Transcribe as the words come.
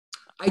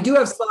I do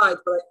have slides,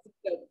 but I think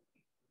that,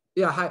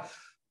 yeah, hi.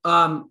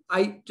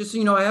 I just so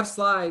you know, I have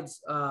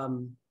slides,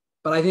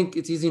 but I think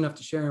it's easy enough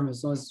to share them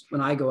as long as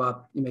when I go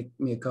up, you make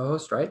me a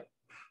co-host, right?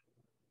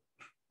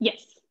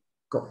 Yes.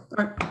 Cool.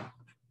 All right.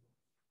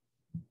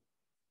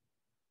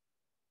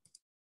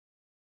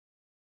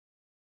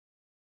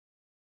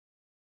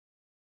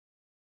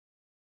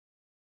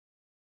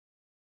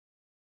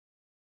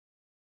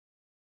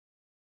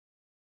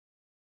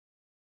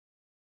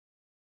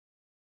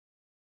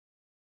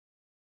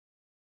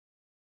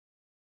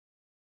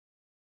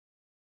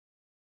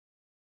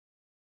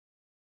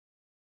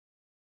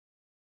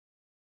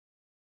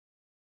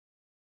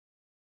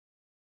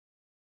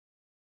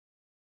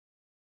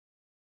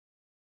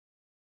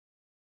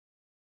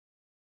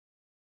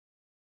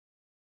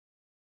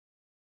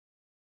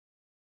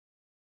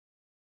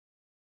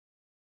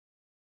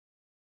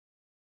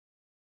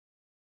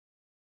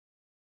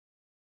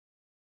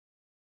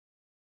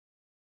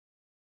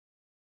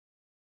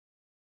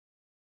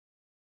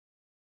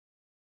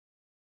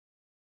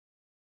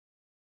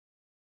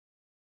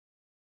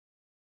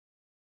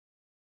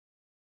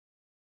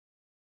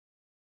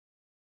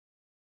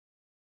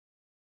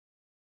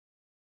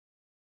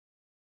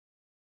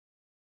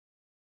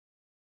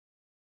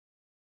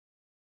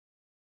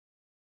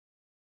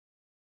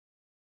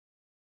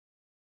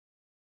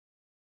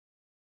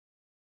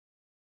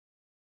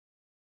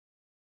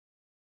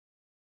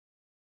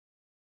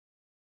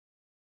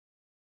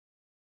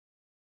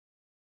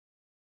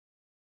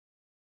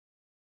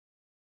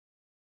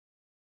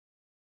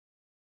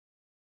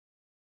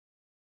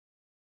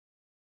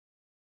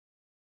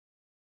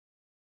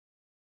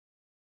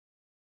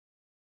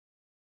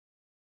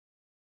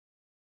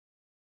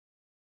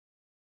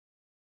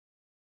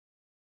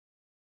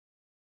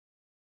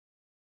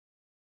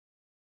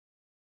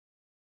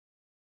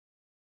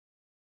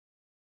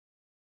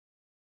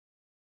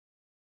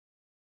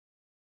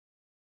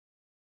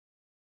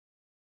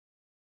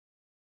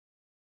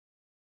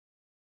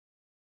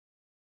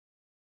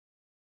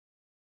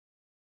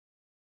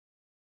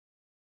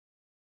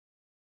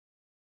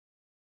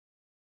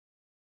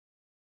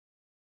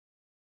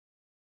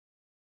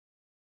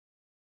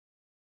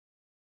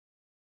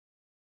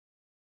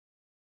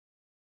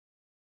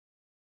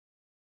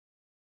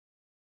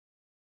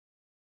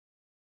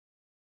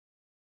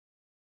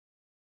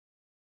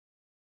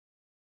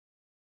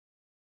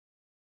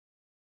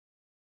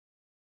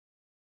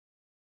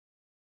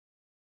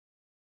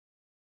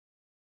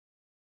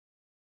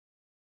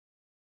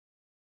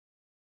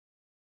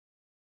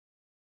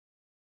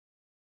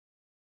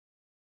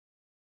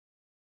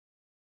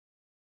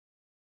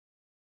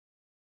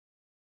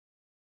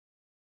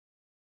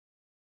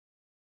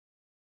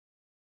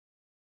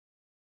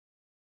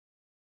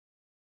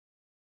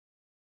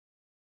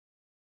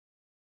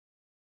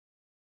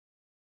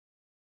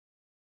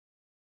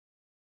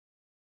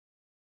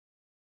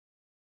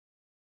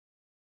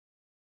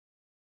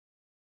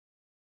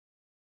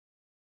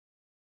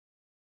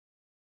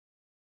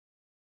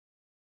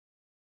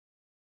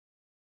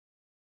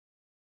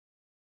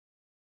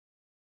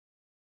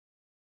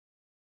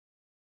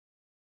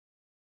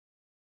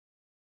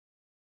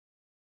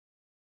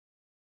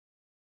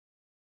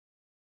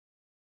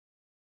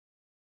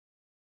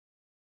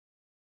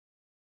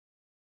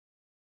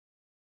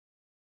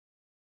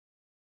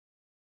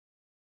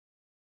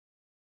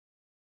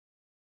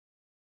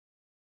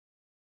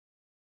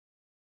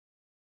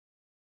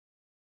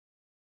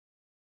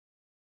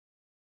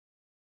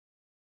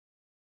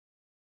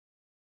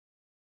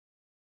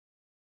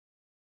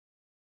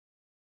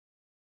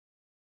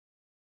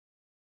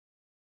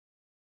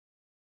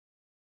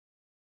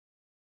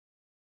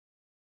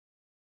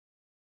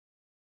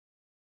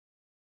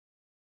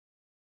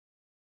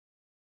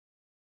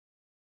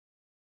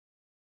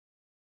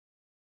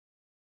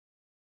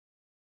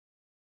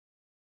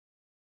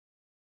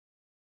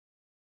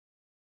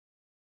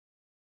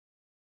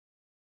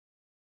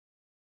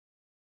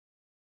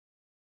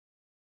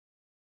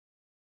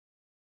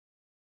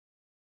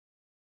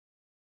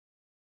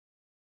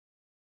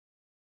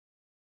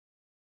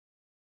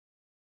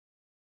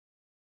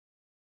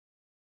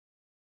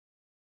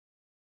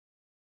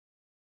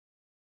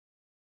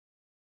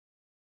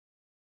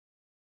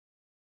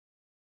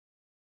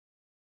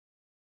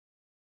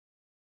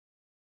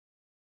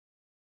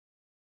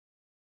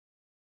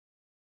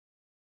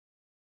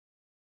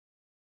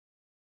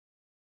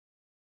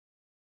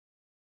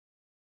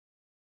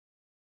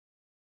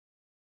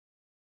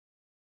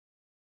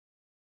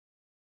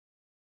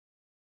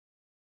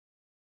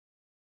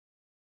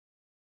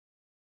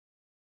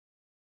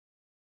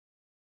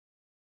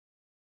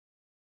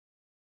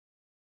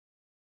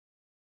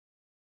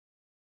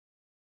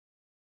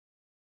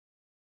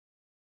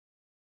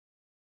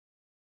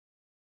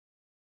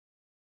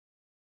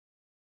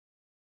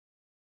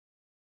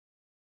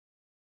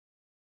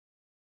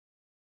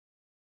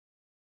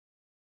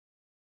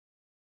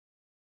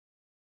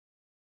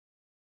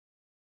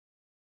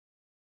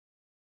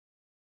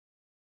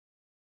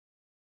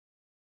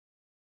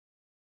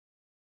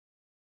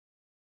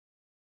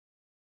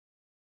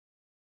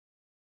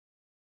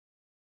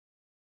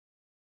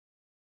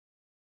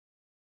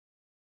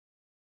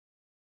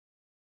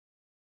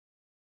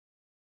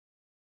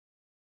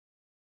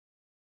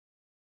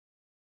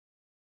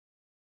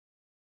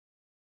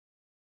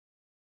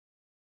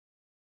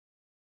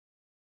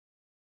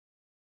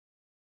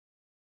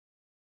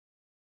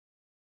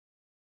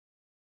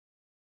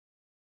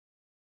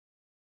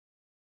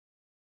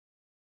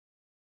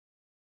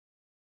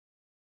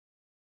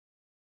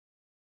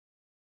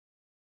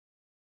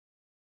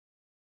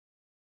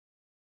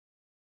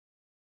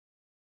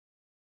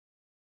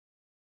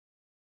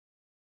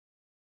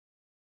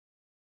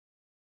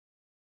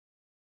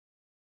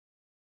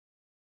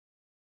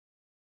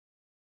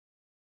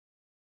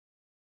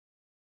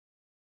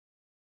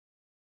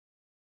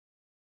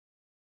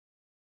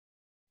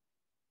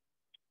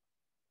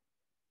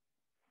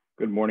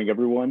 Good morning,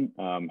 everyone.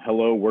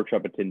 Hello,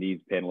 workshop attendees,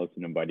 panelists,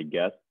 and invited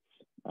guests.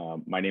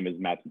 My name is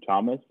Matthew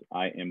Thomas.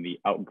 I am the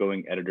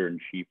outgoing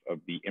editor-in-chief of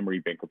the Emory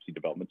Bankruptcy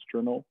Developments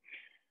Journal.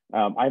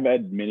 I've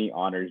had many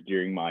honors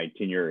during my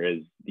tenure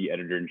as the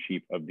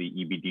editor-in-chief of the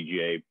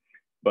EBDGA,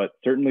 but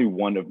certainly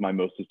one of my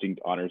most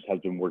distinct honors has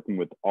been working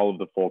with all of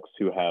the folks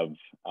who have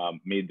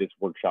made this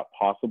workshop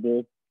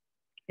possible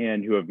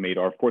and who have made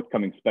our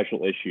forthcoming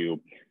special issue,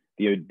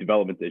 the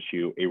developments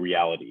issue, a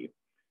reality.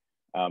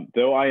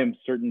 Though I am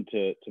certain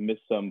to miss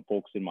some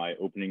folks in my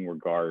opening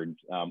regards,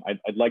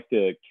 I'd like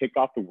to kick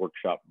off the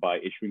workshop by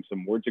issuing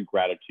some words of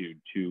gratitude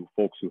to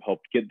folks who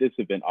helped get this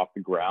event off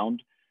the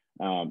ground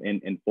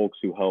and folks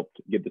who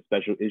helped get the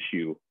special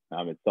issue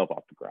itself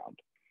off the ground.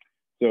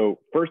 So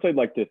first, I'd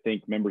like to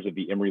thank members of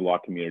the Emory Law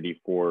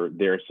community for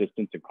their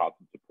assistance and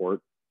constant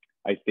support.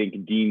 I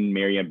thank Dean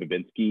Marianne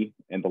Babinski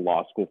and the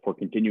law school for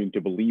continuing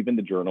to believe in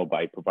the journal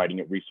by providing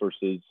it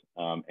resources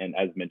and,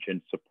 as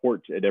mentioned,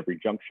 support at every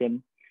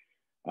junction.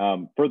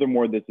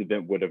 Furthermore, this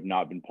event would have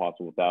not been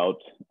possible without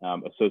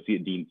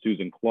Associate Dean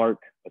Susan Clark,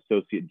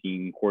 Associate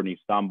Dean Courtney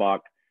Stambach,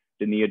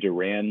 Dania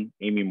Duran,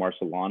 Amy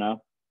Marcellana.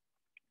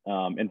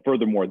 And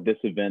furthermore, this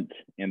event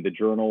and the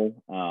journal,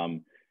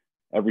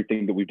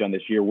 everything that we've done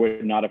this year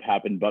would not have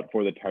happened but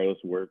for the tireless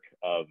work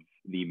of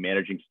the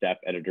managing staff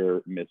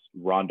editor, Miss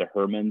Rhonda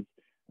Hermans.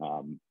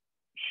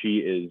 She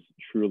is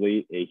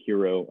truly a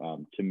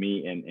hero to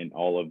me and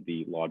all of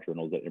the law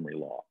journals at Emory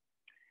Law.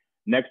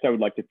 Next, I would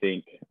like to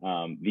thank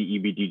the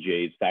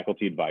EBDJ's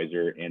faculty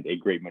advisor and a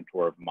great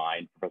mentor of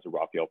mine, Professor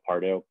Rafael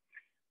Pardo.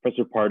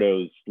 Professor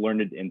Pardo's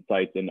learned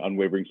insights and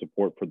unwavering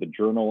support for the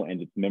journal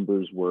and its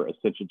members were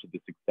essential to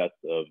the success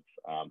of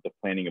the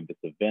planning of this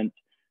event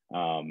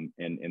and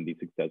the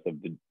success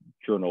of the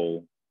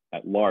journal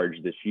at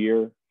large this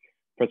year.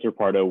 Professor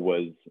Pardo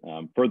was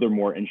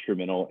furthermore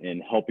instrumental in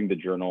helping the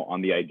journal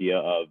on the idea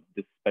of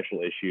this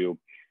special issue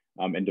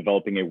and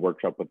developing a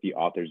workshop with the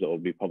authors that will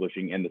be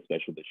publishing in the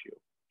special issue.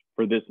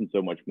 For this and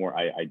so much more,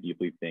 I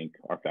deeply thank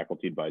our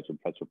faculty advisor,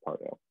 Professor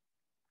Pardo.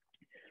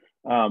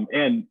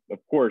 And of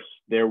course,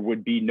 there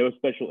would be no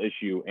special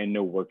issue and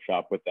no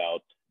workshop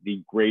without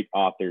the great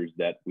authors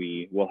that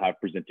we will have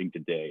presenting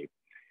today.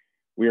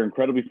 We are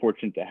incredibly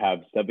fortunate to have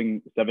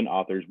seven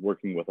authors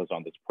working with us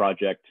on this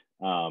project.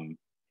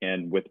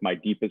 And with my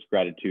deepest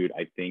gratitude,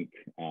 I think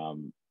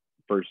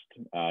first,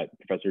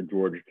 Professor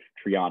George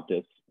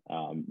Triantis,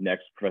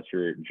 next,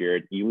 Professor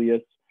Jared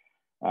Elias,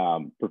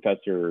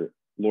 Professor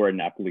Laura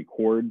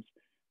Napoli-Cords,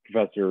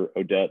 Professor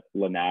Odette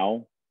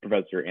Lanau,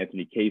 Professor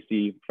Anthony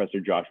Casey, Professor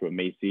Joshua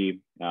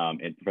Macy,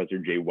 and Professor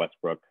Jay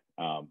Westbrook,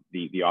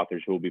 the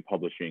authors who will be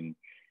publishing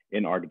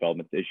in our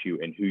developments issue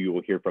and who you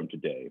will hear from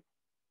today.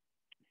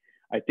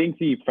 I thank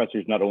the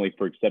professors not only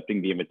for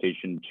accepting the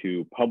invitation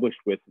to publish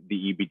with the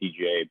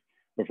EBDJ,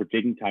 but for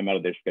taking time out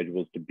of their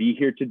schedules to be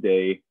here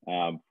today,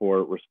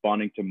 for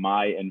responding to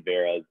my and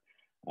Vera's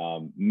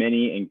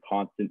many and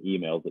constant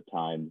emails at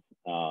times,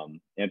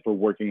 and for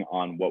working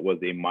on what was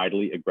a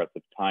mightily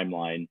aggressive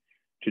timeline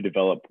to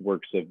develop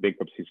works of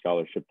bankruptcy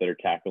scholarship that are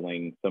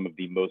tackling some of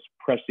the most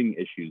pressing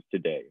issues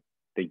today.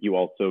 Thank you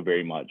all so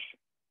very much.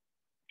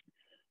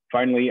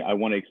 Finally, I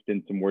want to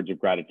extend some words of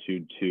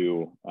gratitude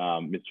to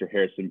Mr.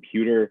 Harrison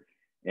Puter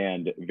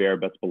and Vera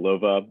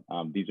Bespalova.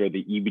 These are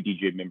the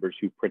EBDJ members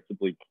who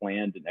principally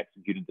planned and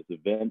executed this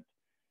event.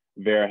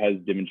 Vera has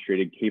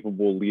demonstrated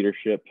capable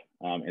leadership,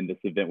 and this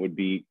event would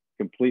be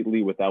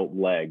completely without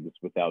legs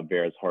without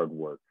Vera's hard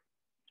work.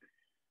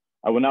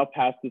 I will now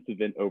pass this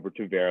event over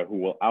to Vera, who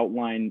will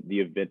outline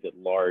the event at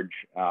large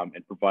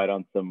and provide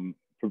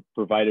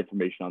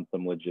information on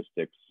some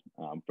logistics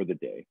for the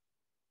day.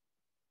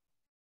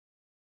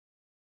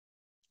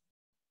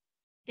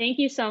 Thank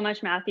you so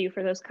much, Matthew,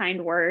 for those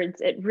kind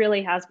words. It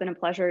really has been a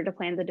pleasure to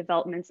plan the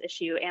developments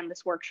issue and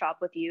this workshop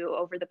with you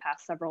over the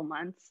past several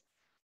months.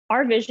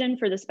 Our vision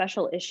for the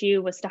special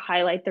issue was to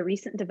highlight the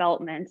recent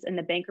developments in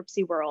the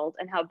bankruptcy world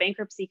and how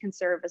bankruptcy can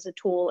serve as a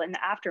tool in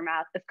the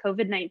aftermath of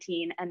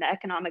COVID-19 and the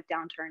economic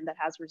downturn that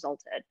has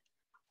resulted.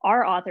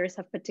 Our authors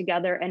have put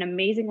together an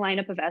amazing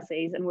lineup of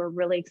essays, and we're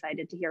really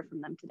excited to hear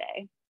from them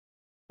today.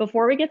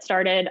 Before we get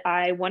started,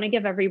 I want to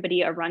give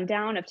everybody a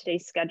rundown of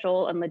today's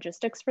schedule and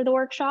logistics for the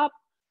workshop.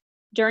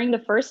 During the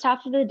first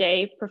half of the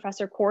day,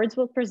 Professor Cords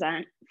will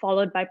present,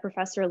 followed by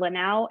Professor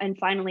Lanau, and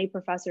finally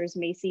Professors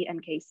Macy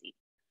and Casey.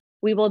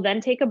 We will then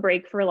take a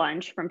break for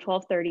lunch from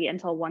 12:30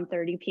 until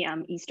 1:30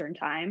 p.m. Eastern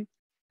Time.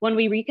 When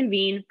we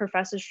reconvene,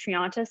 Professors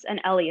Triantis and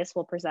Elias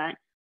will present,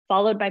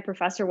 followed by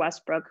Professor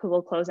Westbrook, who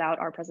will close out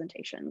our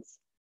presentations.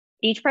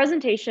 Each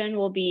presentation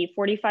will be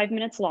 45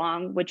 minutes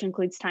long, which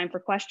includes time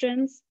for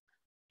questions.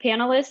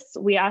 Panelists,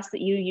 we ask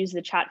that you use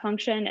the chat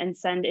function and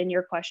send in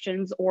your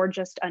questions, or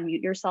just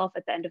unmute yourself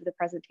at the end of the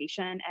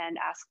presentation and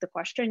ask the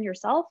question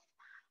yourself.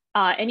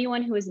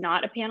 Anyone who is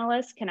not a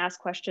panelist can ask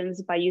questions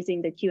by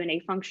using the Q&A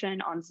function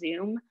on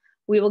Zoom.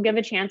 We will give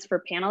a chance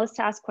for panelists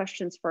to ask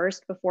questions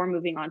first before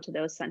moving on to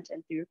those sent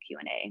in through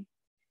Q&A.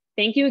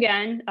 Thank you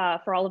again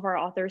for all of our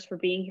authors for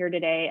being here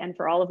today and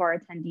for all of our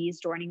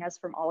attendees joining us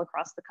from all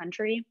across the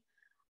country.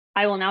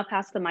 I will now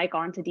pass the mic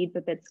on to Dean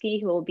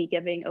Babinski, who will be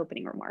giving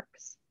opening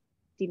remarks.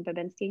 Dean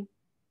Babinski.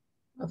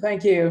 Well,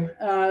 thank you.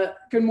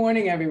 Good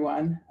morning,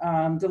 everyone.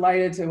 I'm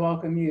delighted to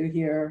welcome you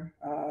here.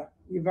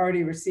 You've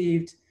already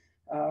received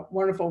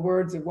wonderful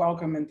words of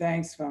welcome and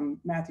thanks from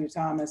Matthew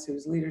Thomas,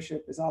 whose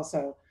leadership has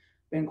also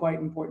been quite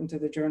important to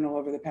the journal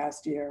over the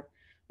past year.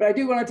 But I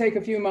do want to take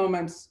a few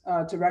moments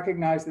to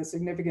recognize the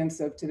significance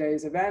of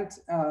today's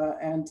event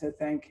and to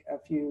thank a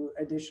few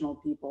additional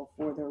people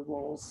for their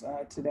roles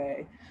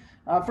today.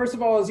 First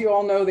of all, as you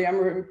all know, the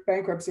Emory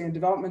Bankruptcy and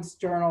Developments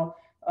Journal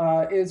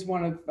is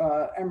one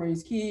of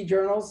Emory's key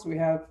journals. We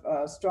have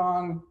a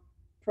strong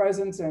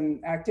presence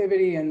and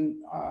activity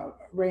in a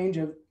range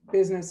of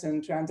business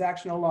and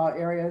transactional law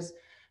areas.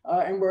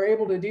 And we're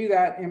able to do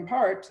that in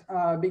part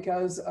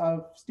because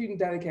of student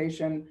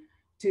dedication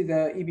to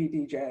the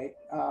EBDJ.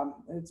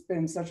 It's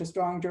been such a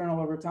strong journal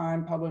over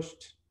time,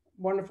 published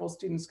wonderful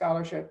student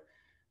scholarship,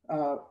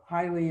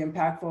 highly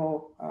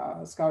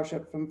impactful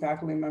scholarship from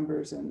faculty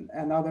members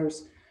and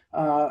others.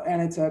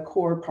 And it's a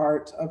core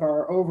part of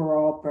our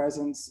overall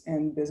presence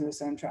in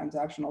business and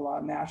transactional law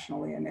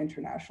nationally and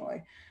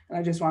internationally. And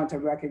I just wanted to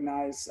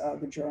recognize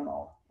the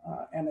journal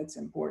and its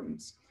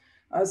importance.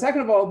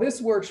 Second of all, this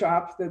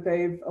workshop that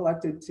they've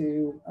elected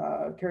to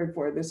carry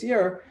forward this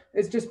year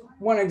is just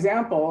one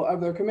example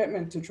of their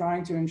commitment to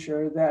trying to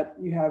ensure that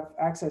you have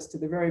access to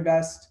the very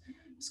best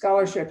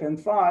scholarship and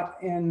thought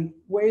in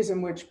ways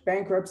in which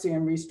bankruptcy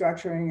and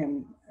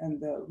restructuring and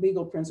the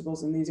legal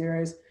principles in these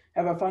areas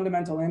have a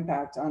fundamental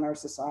impact on our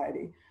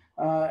society.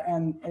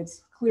 And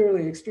it's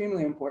clearly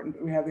extremely important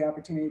that we have the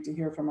opportunity to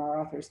hear from our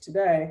authors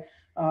today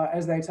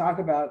as they talk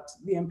about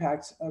the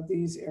impact of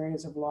these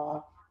areas of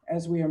law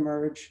as we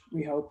emerge,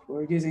 we hope,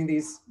 we're using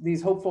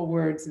these hopeful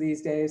words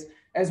these days,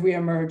 as we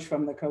emerge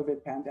from the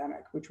COVID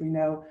pandemic, which we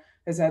know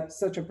has had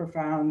such a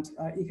profound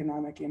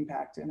economic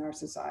impact in our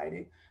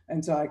society.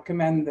 And so I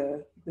commend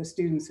the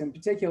students in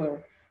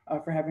particular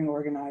for having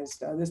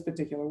organized this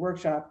particular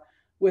workshop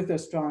with a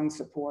strong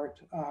support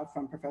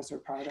from Professor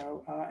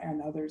Pardo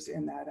and others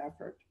in that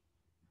effort.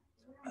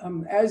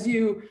 As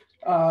you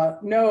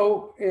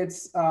know,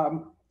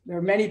 there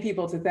are many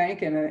people to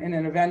thank in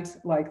an event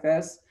like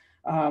this.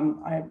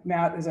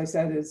 Matt, as I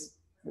said, has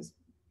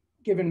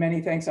given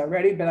many thanks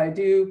already, but I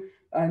do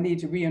need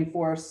to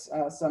reinforce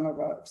some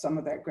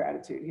of that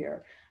gratitude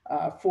here.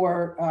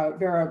 For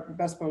Vera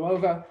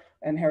Bespalova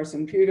and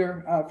Harrison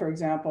Puter, for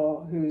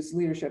example, whose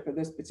leadership of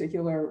this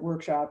particular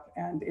workshop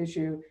and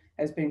issue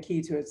has been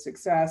key to its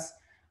success.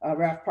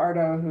 Raf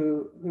Pardo,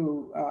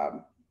 who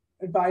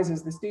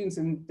advises the students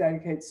and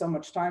dedicates so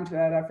much time to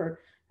that effort,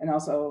 and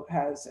also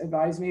has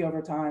advised me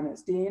over time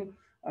as dean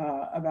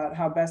about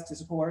how best to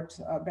support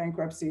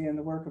bankruptcy and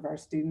the work of our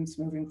students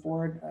moving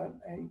forward.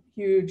 A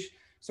huge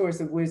source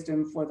of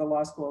wisdom for the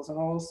law school as a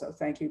whole. So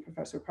thank you,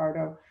 Professor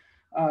Pardo.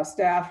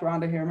 Staff,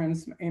 Rhonda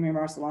Hermans, Amy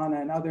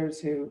Marcelana, and others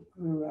who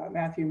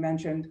Matthew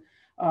mentioned.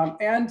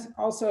 And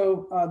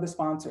also the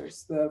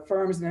sponsors, the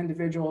firms and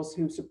individuals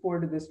who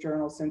supported this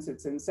journal since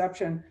its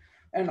inception,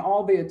 and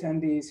all the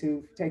attendees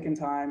who've taken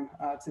time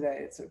today.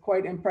 It's a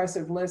quite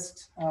impressive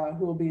list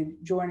who will be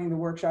joining the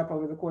workshop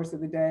over the course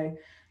of the day.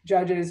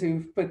 Judges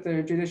who've put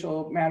their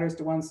judicial matters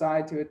to one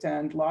side to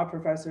attend, law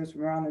professors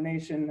from around the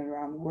nation and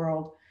around the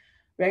world,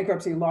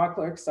 bankruptcy law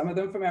clerks, some of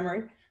them from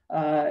Emory,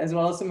 as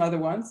well as some other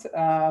ones,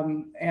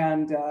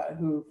 and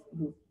who've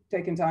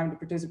taken time to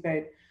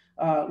participate.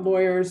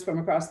 Lawyers from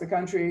across the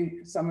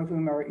country, some of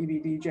whom are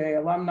EBDJ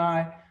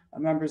alumni,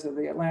 members of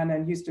the Atlanta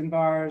and Houston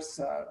bars,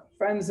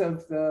 friends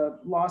of the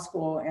law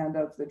school and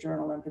of the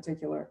journal in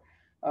particular,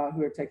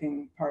 who are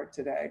taking part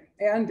today.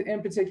 And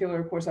in particular,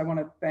 of course, I want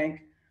to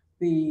thank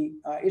the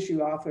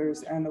issue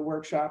authors and the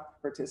workshop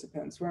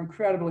participants. We're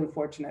incredibly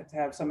fortunate to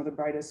have some of the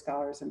brightest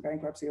scholars in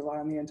bankruptcy law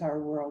in the entire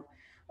world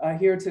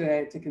here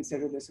today to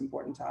consider this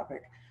important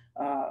topic.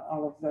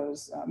 All of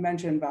those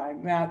mentioned by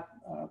Matt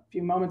a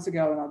few moments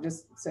ago, and I'll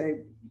just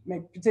say,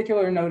 make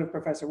particular note of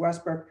Professor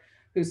Westbrook,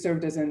 who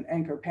served as an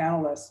anchor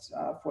panelist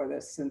for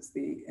this since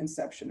the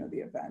inception of the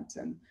event,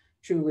 and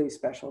truly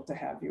special to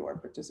have your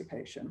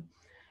participation.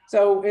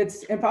 So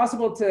it's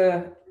impossible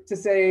to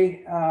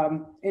say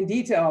in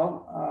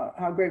detail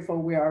how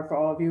grateful we are for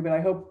all of you, but I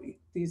hope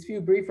these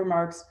few brief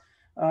remarks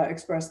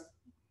express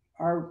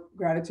our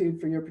gratitude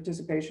for your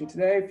participation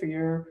today, for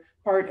your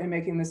part in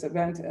making this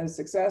event a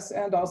success,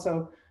 and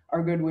also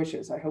our good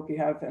wishes. I hope you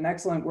have an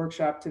excellent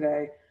workshop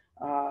today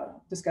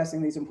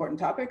discussing these important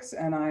topics,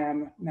 and I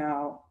am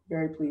now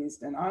very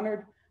pleased and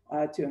honored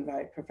to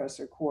invite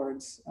Professor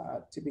Cords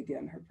to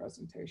begin her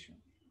presentation.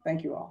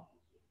 Thank you all.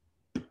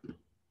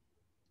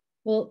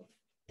 Well,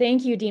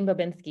 thank you, Dean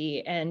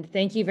Babinski, and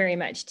thank you very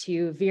much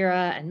to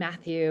Vera and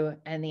Matthew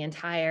and the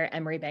entire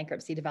Emory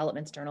Bankruptcy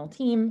Developments Journal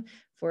team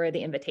for the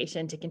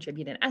invitation to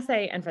contribute an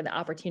essay and for the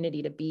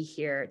opportunity to be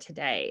here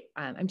today.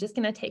 I'm just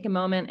going to take a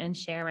moment and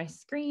share my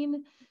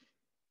screen.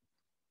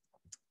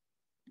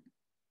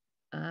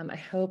 I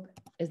hope,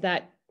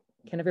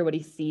 can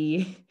everybody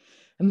see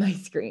my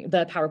screen,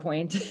 the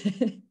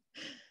PowerPoint?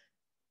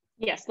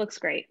 Yes, looks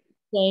great.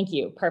 Thank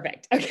you.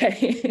 Perfect. Okay.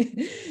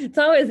 It's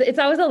always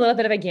a little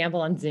bit of a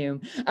gamble on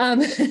Zoom.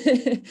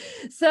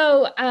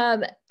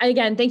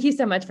 Again, thank you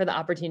so much for the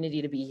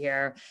opportunity to be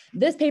here.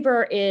 This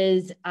paper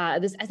is,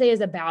 this essay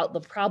is about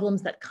the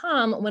problems that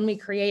come when we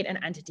create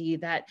an entity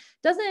that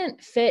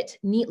doesn't fit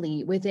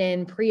neatly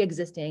within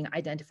pre-existing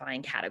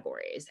identifying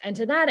categories. And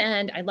to that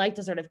end, I'd like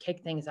to sort of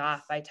kick things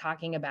off by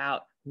talking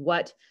about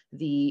what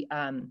the,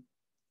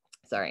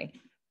 sorry,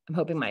 I'm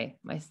hoping my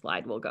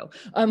slide will go.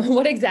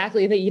 What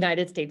exactly the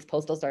United States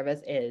Postal Service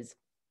is.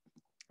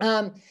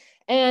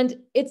 And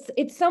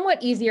it's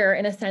somewhat easier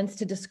in a sense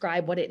to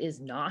describe what it is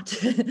not.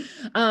 The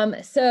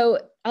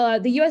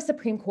US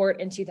Supreme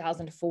Court in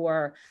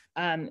 2004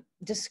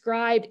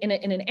 described, in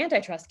an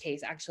antitrust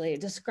case actually,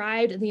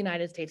 described the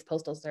United States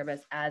Postal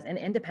Service as an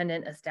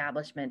independent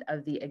establishment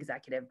of the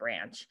executive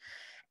branch.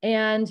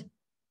 And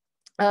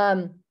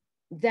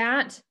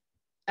that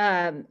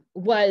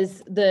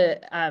was the,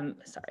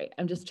 sorry,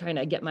 I'm just trying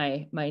to get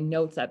my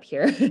notes up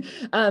here.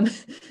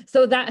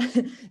 So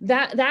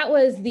that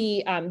was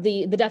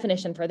the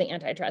definition for the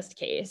antitrust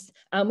case,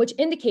 which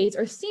indicates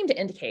or seemed to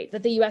indicate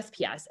that the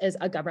USPS is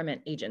a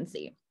government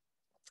agency.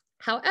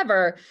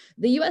 However,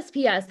 the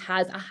USPS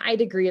has a high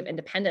degree of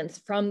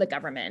independence from the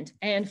government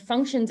and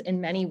functions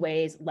in many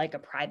ways like a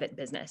private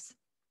business.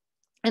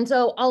 And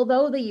so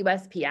although the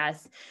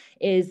USPS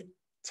is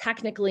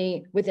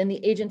technically within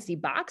the agency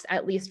box,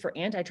 at least for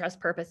antitrust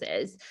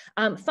purposes,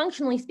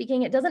 functionally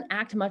speaking, it doesn't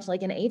act much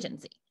like an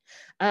agency.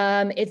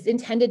 It's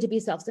intended to be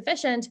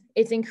self-sufficient.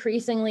 It's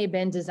increasingly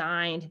been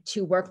designed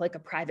to work like a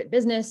private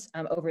business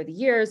over the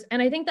years.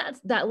 And I think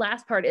that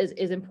last part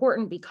is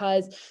important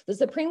because the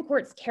Supreme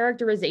Court's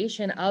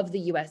characterization of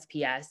the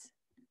USPS,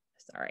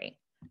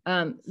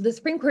 the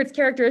Supreme Court's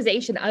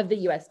characterization of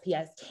the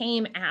USPS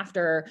came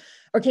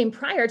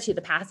prior to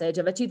the passage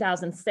of a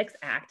 2006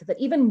 act that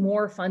even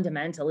more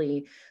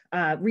fundamentally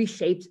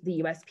reshaped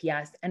the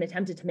USPS and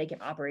attempted to make it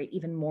operate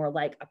even more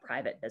like a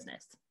private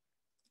business.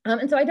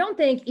 And so I don't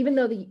think, even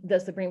though the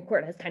Supreme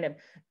Court has kind of,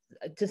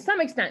 to some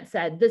extent,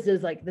 said this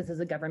is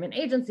a government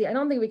agency, I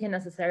don't think we can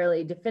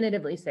necessarily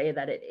definitively say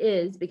that it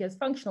is, because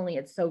functionally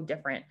it's so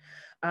different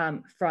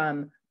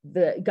from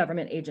the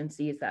government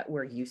agencies that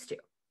we're used to.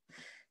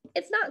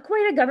 It's not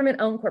quite a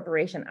government-owned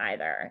corporation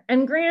either.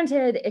 And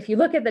granted, if you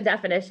look at the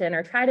definition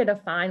or try to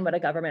define what a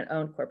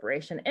government-owned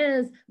corporation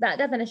is, that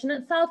definition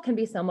itself can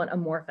be somewhat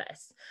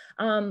amorphous.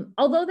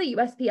 Although the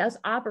USPS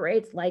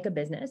operates like a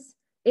business,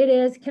 it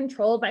is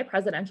controlled by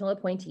presidential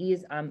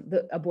appointees,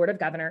 a board of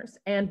governors,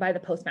 and by the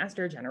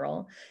Postmaster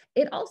General.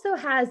 It also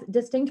has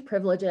distinct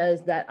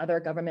privileges that other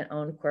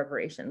government-owned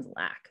corporations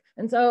lack.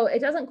 And so it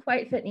doesn't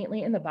quite fit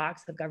neatly in the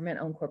box of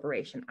government-owned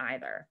corporation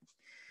either.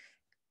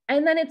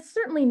 And then it's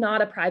certainly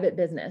not a private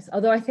business,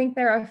 although I think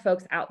there are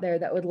folks out there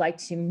that would like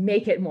to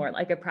make it more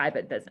like a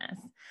private business.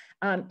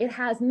 It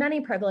has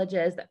many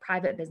privileges that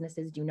private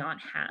businesses do not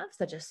have,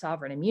 such as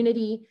sovereign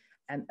immunity,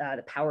 and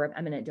the power of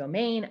eminent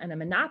domain, and a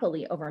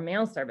monopoly over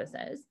mail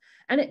services.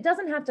 And it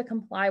doesn't have to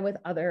comply with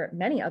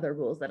many other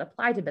rules that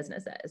apply to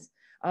businesses,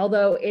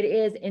 although it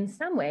is in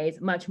some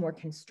ways much more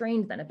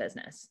constrained than a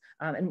business.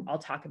 And I'll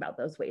talk about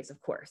those ways,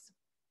 of course.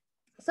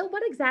 So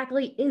what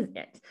exactly is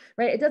it,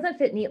 right? It doesn't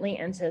fit neatly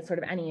into sort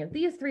of any of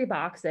these three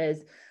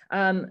boxes.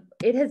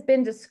 It has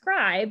been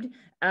described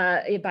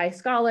by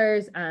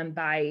scholars,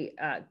 by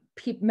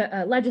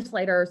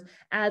legislators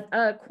as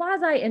a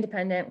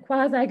quasi-independent,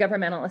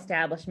 quasi-governmental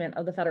establishment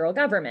of the federal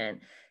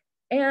government.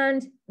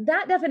 And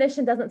that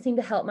definition doesn't seem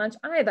to help much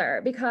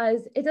either,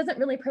 because it doesn't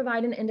really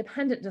provide an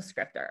independent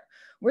descriptor.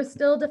 We're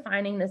still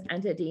defining this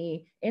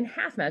entity in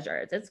half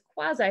measures. It's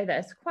quasi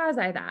this,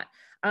 quasi that.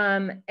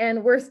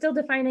 And we're still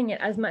defining it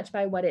as much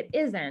by what it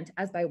isn't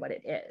as by what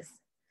it is.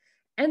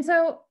 And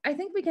so I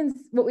think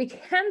what we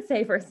can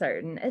say for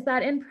certain is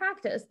that in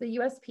practice, the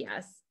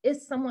USPS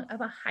is somewhat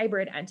of a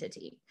hybrid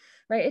entity,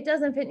 right? It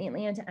doesn't fit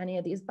neatly into any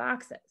of these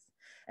boxes.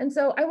 And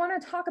so I want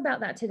to talk about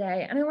that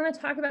today. And I want to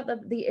talk about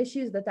the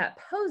issues that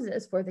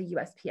poses for the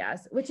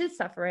USPS, which is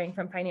suffering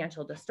from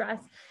financial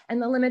distress,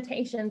 and the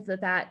limitations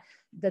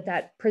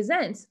that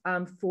presents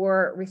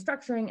for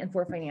restructuring and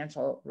for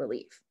financial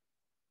relief.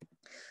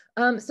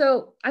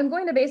 So I'm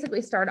going to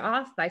basically start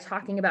off by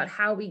talking about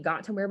how we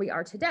got to where we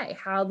are today,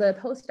 how the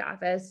post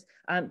office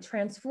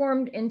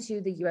transformed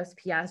into the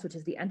USPS, which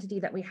is the entity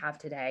that we have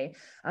today,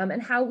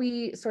 and how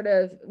we sort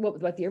of,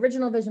 what the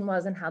original vision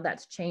was and how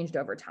that's changed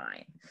over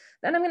time.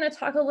 Then I'm going to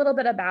talk a little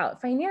bit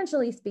about,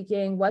 financially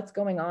speaking, what's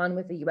going on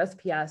with the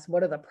USPS,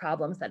 what are the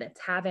problems that it's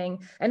having,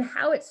 and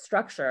how its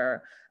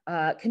structure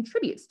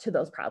contributes to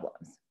those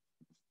problems.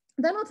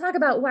 Then I'll talk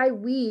about why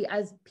we,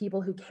 as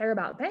people who care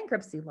about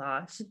bankruptcy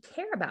law, should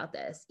care about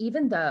this,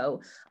 even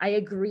though I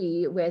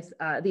agree with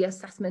the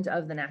assessment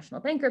of the National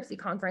Bankruptcy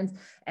Conference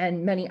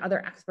and many other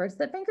experts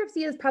that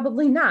bankruptcy is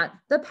probably not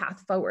the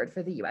path forward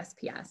for the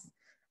USPS.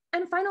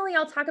 And finally,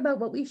 I'll talk about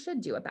what we should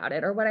do about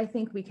it, or what I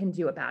think we can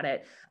do about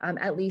it,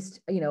 at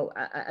least,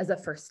 as a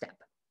first step.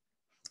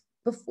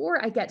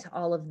 Before I get to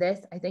all of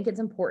this, I think it's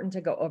important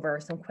to go over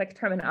some quick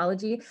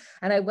terminology,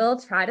 and I will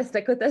try to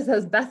stick with this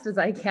as best as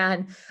I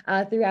can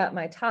throughout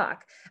my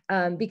talk,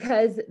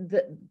 because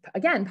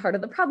again, part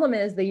of the problem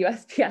is the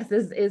USPS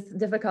is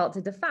difficult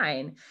to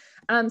define.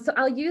 So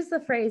I'll use the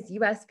phrase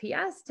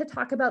USPS to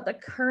talk about the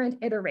current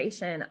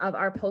iteration of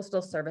our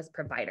postal service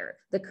provider,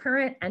 the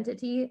current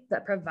entity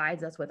that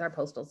provides us with our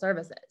postal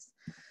services.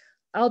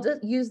 I'll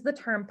just use the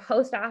term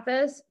post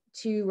office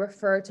to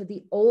refer to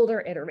the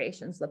older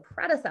iterations, the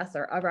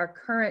predecessor of our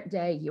current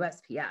day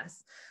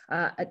USPS.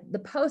 The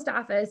post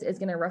office is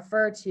going to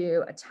refer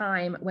to a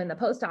time when the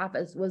post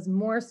office was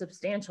more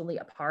substantially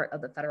a part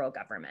of the federal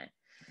government.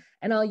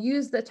 And I'll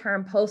use the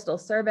term postal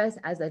service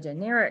as a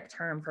generic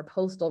term for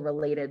postal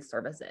related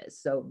services,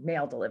 so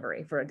mail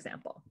delivery, for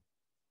example.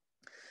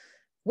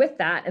 With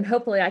that, and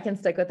hopefully I can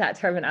stick with that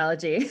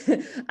terminology,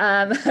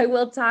 I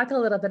will talk a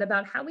little bit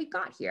about how we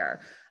got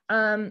here.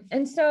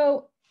 And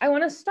so I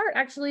want to start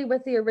actually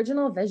with the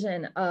original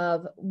vision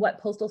of what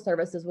postal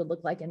services would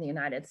look like in the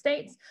United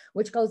States,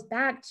 which goes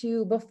back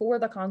to before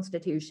the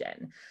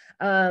Constitution,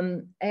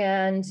 and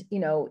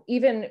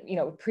even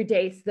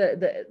predates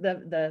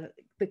the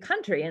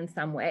country in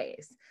some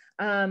ways.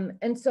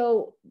 And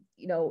so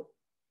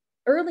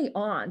early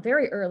on,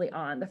 very early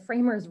on, the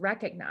framers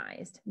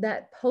recognized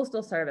that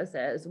postal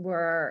services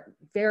were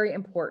very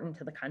important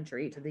to the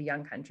country, to the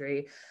young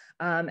country.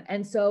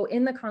 And so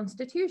in the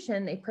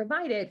Constitution, they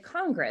provided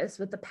Congress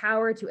with the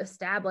power to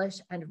establish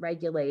and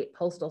regulate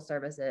postal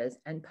services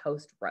and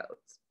post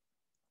roads.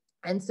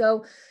 And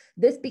so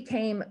this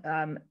became,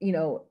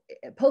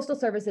 postal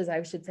services,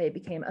 I should say,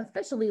 became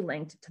officially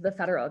linked to the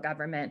federal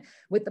government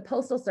with the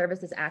Postal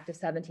Services Act of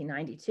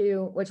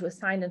 1792, which was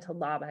signed into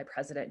law by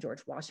President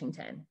George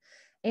Washington.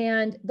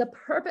 And the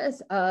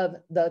purpose of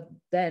the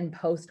then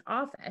post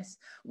office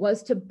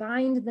was to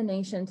bind the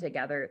nation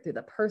together through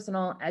the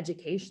personal,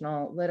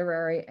 educational,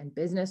 literary, and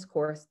business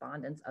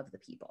correspondence of the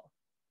people.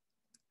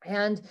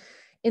 And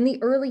in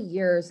the early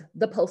years,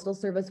 the Postal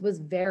Service was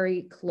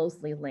very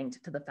closely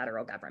linked to the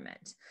federal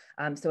government.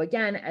 So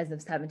again, as of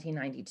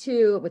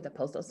 1792, with the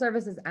Postal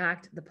Services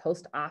Act, the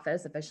post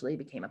office officially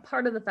became a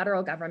part of the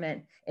federal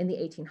government. In the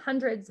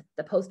 1800s,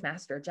 the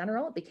Postmaster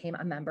General became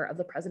a member of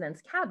the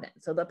president's cabinet.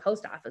 So the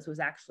post office was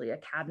actually a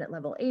cabinet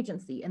level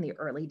agency in the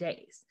early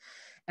days.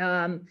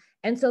 And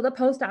so the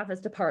post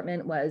office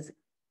department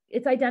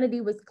its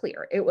identity was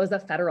clear. It was a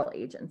federal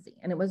agency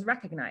and it was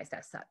recognized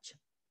as such.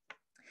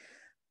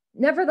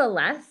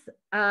 Nevertheless,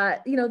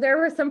 there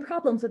were some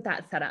problems with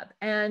that setup,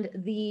 and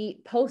the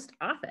post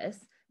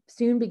office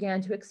soon began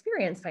to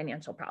experience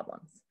financial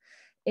problems.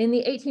 In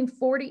the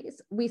 1840s,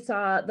 we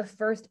saw the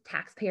first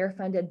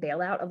taxpayer-funded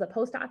bailout of the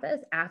post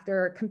office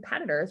after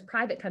competitors,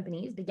 private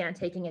companies, began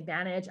taking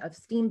advantage of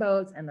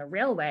steamboats and the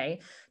railway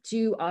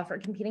to offer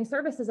competing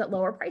services at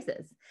lower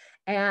prices.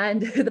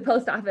 And the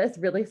post office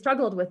really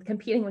struggled with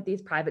competing with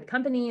these private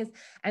companies.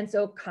 And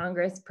so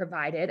Congress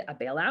provided a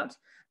bailout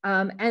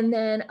and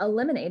then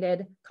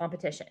eliminated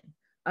competition.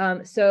 In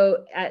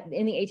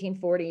the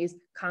 1840s,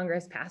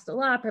 Congress passed a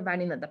law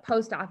providing that the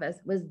post office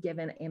was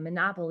given a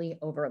monopoly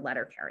over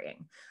letter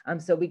carrying.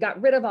 So we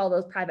got rid of all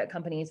those private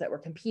companies that were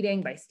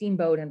competing by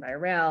steamboat and by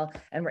rail,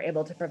 and were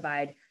able to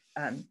provide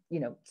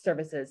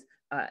services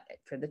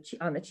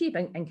on the cheap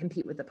and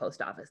compete with the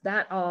post office.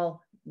 That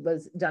all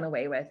was done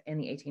away with in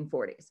the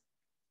 1840s.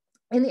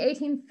 In the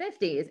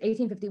 1850s,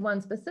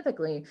 1851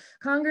 specifically,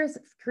 Congress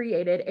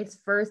created its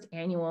first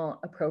annual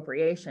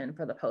appropriation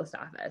for the post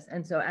office.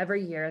 And so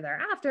every year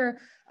thereafter,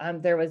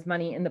 there was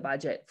money in the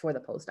budget for the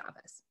post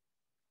office.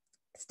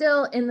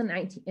 Still in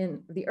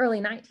the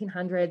early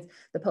 1900s,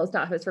 the post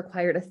office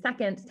required a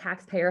second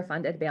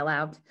taxpayer-funded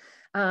bailout.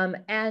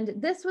 And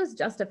this was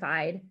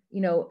justified,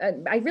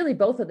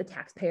 both of the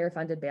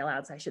taxpayer-funded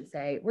bailouts, I should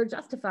say, were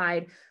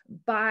justified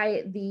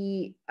by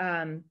the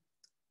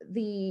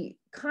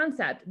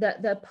concept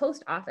that the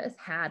post office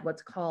had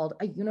what's called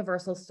a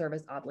universal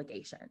service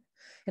obligation,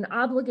 an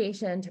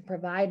obligation to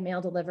provide mail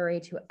delivery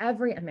to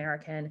every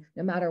American,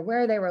 no matter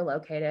where they were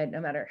located,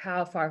 no matter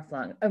how far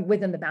flung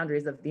within the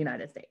boundaries of the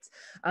United States.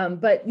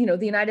 But the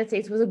United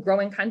States was a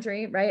growing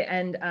country, right?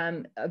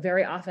 And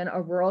very often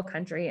a rural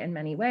country in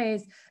many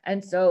ways.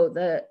 And so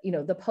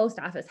the post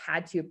office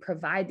had to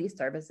provide these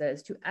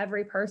services to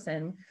every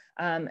person,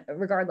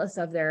 regardless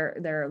of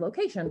their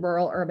location,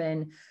 rural,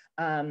 urban,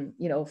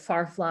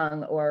 far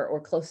flung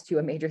or close to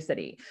a major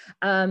city.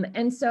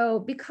 And so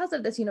because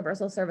of this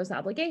universal service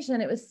obligation,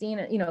 it was seen,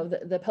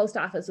 the post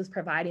office was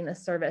providing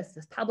this service,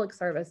 this public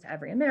service to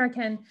every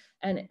American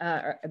and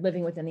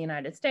living within the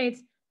United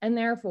States. And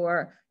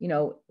therefore,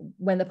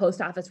 when the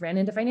post office ran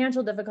into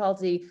financial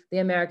difficulty, the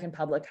American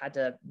public had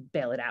to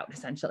bail it out,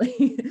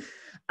 essentially.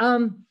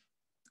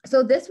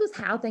 So this was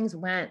how things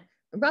went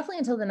roughly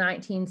until the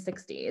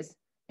 1960s.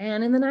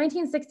 And in the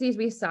 1960s,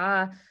 we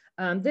saw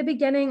the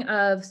beginning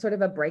of sort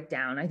of a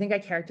breakdown. I think I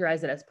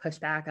characterized it as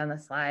pushback on the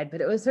slide, but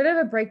it was sort of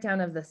a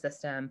breakdown of the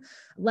system.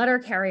 Letter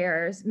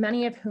carriers,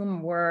 many of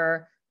whom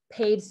were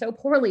paid so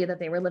poorly that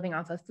they were living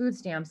off of food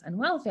stamps and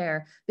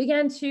welfare,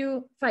 began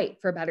to fight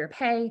for better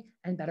pay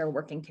and better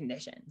working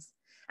conditions.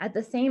 At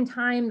the same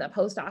time, the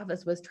post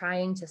office was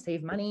trying to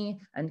save money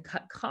and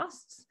cut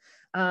costs.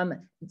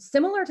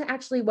 Similar to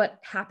actually what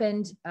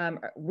happened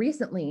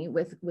recently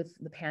with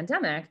the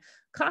pandemic,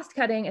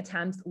 cost-cutting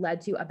attempts led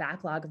to a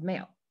backlog of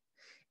mail.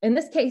 In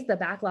this case, the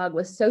backlog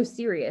was so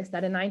serious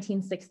that in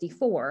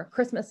 1964,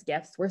 Christmas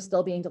gifts were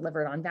still being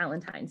delivered on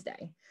Valentine's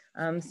Day.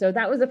 So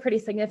that was a pretty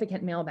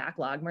significant mail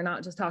backlog. We're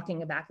not just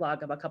talking a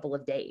backlog of a couple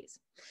of days.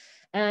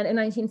 And in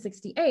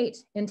 1968,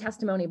 in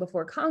testimony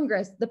before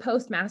Congress, the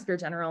Postmaster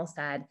General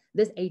said,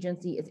 this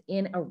agency is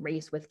in a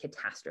race with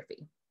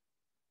catastrophe.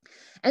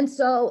 And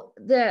so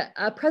the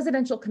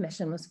presidential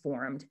commission was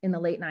formed in the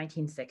late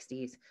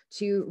 1960s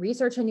to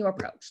research a new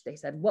approach. They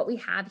said, what we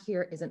have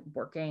here isn't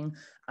working.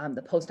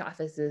 The post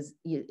office is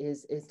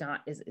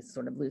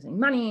sort of losing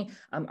money.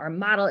 Our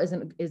model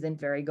isn't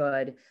very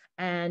good.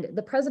 And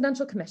the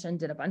presidential commission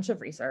did a bunch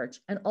of research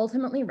and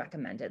ultimately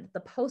recommended that the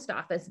post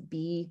office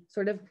be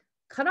sort of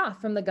cut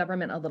off from the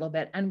government a little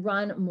bit and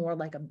run more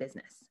like a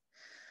business.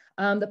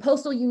 The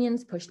postal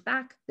unions pushed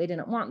back. They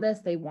didn't want this.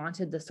 They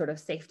wanted the sort of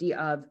safety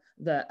of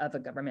a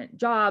government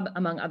job,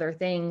 among other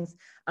things.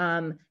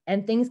 And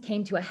things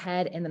came to a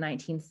head in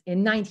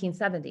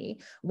 1970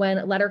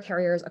 when letter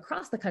carriers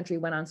across the country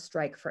went on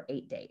strike for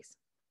 8 days.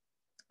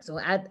 So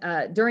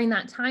during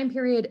that time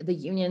period, the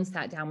unions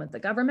sat down with the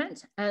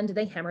government and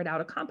they hammered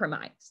out a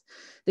compromise.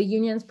 The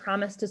unions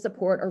promised to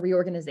support a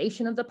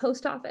reorganization of the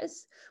post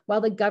office, while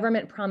the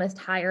government promised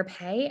higher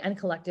pay and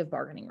collective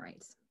bargaining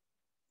rights.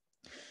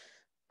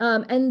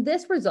 And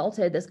this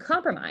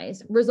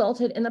compromise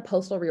resulted in the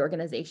Postal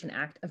Reorganization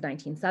Act of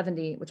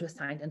 1970, which was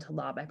signed into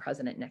law by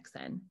President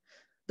Nixon.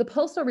 The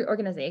Postal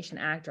Reorganization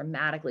Act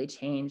dramatically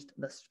changed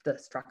the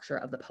structure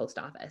of the post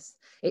office.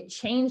 It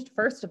changed,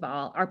 first of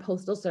all, our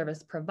postal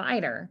service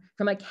provider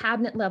from a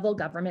cabinet level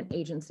government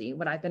agency,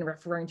 what I've been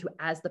referring to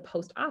as the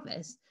post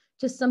office,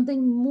 to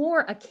something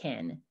more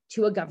akin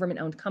to a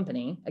government-owned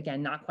company,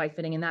 again, not quite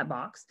fitting in that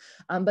box,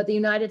 but the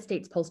United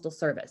States Postal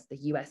Service,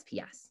 the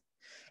USPS.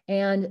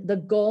 And the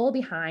goal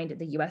behind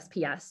the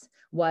USPS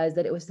was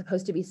that it was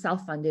supposed to be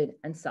self-funded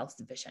and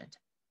self-sufficient.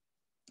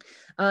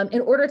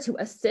 In order to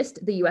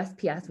assist the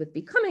USPS with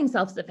becoming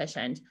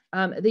self-sufficient,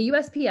 the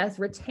USPS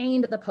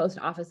retained the post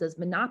office's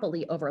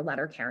monopoly over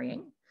letter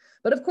carrying.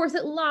 But of course,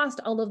 it lost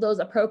all of those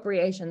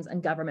appropriations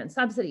and government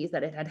subsidies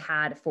that it had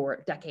had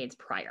for decades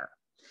prior.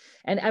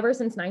 And ever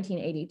since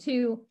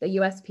 1982, the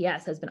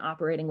USPS has been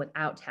operating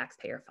without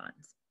taxpayer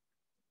funds.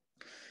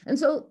 And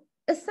so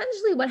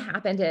essentially what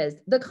happened is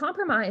the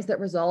compromise that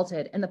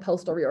resulted in the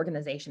Postal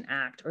Reorganization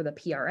Act, or the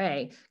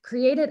PRA,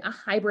 created a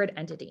hybrid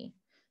entity.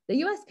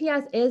 The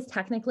USPS is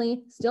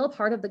technically still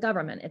part of the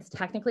government. It's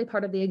technically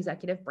part of the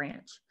executive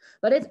branch,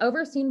 but it's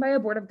overseen by a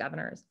board of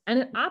governors, and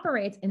it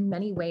operates in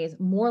many ways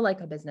more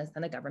like a business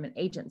than a government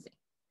agency.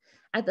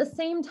 At the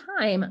same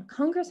time,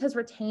 Congress has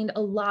retained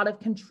a lot of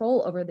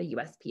control over the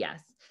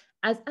USPS,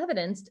 as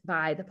evidenced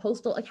by the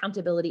Postal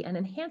Accountability and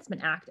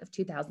Enhancement Act of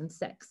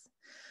 2006.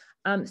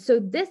 So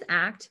this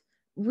act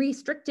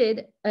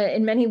restricted,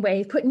 in many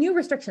ways, put new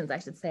restrictions, I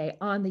should say,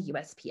 on the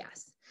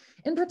USPS.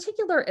 In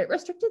particular, it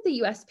restricted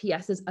the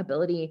USPS's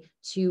ability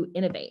to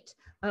innovate.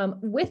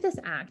 With this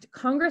act,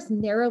 Congress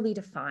narrowly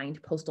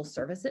defined postal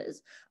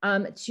services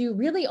to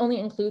really only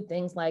include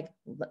things like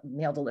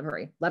mail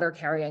delivery, letter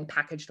carrying,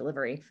 package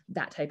delivery,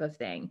 that type of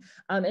thing.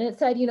 And it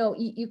said,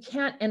 you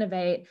can't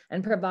innovate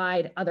and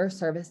provide other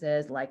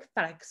services like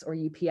FedEx or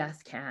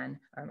UPS can,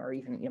 or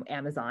even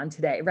Amazon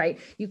today, right?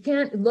 You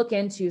can't look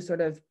into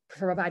sort of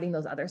providing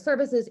those other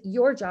services.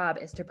 Your job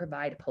is to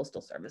provide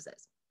postal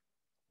services.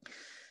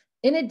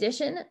 In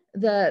addition,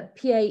 the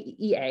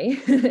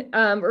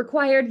PAEA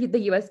required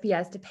the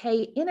USPS to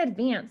pay in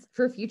advance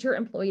for future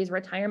employees'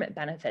 retirement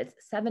benefits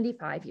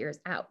 75 years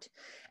out.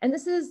 And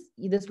this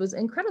was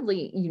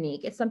incredibly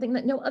unique. It's something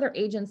that no other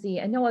agency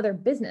and no other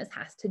business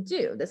has to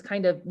do,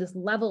 this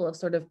level of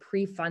sort of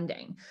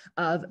pre-funding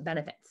of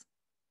benefits.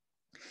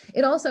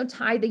 It also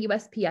tied the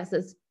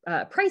USPS's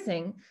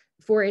pricing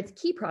for its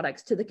key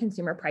products to the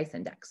Consumer Price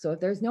Index. So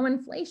if there's no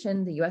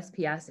inflation, the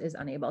USPS is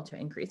unable to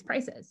increase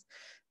prices.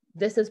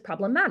 This is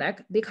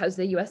problematic because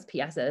the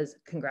USPS's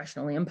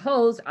congressionally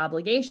imposed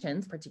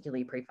obligations,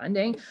 particularly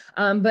pre-funding,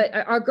 but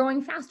are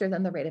growing faster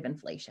than the rate of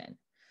inflation.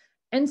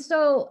 And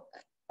so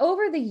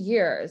over the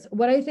years,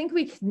 what I think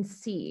we can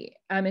see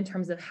in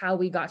terms of how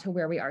we got to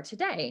where we are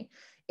today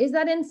is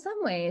that in some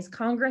ways,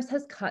 Congress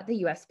has cut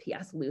the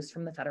USPS loose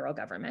from the federal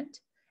government.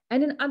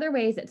 And in other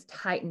ways, it's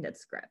tightened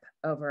its grip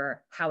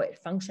over how it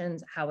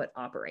functions, how it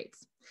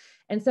operates.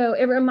 And so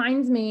it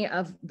reminds me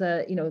of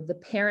the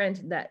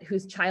parent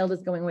whose child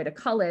is going away to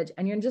college,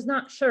 and you're just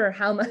not sure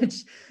how much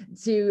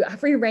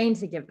free rein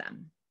to give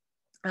them.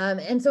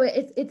 And so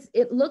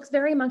it looks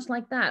very much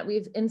like that.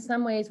 In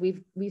some ways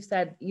we've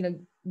said,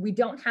 we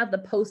don't have the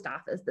post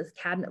office, this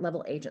cabinet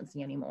level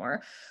agency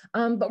anymore,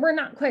 but we're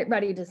not quite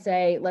ready to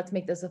say, let's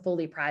make this a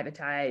fully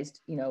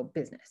privatized,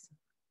 business.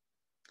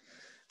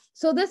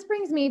 So this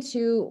brings me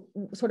to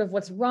sort of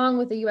what's wrong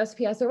with the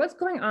USPS, or what's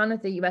going on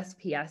with the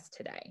USPS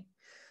today.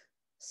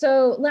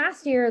 So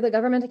last year, the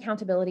Government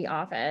Accountability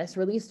Office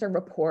released a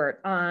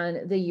report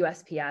on the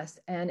USPS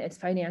and its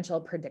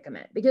financial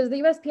predicament, because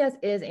the USPS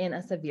is in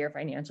a severe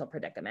financial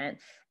predicament,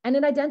 and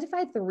it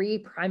identified 3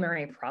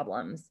 primary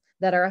problems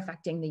that are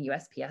affecting the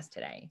USPS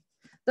today.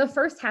 The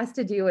first has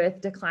to do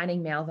with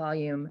declining mail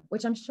volume,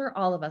 which I'm sure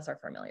all of us are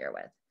familiar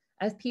with.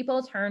 As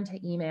people turn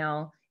to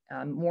email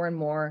more and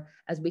more,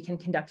 as we can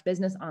conduct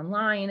business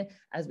online,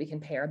 as we can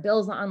pay our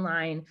bills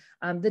online,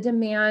 the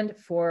demand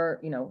for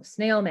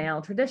snail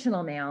mail,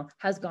 traditional mail,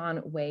 has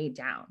gone way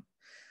down.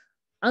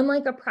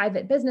 Unlike a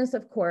private business,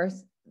 of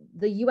course,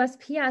 the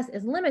USPS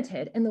is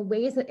limited in the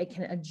ways that it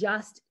can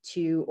adjust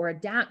to or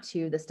adapt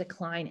to this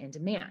decline in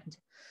demand.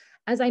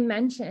 As I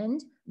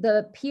mentioned,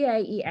 the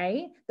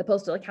PAEA, the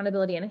Postal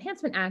Accountability and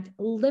Enhancement Act,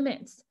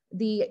 limits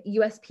the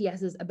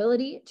USPS's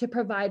ability to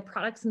provide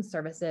products and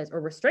services,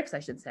 or restricts, I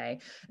should say,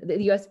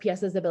 the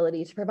USPS's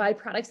ability to provide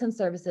products and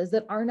services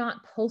that are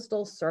not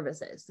postal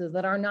services, so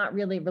that are not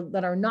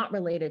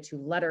related to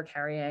letter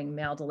carrying,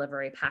 mail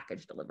delivery,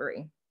 package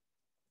delivery.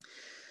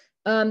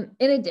 In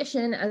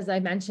addition, as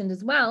I mentioned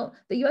as well,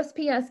 the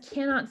USPS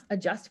cannot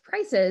adjust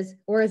prices,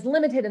 or is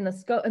limited in the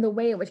scope and the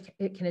way in which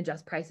it can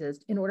adjust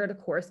prices in order to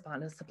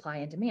correspond to supply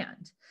and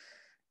demand.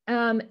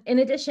 In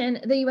addition,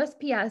 the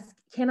USPS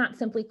cannot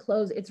simply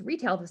close its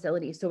retail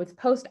facilities, so its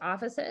post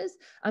offices,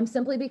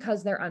 simply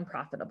because they're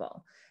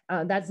unprofitable.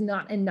 That's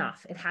not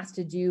enough. It has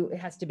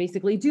to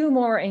basically do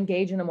more,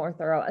 engage in a more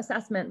thorough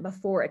assessment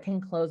before it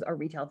can close a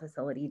retail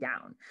facility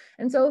down.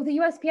 And so the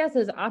USPS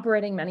is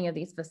operating many of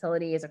these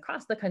facilities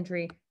across the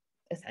country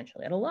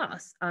essentially at a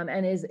loss,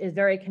 and is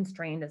very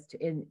constrained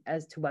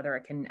as to whether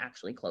it can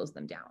actually close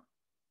them down.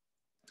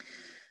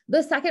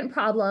 The second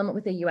problem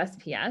with the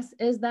USPS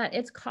is that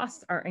its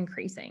costs are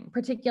increasing,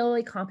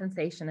 particularly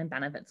compensation and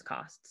benefits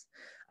costs.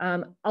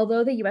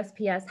 Although the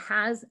USPS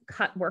has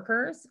cut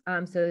workers,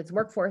 so its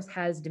workforce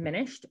has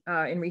diminished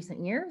in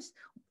recent years,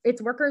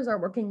 its workers are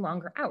working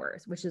longer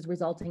hours, which is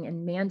resulting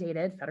in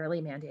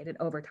federally mandated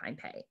overtime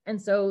pay. And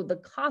so the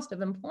cost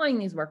of employing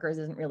these workers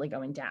isn't really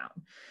going down.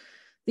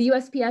 The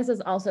USPS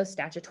is also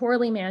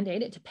statutorily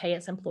mandated to pay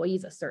its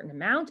employees a certain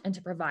amount and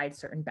to provide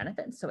certain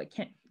benefits, so it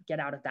can't get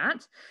out of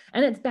that.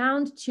 And it's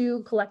bound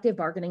to collective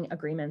bargaining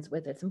agreements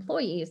with its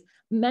employees,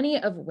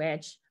 many of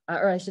which,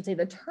 or I should say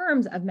the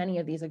terms of many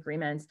of these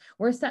agreements,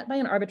 were set by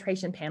an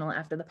arbitration panel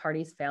after the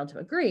parties failed to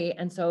agree.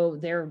 And so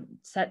they're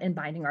set in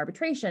binding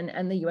arbitration,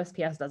 and the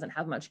USPS doesn't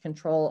have much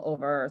control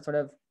over sort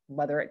of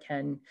whether it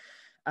can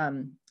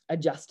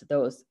adjust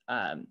those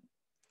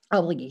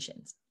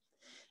obligations.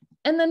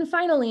 And then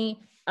finally,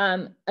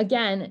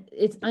 again,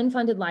 its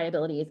unfunded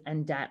liabilities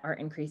and debt are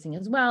increasing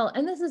as well.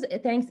 And this is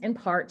thanks in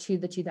part to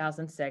the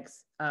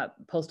 2006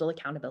 Postal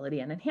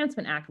Accountability and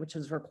Enhancement Act, which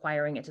was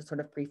requiring it to sort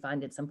of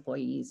pre-fund its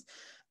employees'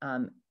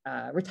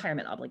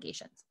 retirement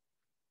obligations.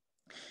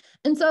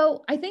 And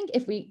so I think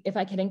if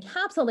I could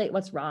encapsulate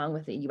what's wrong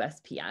with the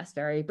USPS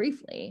very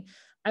briefly,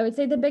 I would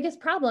say the biggest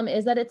problem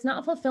is that it's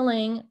not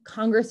fulfilling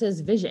Congress's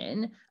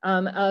vision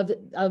of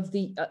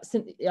the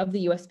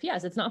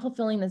USPS. It's not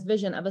fulfilling this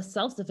vision of a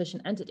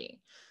self-sufficient entity,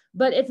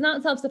 but it's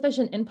not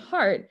self-sufficient in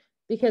part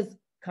because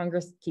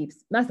Congress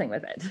keeps messing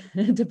with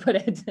it, to put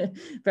it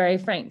very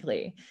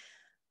frankly.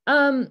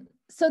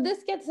 So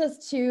this gets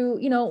us to,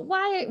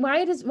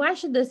 why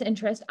should this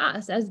interest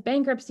us as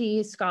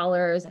bankruptcy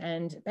scholars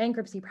and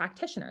bankruptcy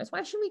practitioners?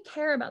 Why should we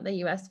care about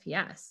the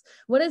USPS?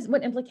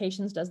 What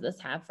implications does this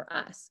have for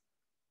us?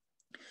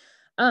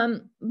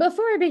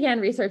 Before I began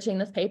researching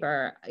this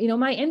paper,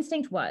 my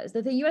instinct was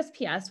that the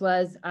USPS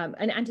was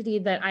an entity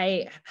that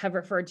I have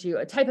referred to,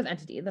 a type of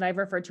entity that I've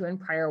referred to in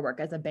prior work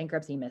as a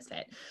bankruptcy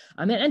misfit,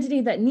 an entity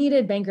that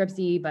needed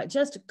bankruptcy but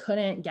just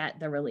couldn't get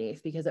the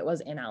relief because it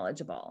was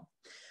ineligible.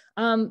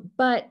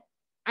 But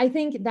I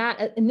think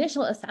that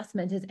initial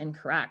assessment is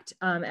incorrect,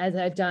 as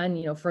I've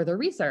done, further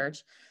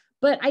research.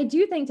 But I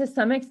do think to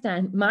some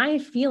extent, my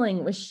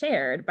feeling was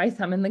shared by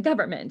some in the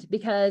government,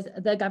 because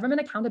the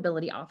Government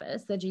Accountability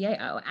Office, the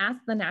GAO,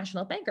 asked the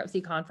National Bankruptcy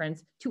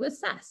Conference to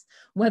assess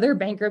whether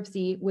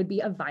bankruptcy would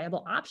be a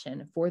viable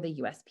option for the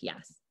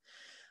USPS.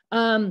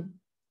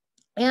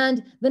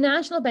 And the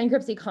National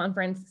Bankruptcy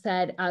Conference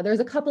said there's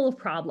a couple of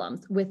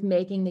problems with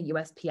making the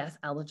USPS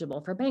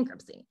eligible for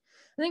bankruptcy.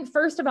 I think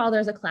first of all,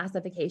 there's a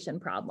classification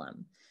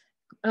problem.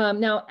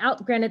 Now,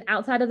 granted,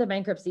 outside of the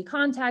bankruptcy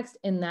context,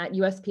 in that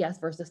USPS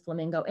versus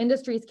Flamingo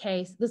Industries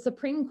case, the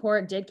Supreme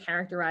Court did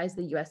characterize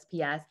the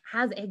USPS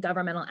as a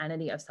governmental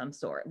entity of some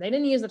sort. They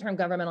didn't use the term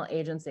governmental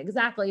agency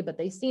exactly, but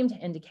they seemed to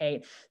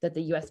indicate that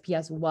the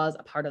USPS was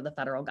a part of the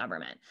federal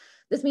government.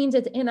 This means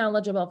it's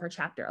ineligible for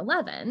Chapter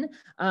 11,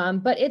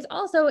 but it's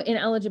also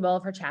ineligible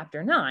for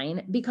Chapter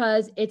 9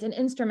 because it's an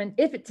instrument,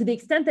 to the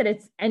extent that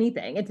it's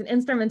anything, it's an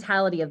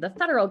instrumentality of the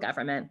federal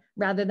government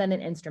rather than an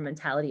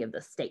instrumentality of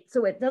the state.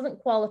 So it doesn't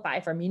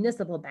qualify for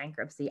municipal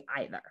bankruptcy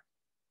either.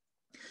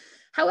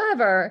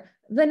 However,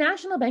 the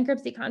National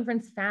Bankruptcy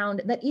Conference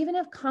found that even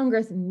if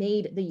Congress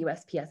made the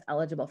USPS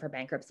eligible for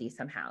bankruptcy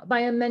somehow,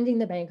 by amending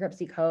the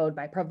bankruptcy code,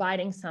 by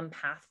providing some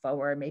path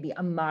forward, maybe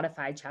a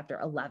modified Chapter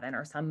 11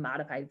 or some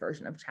modified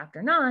version of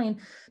Chapter 9,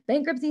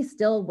 bankruptcy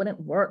still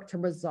wouldn't work to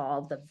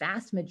resolve the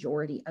vast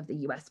majority of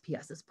the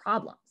USPS's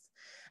problems.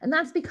 And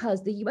that's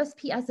because the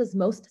USPS's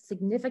most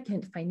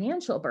significant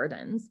financial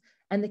burdens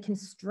and the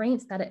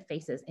constraints that it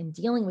faces in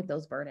dealing with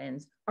those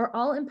burdens are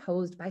all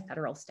imposed by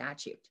federal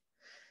statute.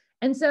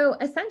 And so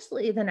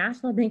essentially the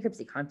National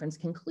Bankruptcy Conference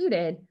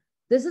concluded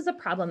this is a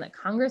problem that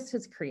Congress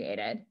has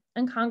created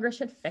and Congress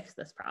should fix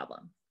this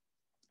problem.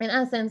 In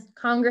essence,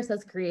 Congress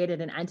has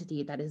created an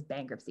entity that is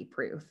bankruptcy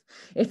proof.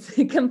 It's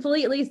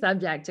completely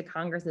subject to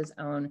Congress's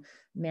own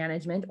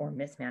management or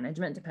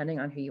mismanagement, depending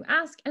on who you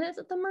ask, and it's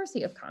at the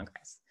mercy of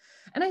Congress.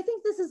 And I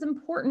think this is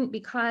important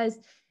because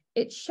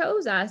it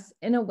shows us,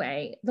 in a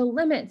way, the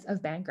limits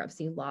of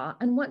bankruptcy law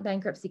and what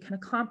bankruptcy can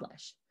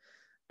accomplish.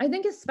 I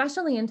think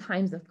especially in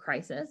times of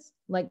crisis,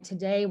 like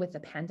today with the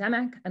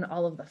pandemic and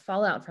all of the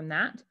fallout from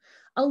that,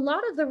 a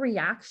lot of the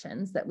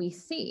reactions that we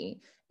see,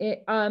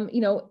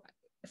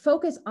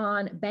 focus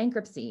on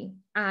bankruptcy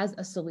as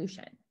a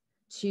solution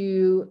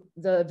to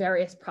the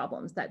various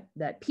problems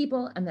that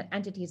people and that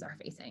entities are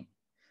facing.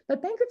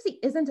 But bankruptcy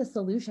isn't a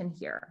solution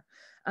here.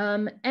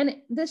 And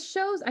this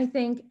shows, I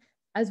think,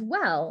 as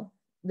well,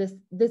 this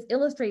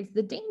illustrates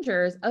the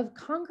dangers of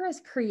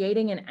Congress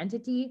creating an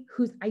entity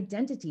whose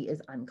identity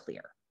is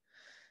unclear.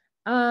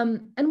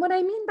 And what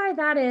I mean by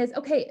that is,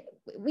 okay,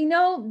 we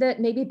know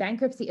that maybe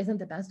bankruptcy isn't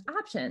the best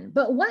option,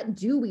 but what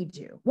do we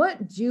do?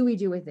 What do we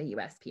do with the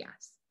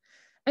USPS?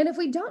 And if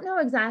we don't know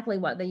exactly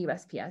what the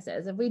USPS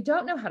is, if we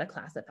don't know how to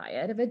classify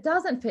it, if it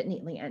doesn't fit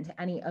neatly into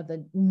any of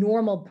the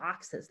normal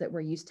boxes that we're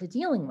used to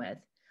dealing with,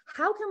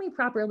 how can we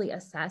properly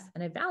assess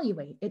and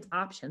evaluate its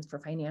options for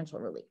financial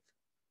relief?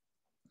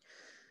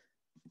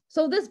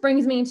 So this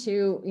brings me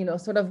to,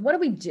 sort of what do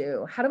we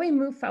do? How do we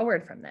move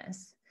forward from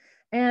this?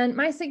 And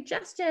my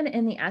suggestion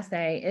in the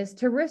essay is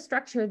to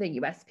restructure the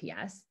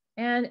USPS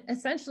and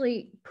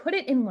essentially put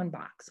it in one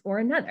box or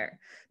another.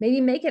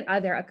 Maybe make it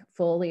either a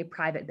fully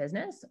private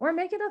business or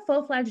make it a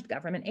full-fledged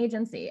government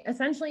agency.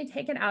 Essentially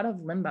take it out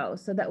of limbo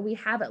so that we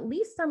have at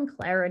least some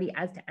clarity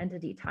as to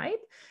entity type,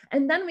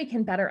 and then we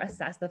can better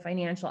assess the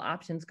financial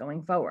options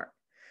going forward.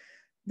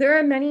 There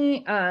are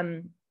many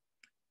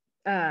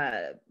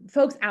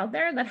folks out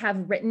there that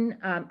have written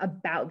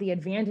about the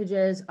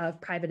advantages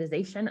of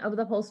privatization of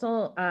the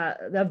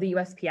of the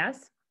USPS.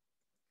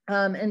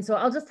 And so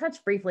I'll just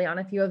touch briefly on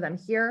a few of them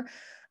here.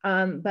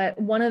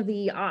 But one of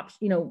the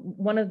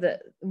one of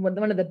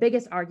the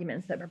biggest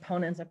arguments that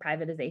proponents of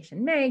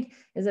privatization make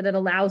is that it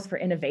allows for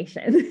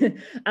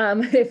innovation.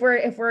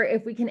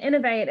 If we can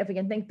innovate, if we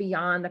can think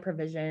beyond the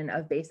provision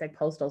of basic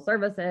postal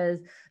services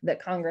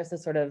that Congress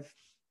has sort of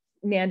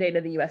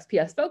mandated the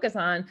USPS focus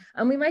on,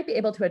 we might be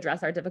able to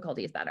address our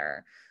difficulties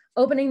better.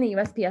 Opening the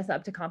USPS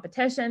up to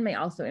competition may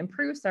also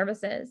improve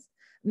services.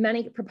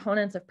 Many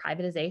proponents of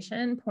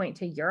privatization point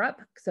to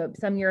Europe. So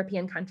some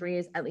European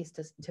countries, at least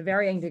to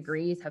varying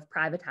degrees, have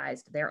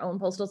privatized their own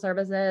postal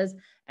services.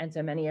 And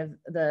so many of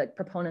the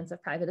proponents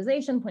of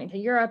privatization point to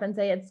Europe and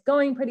say, it's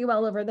going pretty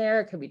well over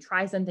there. Could we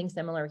try something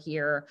similar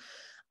here?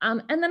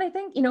 And then I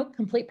think,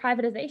 complete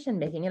privatization,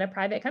 making it a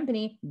private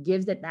company,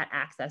 gives it that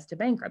access to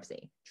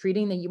bankruptcy.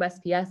 Treating the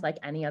USPS like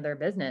any other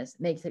business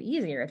makes it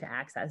easier to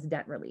access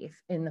debt relief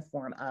in the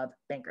form of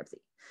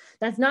bankruptcy.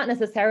 That's not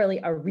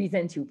necessarily a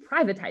reason to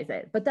privatize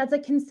it, but that's a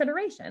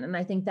consideration. And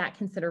I think that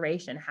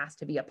consideration has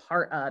to be a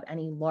part of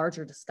any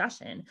larger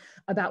discussion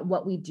about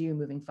what we do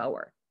moving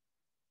forward.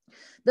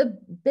 The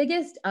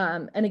biggest,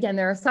 and again,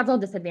 there are several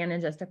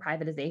disadvantages to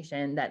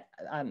privatization that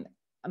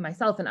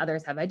myself and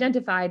others have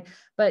identified.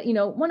 But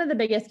one of the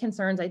biggest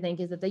concerns, I think,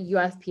 is that the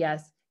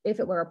USPS, if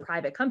it were a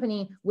private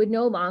company, would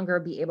no longer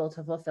be able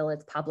to fulfill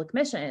its public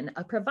mission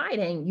of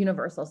providing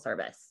universal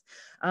service,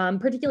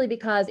 particularly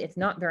because it's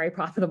not very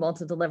profitable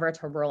to deliver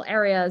to rural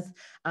areas.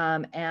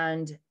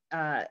 And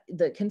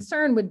the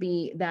concern would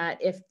be that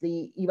if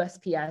the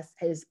USPS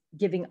is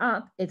giving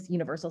up its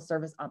universal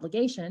service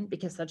obligation,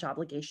 because such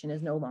obligation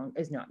is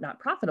not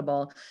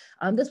profitable,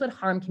 this would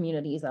harm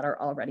communities that are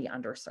already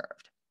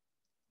underserved.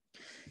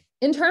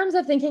 In terms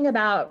of thinking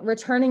about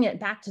returning it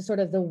back to sort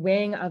of the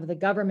wing of the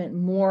government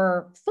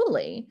more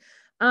fully,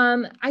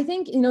 I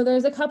think,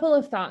 there's a couple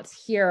of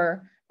thoughts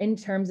here in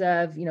terms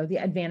of, the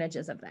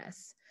advantages of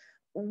this.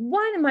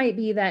 One might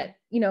be that,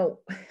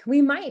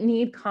 we might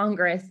need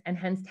Congress and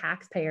hence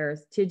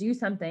taxpayers to do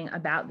something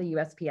about the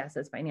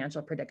USPS's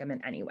financial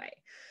predicament anyway.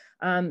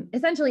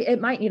 Essentially,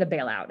 it might need a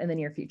bailout in the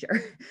near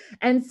future.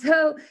 And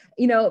so,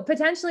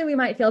 potentially we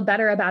might feel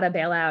better about a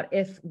bailout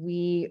if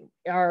we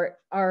are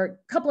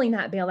coupling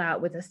that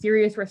bailout with a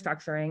serious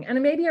restructuring,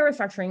 and maybe a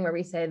restructuring where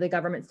we say the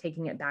government's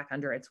taking it back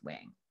under its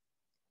wing.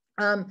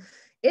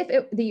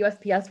 If the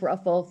USPS were a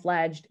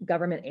full-fledged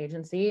government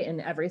agency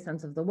in every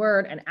sense of the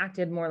word and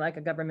acted more like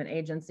a government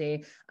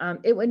agency,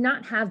 it would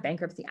not have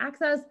bankruptcy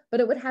access, but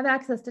it would have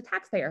access to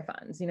taxpayer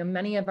funds.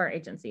 Many of our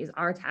agencies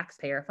are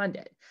taxpayer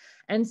funded.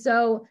 And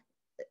so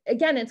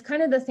again, it's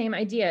kind of the same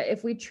idea.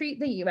 If we treat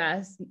the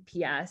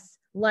USPS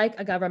like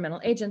a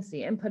governmental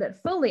agency and put it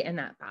fully in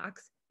that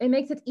box, it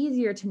makes it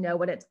easier to know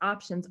what its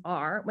options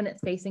are when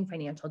it's facing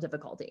financial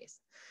difficulties.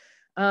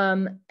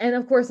 And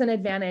of course, an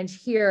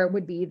advantage here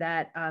would be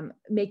that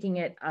making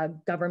it a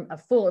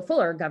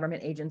fuller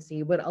government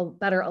agency would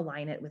better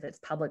align it with its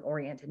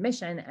public-oriented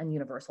mission and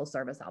universal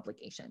service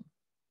obligation.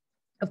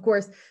 Of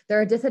course,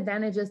 there are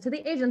disadvantages to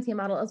the agency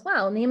model as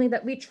well, namely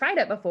that we tried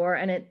it before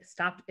and it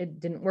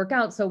didn't work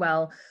out so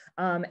well,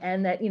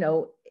 and that,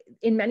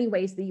 in many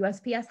ways, the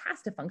USPS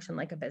has to function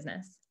like a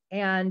business.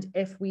 And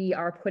if we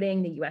are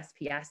putting the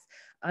USPS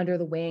under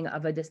the wing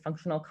of a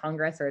dysfunctional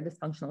Congress or a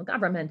dysfunctional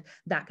government,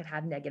 that could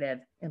have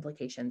negative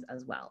implications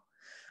as well.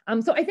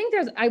 So I think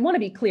I want to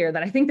be clear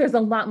that I think there's a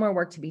lot more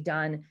work to be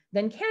done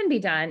than can be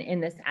done in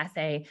this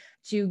essay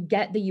to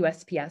get the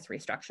USPS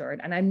restructured.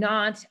 And I'm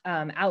not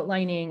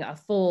outlining a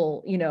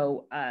full,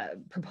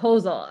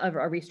 proposal of a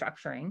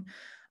restructuring.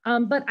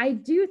 But I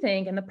do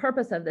think, and the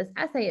purpose of this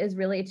essay is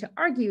really to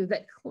argue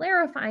that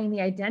clarifying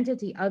the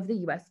identity of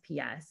the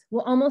USPS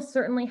will almost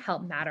certainly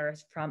help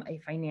matters from a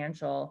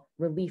financial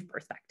relief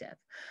perspective.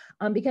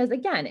 Because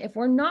again, if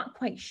we're not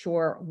quite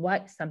sure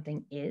what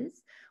something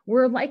is,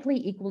 we're likely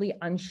equally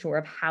unsure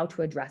of how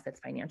to address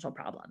its financial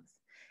problems.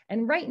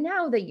 And right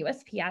now, the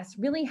USPS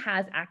really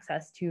has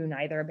access to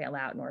neither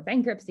bailout nor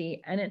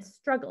bankruptcy, and it's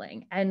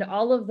struggling. And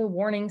all of the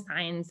warning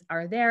signs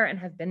are there and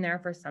have been there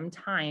for some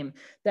time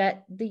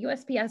that the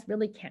USPS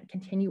really can't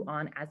continue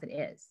on as it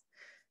is.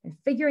 And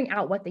figuring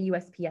out what the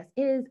USPS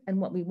is and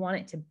what we want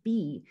it to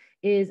be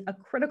is a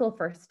critical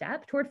first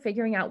step toward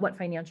figuring out what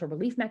financial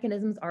relief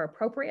mechanisms are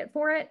appropriate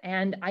for it.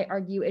 And I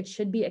argue it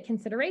should be a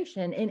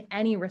consideration in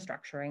any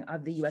restructuring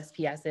of the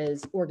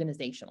USPS's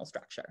organizational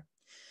structure.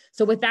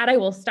 So with that, I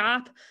will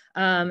stop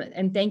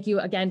and thank you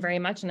again very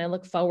much. And I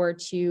look forward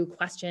to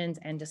questions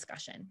and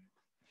discussion.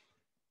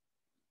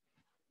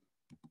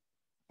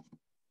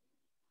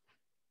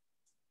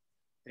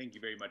 Thank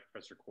you very much,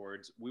 Professor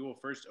Cords. We will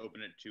first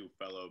open it to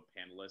fellow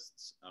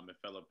panelists. If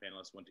fellow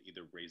panelists want to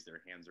either raise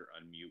their hands or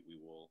unmute, we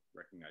will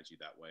recognize you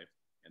that way.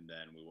 And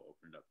then we will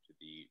open it up to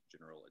the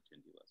general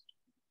attendee list.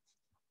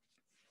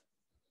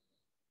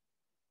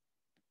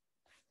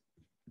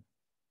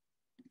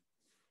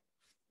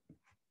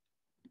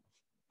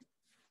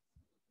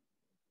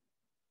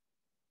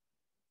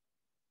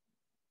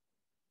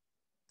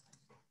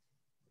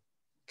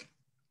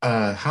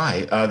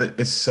 Hi,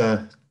 it's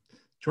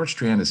George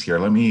Triandis here.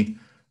 Let me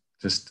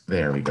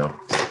there we go.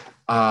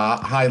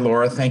 Hi,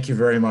 Laura. Thank you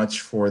very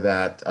much for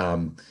that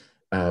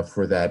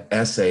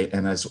essay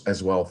and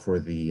as well for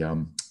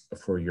the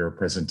for your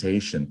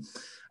presentation.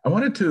 I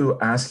wanted to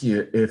ask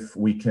you if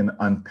we can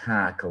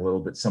unpack a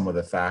little bit some of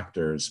the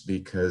factors,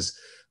 because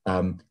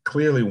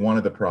clearly one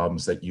of the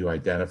problems that you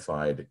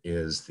identified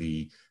is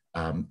the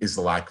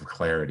lack of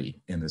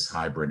clarity in this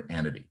hybrid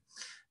entity.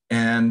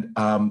 And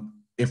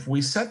if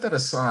we set that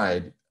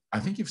aside, I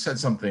think you've said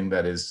something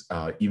that is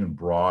even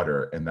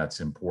broader and that's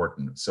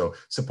important. So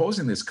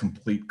supposing there's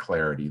complete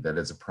clarity that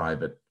it's a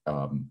private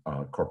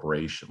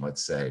corporation,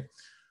 let's say,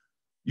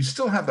 you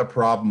still have the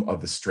problem of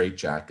the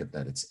straitjacket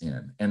that it's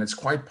in. And it's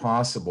quite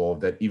possible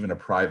that even a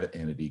private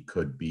entity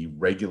could be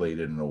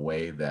regulated in a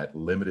way that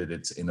limited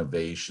its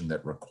innovation,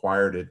 that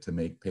required it to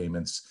make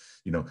payments,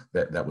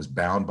 that was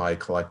bound by a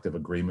collective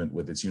agreement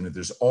with its unit.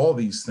 There's all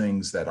these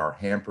things that are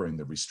hampering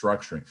the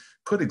restructuring,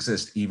 could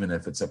exist even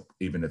if it's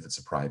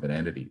a private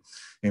entity.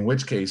 In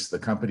which case, the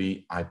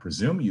company, I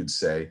presume you'd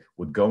say,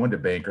 would go into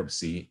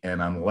bankruptcy,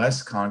 and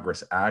unless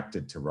Congress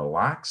acted to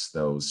relax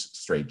those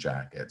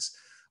straitjackets,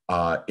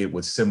 it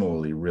would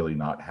similarly really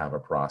not have a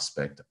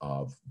prospect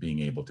of being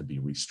able to be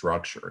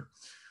restructured.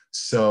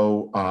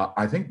 So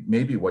I think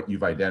maybe what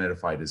you've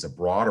identified is a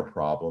broader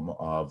problem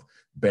of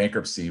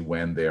bankruptcy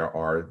when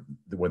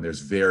there's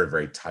very,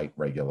 very tight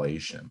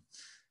regulation.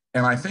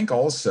 And I think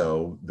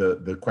also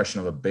the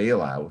question of a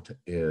bailout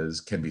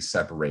can be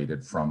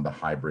separated from the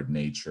hybrid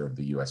nature of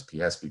the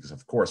USPS, because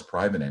of course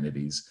private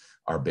entities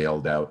are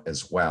bailed out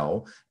as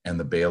well, and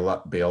the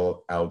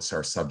bailouts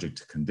are subject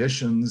to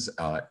conditions,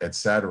 et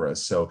cetera.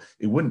 So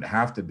it wouldn't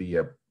have to be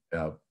a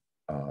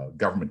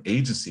government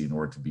agency in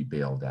order to be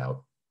bailed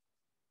out.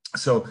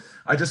 So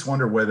I just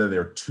wonder whether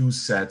there are two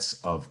sets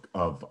of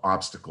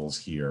obstacles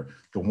here.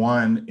 The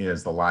one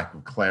is the lack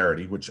of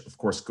clarity, which of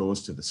course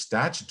goes to the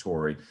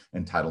statutory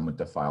entitlement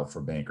to file for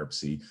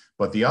bankruptcy.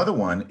 But the other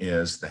one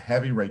is the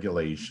heavy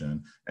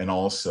regulation, and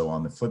also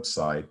on the flip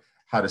side,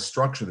 how to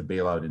structure the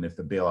bailout, and if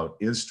the bailout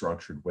is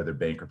structured, whether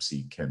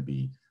bankruptcy can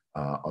be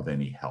of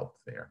any help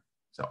there.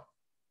 So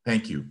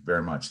thank you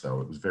very much,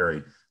 though. It was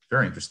very,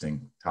 very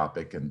interesting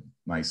topic and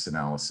nice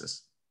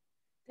analysis.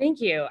 Thank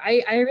you.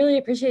 I really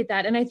appreciate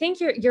that. And I think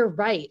you're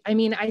right. I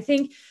mean, I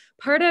think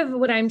part of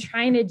what I'm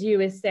trying to do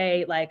is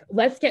say,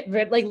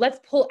 let's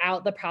pull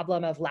out the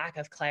problem of lack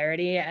of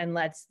clarity and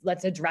let's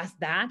address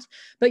that.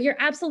 But you're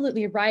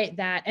absolutely right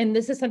that, and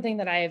this is something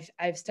that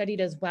I've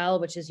studied as well,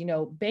 which is,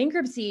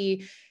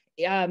 bankruptcy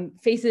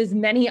faces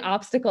many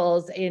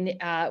obstacles in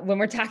when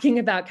we're talking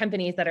about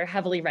companies that are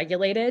heavily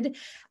regulated,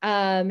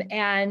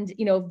 and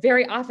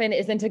very often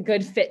isn't a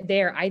good fit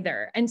there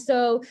either. And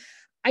so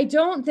I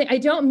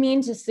don't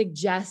mean to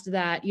suggest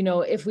that,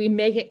 if we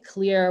make it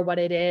clear what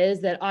it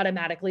is, that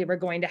automatically we're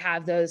going to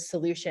have those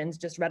solutions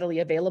just readily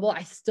available.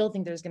 I still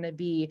think there's going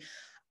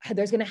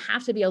to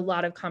have to be a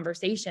lot of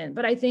conversation.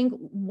 But I think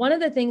one of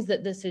the things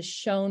that this has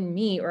shown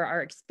me, or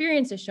our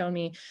experience has shown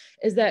me,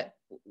 is that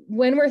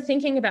when we're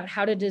thinking about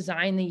how to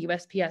design the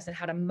USPS and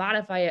how to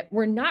modify it,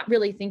 we're not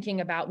really thinking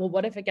about, well,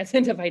 what if it gets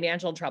into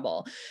financial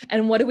trouble?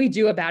 And what do we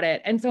do about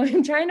it? And so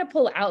I'm trying to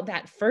pull out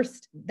that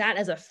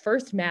as a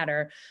first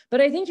matter.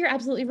 But I think you're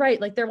absolutely right.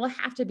 Like, there will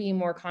have to be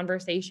more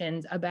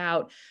conversations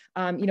about,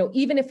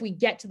 even if we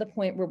get to the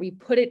point where we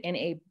put it in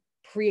a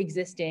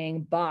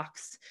pre-existing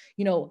box,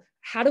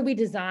 how do we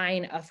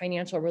design a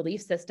financial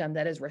relief system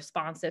that is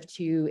responsive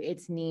to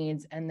its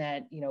needs and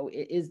that,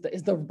 is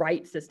the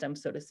right system,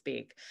 so to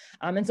speak.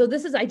 And so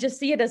I just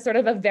see it as sort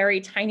of a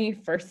very tiny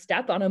first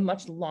step on a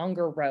much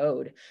longer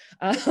road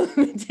to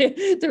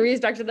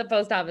restructure the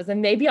post office.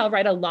 And maybe I'll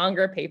write a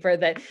longer paper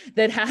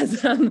that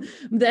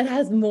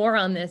has more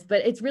on this,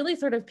 but it's really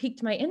sort of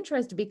piqued my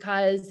interest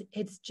because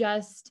it's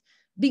just,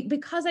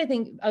 because I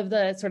think of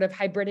the sort of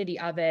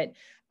hybridity of it,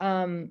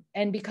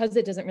 and because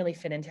it doesn't really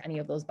fit into any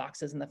of those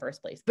boxes in the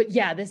first place. But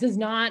yeah, this is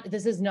not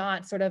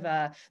sort of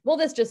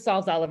this just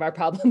solves all of our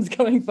problems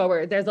going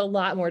forward. There's a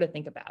lot more to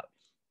think about.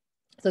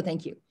 So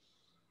thank you.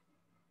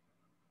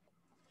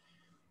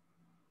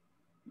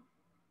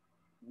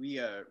 We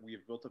have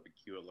built up a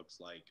queue, it looks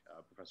like,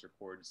 Professor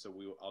Cord. So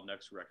I'll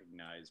next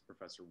recognize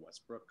Professor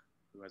Westbrook,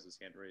 who has his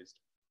hand raised.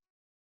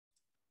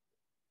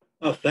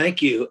 Oh,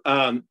 thank you.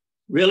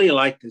 Really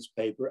like this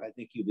paper. I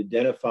think you've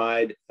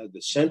identified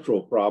the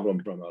central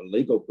problem from a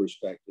legal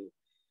perspective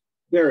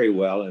very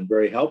well and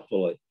very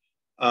helpfully.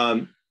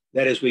 That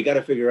is, we got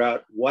to figure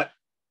out what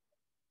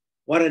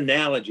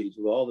analogies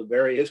of all the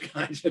various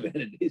kinds of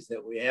entities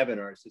that we have in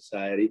our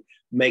society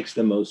makes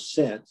the most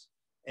sense,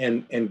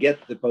 and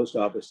get the post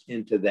office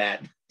into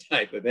that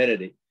type of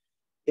entity.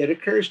 It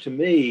occurs to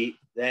me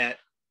that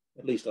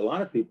at least a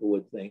lot of people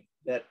would think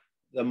that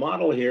the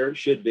model here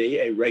should be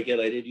a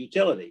regulated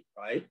utility,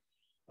 right?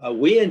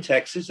 We in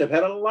Texas have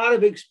had a lot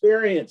of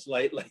experience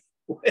lately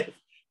with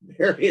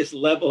various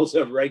levels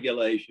of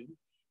regulation,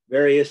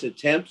 various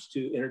attempts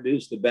to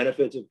introduce the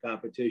benefits of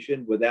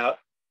competition without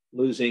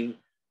losing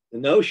the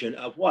notion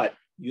of what?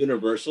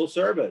 Universal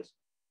service.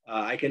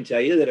 I can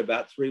tell you that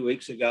about 3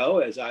 weeks ago,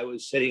 as I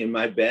was sitting in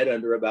my bed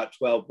under about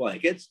 12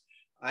 blankets,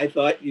 I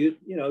thought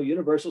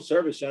universal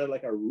service sounded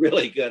like a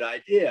really good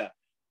idea.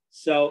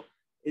 So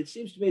it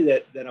seems to me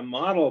that a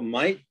model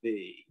might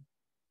be,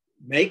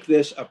 make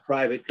this a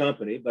private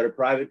company, but a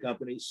private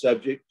company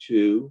subject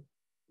to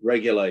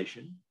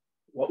regulation.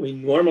 What we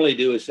normally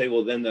do is say,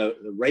 well, then the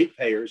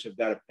ratepayers have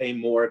got to pay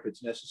more if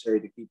it's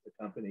necessary to keep the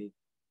company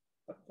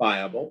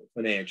viable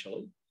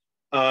financially.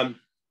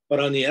 But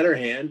on the other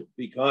hand,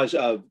 because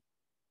of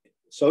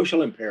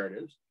social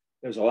imperatives,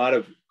 there's a lot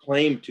of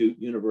claim to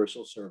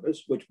universal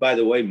service, which, by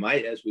the way,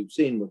 might, as we've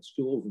seen with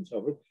schools and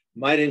so forth,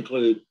 might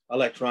include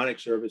electronic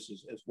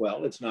services as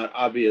well. It's not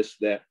obvious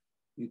that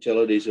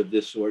utilities of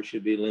this sort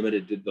should be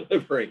limited to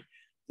delivering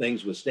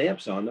things with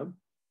stamps on them.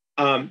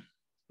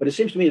 But it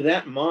seems to me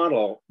that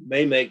model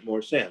may make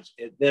more sense.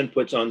 It then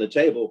puts on the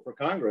table for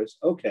Congress,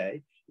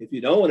 okay, if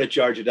you don't want to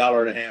charge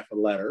 $1.50 a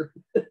letter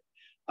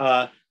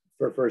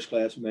for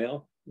first-class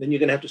mail, then you're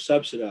going to have to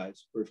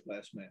subsidize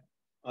first-class mail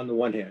on the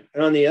one hand.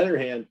 And on the other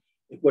hand,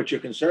 if what you're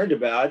concerned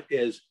about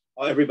is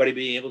everybody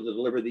being able to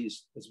deliver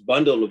this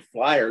bundle of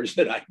flyers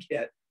that I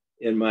get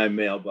in my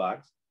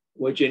mailbox,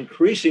 which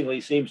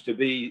increasingly seems to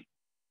be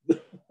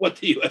what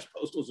the U.S.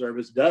 Postal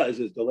Service does,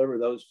 is deliver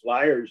those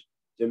flyers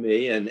to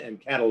me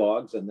and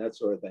catalogs and that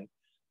sort of thing.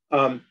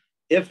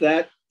 If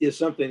that is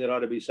something that ought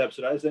to be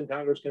subsidized, then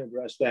Congress can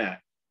address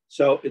that.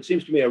 So it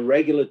seems to me a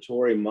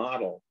regulatory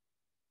model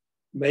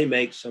may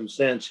make some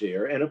sense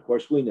here. And of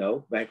course, we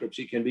know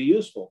bankruptcy can be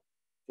useful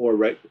for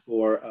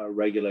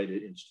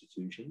regulated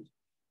institutions.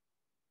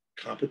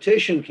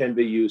 Competition can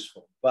be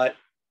useful, but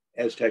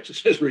as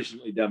Texas has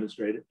recently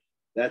demonstrated,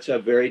 that's a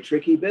very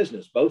tricky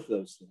business, both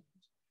those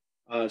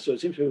things. So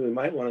it seems to me we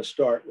might want to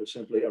start with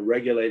simply a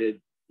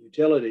regulated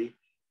utility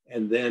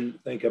and then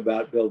think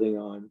about building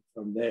on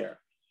from there.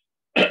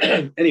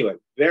 Anyway,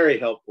 very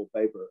helpful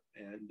paper,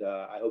 and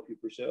I hope you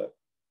pursue it.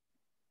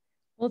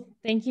 Well,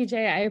 thank you,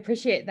 Jay. I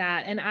appreciate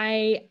that. And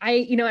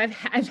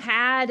I've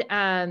had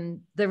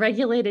the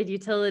regulated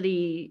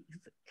utility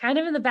kind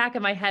of in the back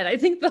of my head, I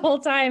think, the whole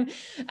time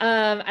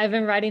I've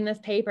been writing this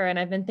paper, and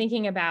I've been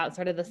thinking about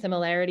sort of the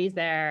similarities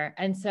there.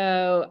 And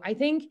so I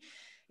think,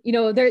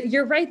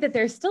 you're right that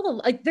there's still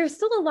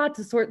a lot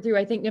to sort through,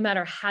 I think, no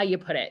matter how you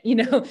put it,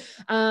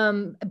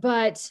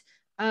 but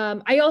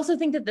I also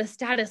think that the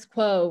status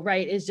quo,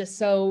 right, is just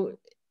so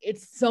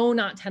it's so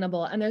not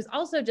tenable. And there's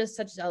also just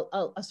such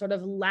a sort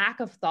of lack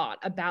of thought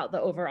about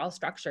the overall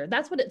structure.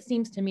 That's what it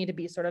seems to me to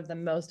be sort of the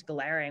most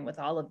glaring with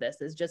all of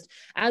this, is just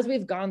as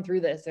we've gone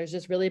through this, there's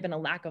just really been a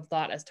lack of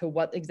thought as to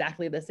what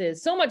exactly this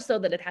is, so much so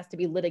that it has to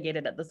be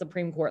litigated at the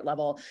Supreme Court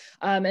level.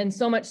 And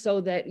so much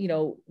so that,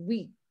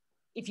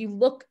 if you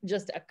look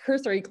just a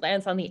cursory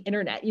glance on the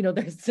internet,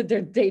 there's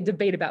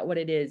debate about what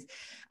it is.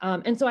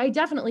 And so I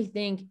definitely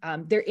think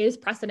there is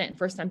precedent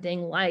for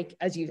something like,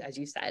 as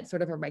you said,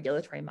 sort of a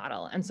regulatory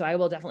model. And so I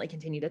will definitely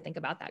continue to think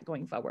about that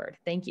going forward.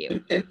 Thank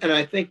you. And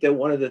I think that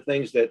one of the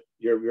things that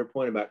your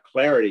point about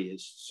clarity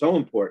is so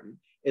important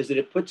is that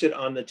it puts it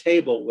on the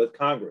table with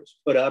Congress,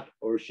 put up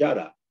or shut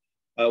up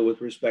with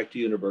respect to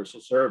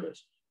universal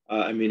service.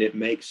 I mean, it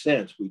makes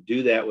sense. We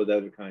do that with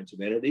other kinds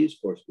of entities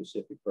for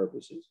specific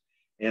purposes.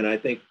 And I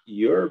think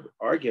your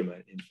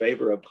argument in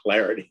favor of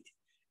clarity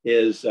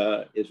is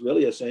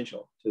really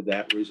essential to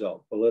that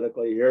result.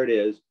 Politically, here it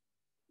is.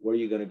 Where are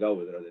you going to go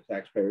with it? Are the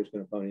taxpayers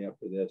going to pony up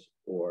for this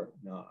or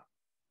not?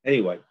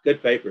 Anyway,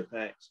 good paper.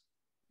 Thanks.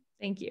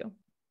 Thank you.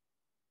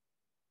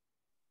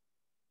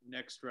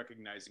 Next,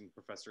 recognizing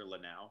Professor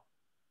Lanau.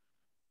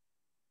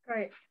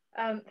 Great.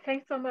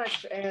 Thanks so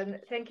much. And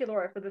thank you,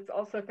 Laura, for this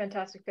also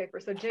fantastic paper.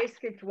 So Jay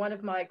skipped one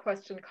of my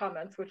question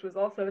comments, which was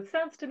also, it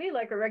sounds to me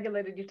like a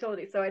regulated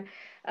utility. So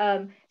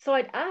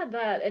I'd add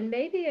that and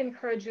maybe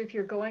encourage you, if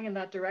you're going in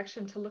that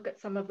direction, to look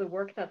at some of the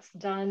work that's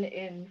done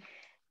in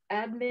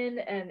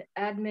admin and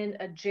admin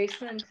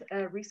adjacent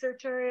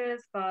research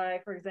areas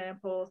by, for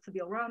example,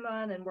 Sabeel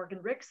Rahman and Morgan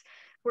Ricks.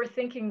 We're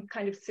thinking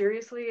kind of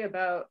seriously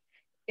about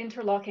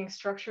interlocking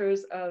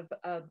structures of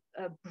a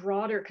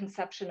broader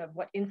conception of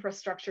what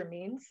infrastructure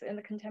means in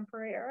the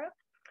contemporary era.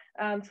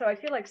 So I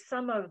feel like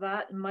some of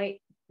that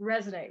might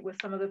resonate with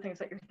some of the things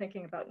that you're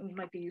thinking about and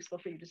might be useful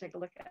for you to take a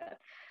look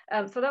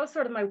at. So that was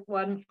sort of my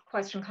one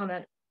question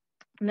comment.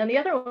 And then the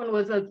other one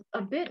was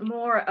a bit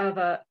more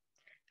of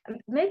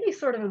maybe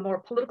sort of a more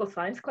political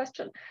science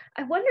question.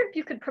 I wonder if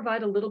you could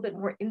provide a little bit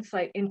more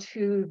insight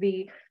into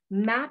the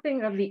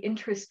mapping of the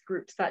interest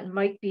groups that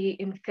might be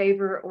in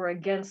favor or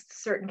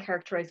against certain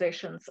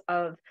characterizations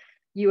of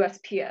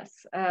USPS.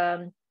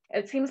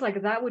 It seems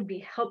like that would be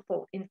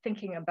helpful in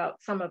thinking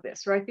about some of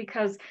this, right?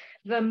 Because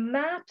the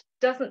map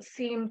doesn't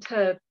seem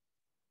to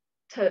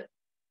fit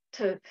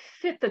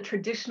the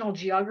traditional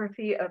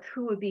geography of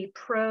who would be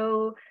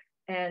pro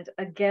and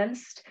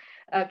against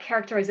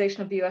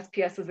characterization of the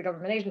USPS as a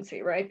government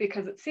agency, right?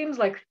 Because it seems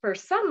like for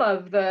some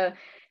of the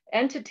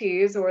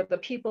entities or the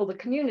people, the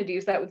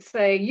communities that would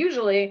say,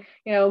 usually,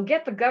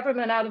 get the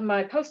government out of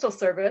my postal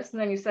service. And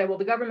then you say, well,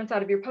 the government's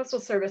out of your postal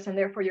service and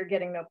therefore you're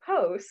getting no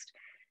post.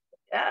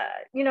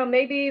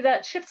 Maybe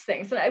that shifts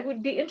things. And it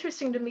would be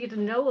interesting to me to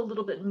know a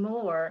little bit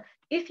more,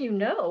 if you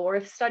know, or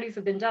if studies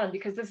have been done,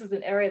 because this is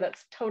an area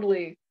that's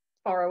totally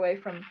far away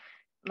from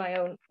my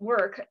own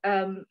work,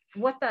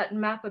 what that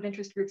map of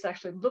interest groups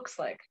actually looks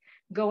like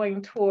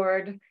going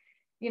toward,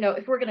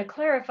 if we're going to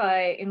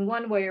clarify in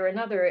one way or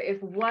another,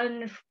 if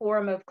one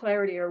form of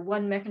clarity or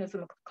one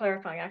mechanism of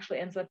clarifying actually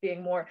ends up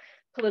being more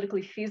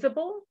politically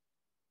feasible,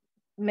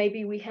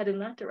 maybe we head in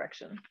that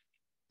direction.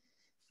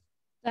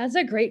 That's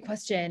a great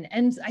question.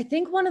 And I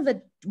think one of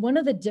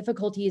the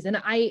difficulties, and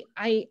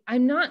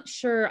I'm not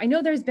sure, I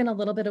know there's been a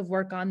little bit of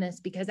work on this,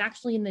 because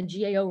actually in the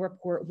GAO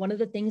report, one of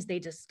the things they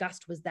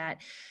discussed was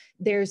that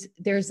there's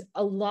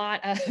a lot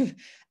of,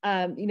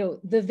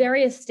 the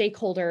various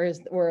stakeholders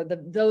or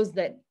those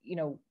that,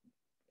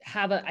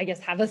 have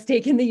a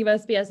stake in the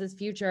USPS's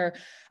future,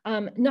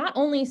 not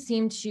only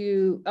seem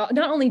to,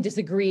 not only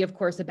disagree, of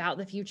course, about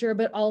the future,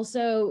 but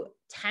also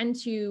tend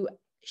to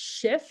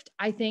shift,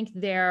 I think,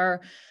 their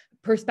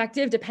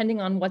perspective depending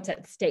on what's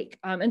at stake.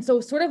 And so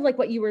sort of like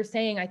what you were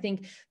saying, I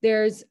think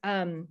there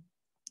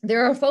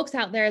are folks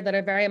out there that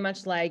are very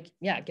much like,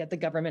 yeah, get the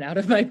government out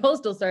of my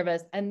postal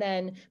service.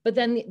 But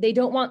then they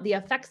don't want the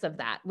effects of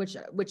that, which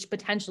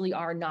potentially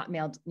are not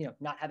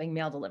not having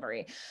mail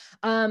delivery.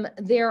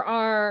 There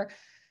are,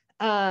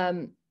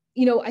 I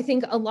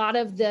think a lot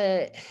of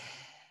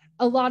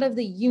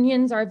the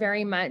unions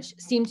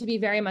seem to be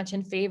very much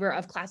in favor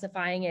of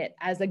classifying it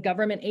as a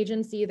government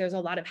agency. There's a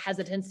lot of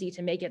hesitancy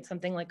to make it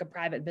something like a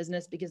private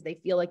business because they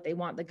feel like they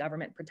want the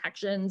government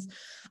protections.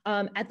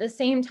 At the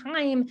same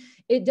time,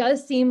 it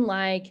does seem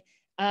like,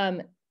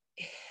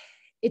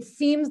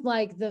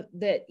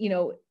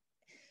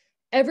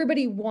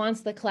 everybody wants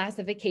the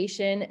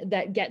classification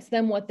that gets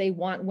them what they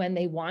want when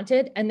they want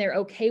it, and they're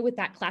okay with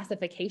that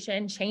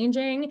classification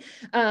changing,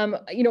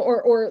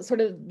 or sort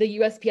of the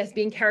USPS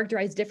being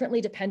characterized differently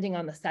depending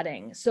on the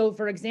setting. So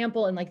for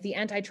example, in like the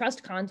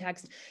antitrust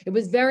context, it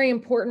was very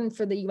important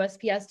for the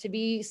USPS to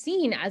be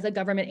seen as a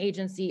government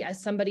agency,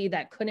 as somebody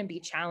that couldn't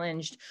be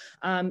challenged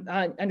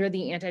under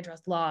the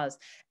antitrust laws.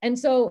 And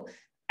so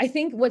I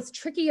think what's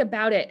tricky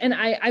about it, and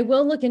I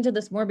will look into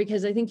this more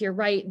because I think you're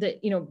right that,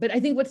 but I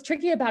think what's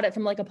tricky about it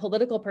from like a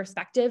political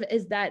perspective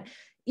is that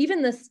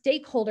even the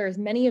stakeholders,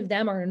 many of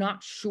them are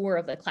not sure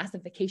of the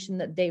classification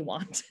that they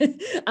want,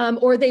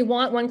 or they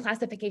want one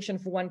classification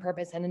for one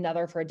purpose and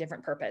another for a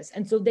different purpose.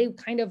 And so they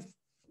kind of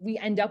we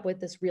end up with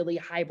this really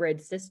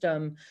hybrid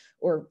system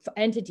or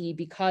entity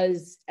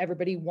because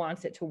everybody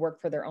wants it to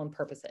work for their own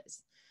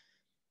purposes.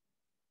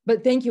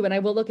 But thank you, and I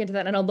will look into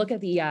that, and I'll look at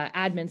the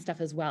admin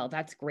stuff as well.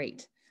 That's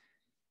great.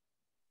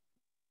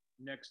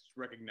 Next,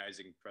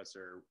 recognizing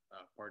Professor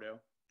Pardo.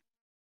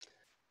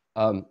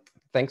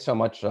 Thanks so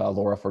much,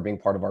 Laura, for being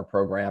part of our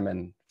program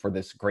and for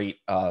this great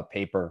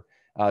paper.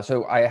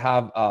 So I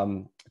have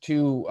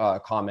two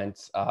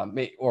comments,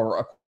 or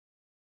a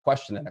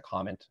question and a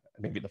comment.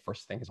 Maybe the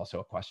first thing is also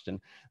a question.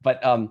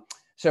 But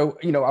so,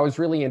 you know, I was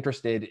really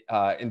interested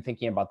in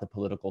thinking about the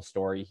political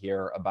story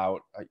here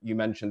about, you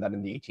mentioned that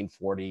in the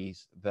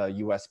 1840s, the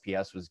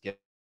USPS was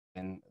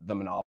given the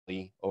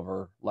monopoly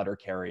over letter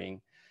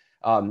carrying.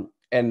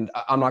 And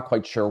I'm not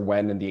quite sure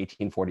when in the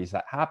 1840s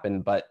that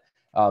happened, but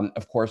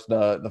of course,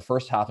 the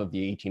first half of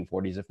the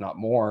 1840s, if not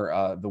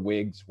more, the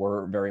Whigs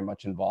were very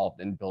much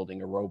involved in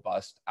building a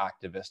robust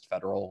activist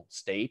federal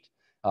state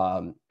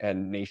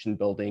and nation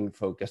building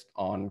focused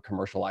on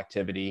commercial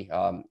activity.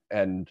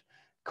 And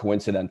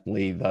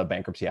coincidentally, the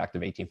Bankruptcy Act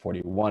of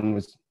 1841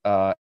 was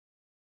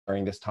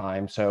during this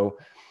time. So,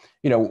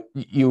 you know,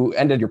 you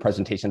ended your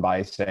presentation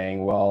by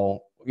saying,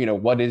 well, you know,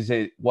 what is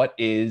it? What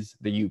is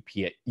the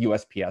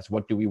USPS?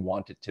 What do we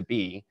want it to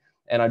be?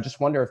 And I just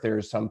wonder if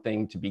there's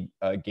something to be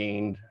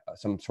gained,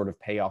 some sort of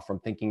payoff from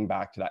thinking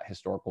back to that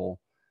historical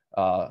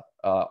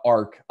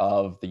arc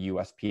of the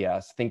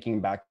USPS, thinking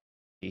back to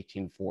the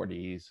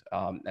 1840s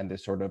and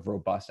this sort of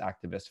robust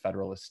activist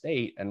federalist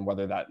state, and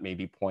whether that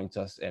maybe points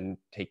us in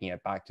taking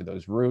it back to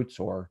those roots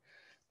or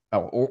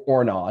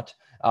not.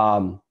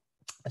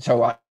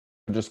 So I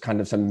just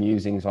kind of some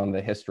musings on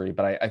the history,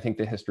 but I think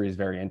the history is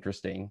very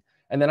interesting.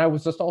 And then I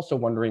was just also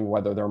wondering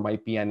whether there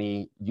might be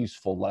any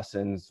useful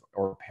lessons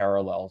or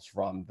parallels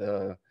from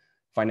the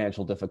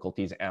financial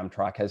difficulties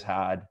Amtrak has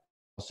had.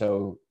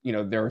 So, you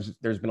know, there's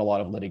been a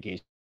lot of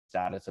litigation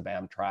status of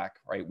Amtrak,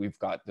 right? We've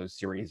got those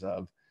series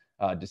of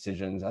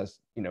decisions, as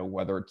you know,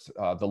 whether it's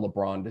the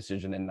LeBron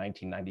decision in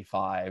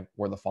 1995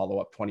 or the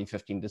follow-up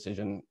 2015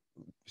 decision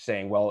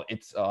saying, well,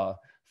 it's a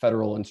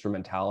federal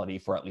instrumentality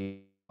for at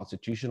least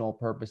constitutional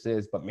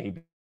purposes, but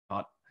maybe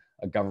not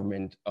a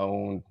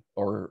government-owned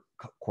or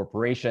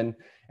corporation,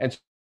 and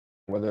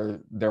whether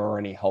there are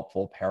any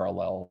helpful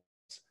parallels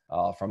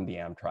from the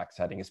Amtrak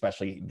setting,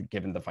 especially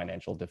given the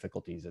financial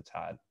difficulties it's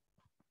had.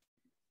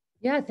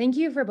 Yeah, thank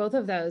you for both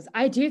of those.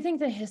 I do think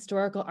the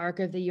historical arc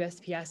of the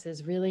USPS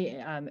is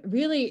really,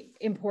 really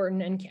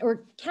important, and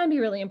or can be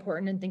really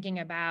important in thinking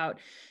about,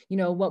 you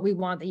know, what we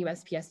want the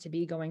USPS to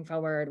be going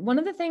forward. One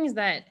of the things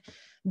that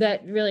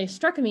really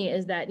struck me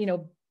is that, you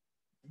know,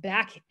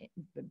 back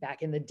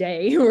in the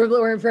day,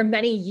 or for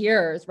many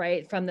years,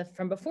 right, from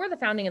before the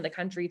founding of the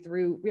country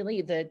through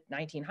really the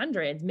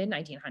 1900s, mid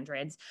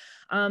 1900s,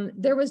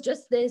 there was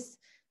just this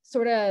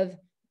sort of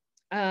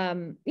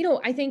you know,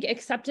 I think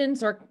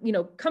acceptance or, you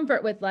know,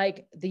 comfort with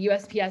like the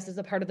USPS is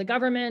a part of the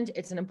government.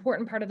 It's an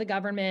important part of the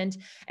government.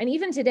 And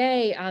even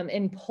today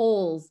in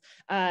polls,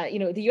 you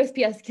know, the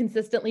USPS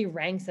consistently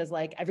ranks as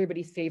like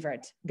everybody's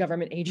favorite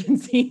government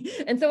agency.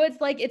 And so it's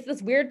like, it's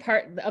this weird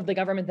part of the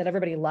government that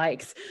everybody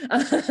likes.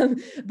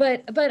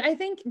 But I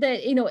think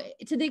that, you know,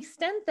 to the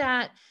extent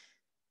that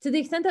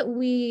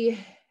we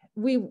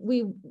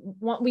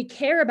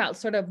care about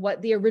sort of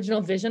what the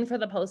original vision for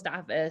the post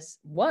office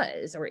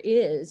was or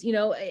is, you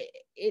know,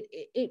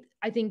 it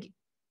I think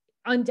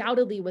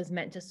undoubtedly was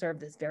meant to serve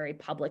this very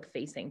public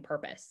facing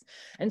purpose.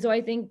 And so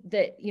I think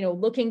that, you know,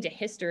 looking to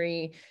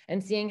history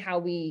and seeing how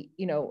we,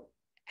 you know,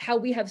 how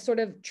we have sort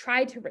of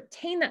tried to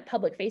retain that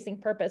public facing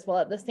purpose while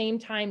at the same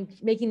time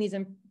making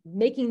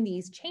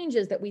these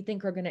changes that we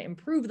think are going to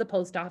improve the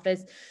post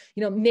office,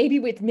 you know, maybe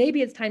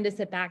it's time to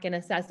sit back and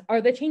assess,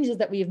 are the changes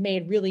that we have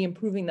made really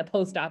improving the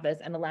post office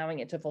and allowing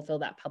it to fulfill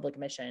that public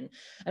mission?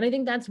 And I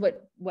think that's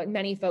what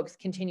many folks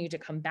continue to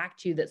come back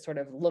to, that sort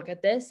of look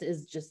at this,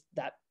 is just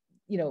that,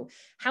 you know,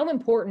 how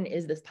important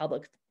is this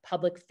public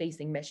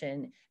facing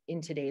mission in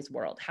today's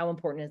world? How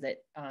important is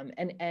it?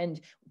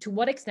 And to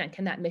what extent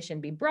can that mission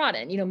be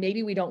broadened? You know,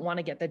 maybe we don't want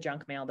to get the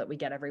junk mail that we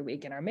get every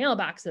week in our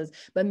mailboxes,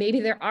 but maybe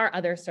there are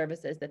other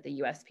services that the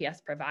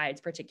USPS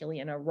provides, particularly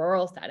in a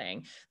rural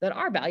setting, that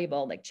are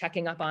valuable, like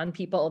checking up on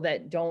people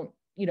that don't,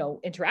 you know,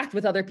 interact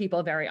with other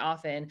people very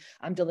often,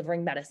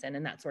 delivering medicine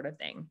and that sort of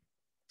thing.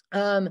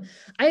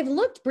 I've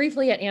looked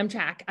briefly at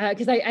Amtrak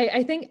because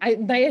I think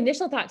my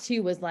initial thought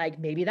too was like,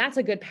 maybe that's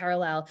a good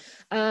parallel.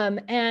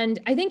 And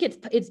I think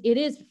it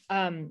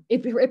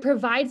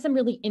provides some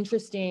really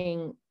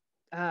interesting,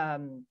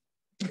 it's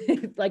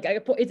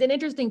an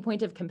interesting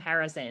point of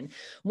comparison.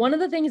 One of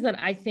the things that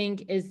I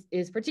think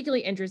is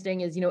particularly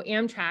interesting is, you know,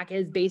 Amtrak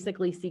is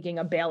basically seeking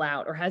a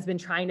bailout, or has been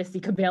trying to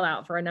seek a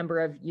bailout for a number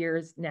of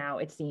years now,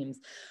 it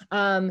seems.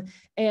 And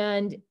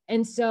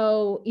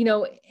so, you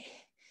know,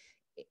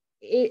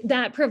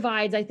 that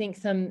provides, I think,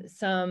 some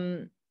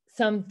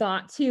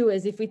thought too,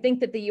 is if we think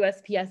that the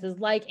USPS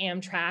is like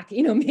Amtrak,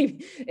 you know,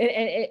 maybe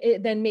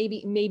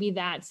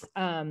that's,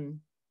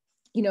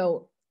 you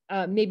know,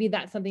 maybe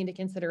that's something to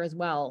consider as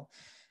well.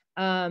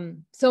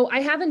 So I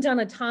haven't done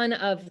a ton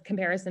of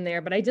comparison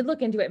there, but I did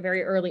look into it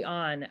very early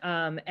on.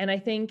 And I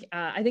think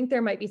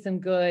there might be some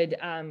good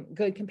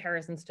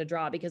comparisons to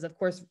draw, because of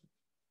course,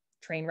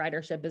 train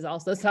ridership is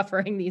also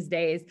suffering these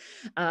days,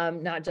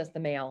 not just the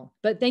mail.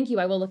 But thank you,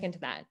 I will look into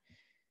that.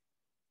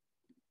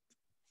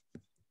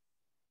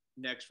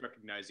 Next,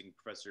 recognizing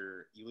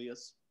Professor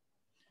Elias.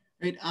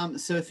 Great.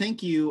 So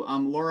thank you,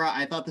 Laura.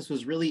 I thought this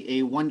was really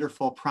a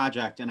wonderful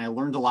project, and I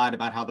learned a lot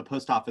about how the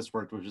post office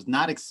worked, which was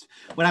not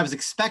what I was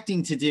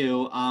expecting to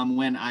do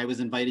when I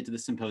was invited to the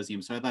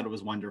symposium. So I thought it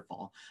was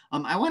wonderful.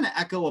 I want to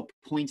echo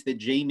a point that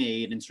Jay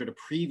made and sort of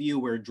preview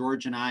where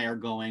George and I are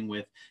going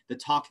with the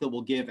talk that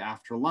we'll give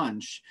after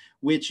lunch,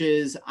 which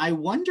is, I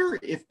wonder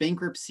if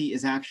bankruptcy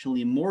is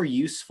actually more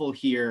useful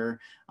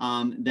here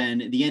than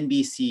the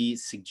NBC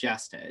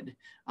suggested.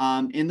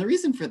 And the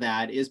reason for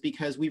that is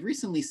because we've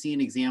recently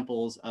seen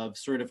examples of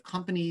sort of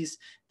companies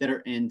that are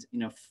in,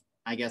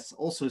 I guess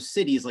also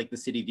cities like the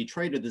city of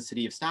Detroit or the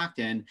city of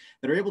Stockton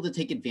that are able to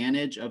take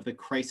advantage of the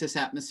crisis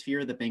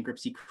atmosphere that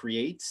bankruptcy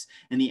creates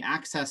and the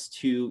access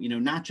to,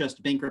 not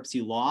just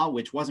bankruptcy law,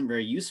 which wasn't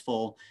very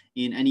useful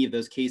in any of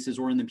those cases,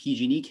 or in the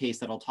PG&E case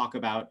that I'll talk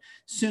about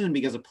soon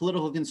because of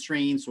political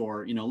constraints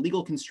or,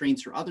 legal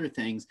constraints or other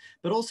things,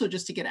 but also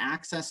just to get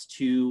access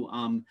to,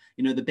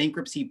 the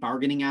bankruptcy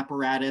bargaining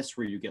apparatus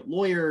where you get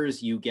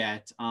lawyers, you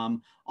get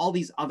all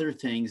these other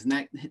things. And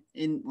that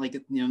in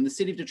the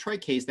city of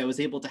Detroit case, that was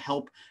able to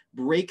help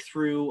break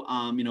through,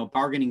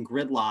 bargaining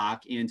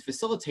gridlock and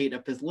facilitate a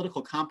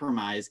political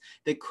compromise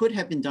that could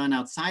have been done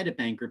outside of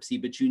bankruptcy,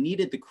 but you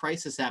needed the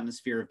crisis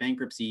atmosphere of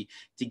bankruptcy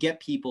to get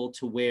people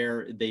to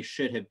where they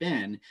should have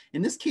been.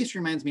 And this case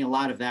reminds me a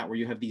lot of that, where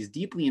you have these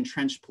deeply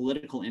entrenched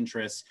political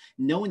interests,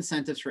 no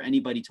incentives for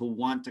anybody to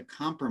want to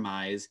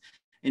compromise.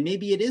 And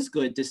maybe it is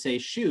good to say,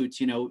 shoot,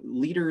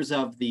 leaders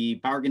of the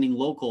bargaining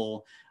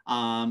local,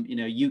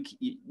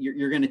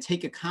 you're going to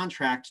take a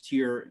contract to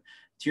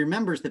your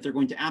members that they're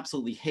going to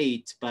absolutely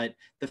hate, but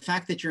the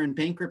fact that you're in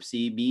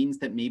bankruptcy means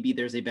that maybe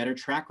there's a better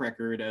track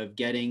record of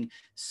getting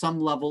some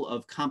level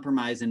of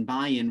compromise and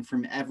buy-in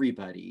from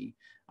everybody.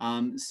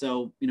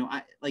 So,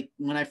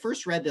 when I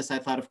first read this, I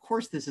thought, of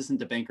course, this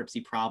isn't a bankruptcy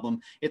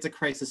problem. It's a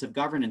crisis of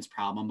governance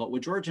problem. But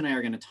what George and I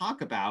are going to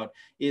talk about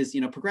is,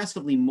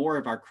 progressively more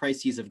of our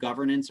crises of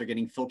governance are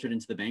getting filtered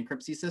into the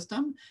bankruptcy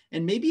system.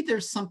 And maybe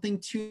there's something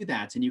to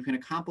that, and you can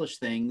accomplish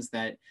things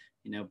that,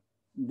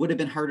 would have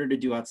been harder to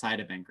do outside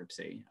of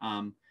bankruptcy.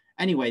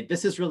 Anyway,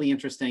 this is really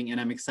interesting, and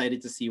I'm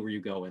excited to see where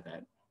you go with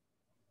it.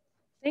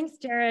 Thanks,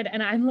 Jared.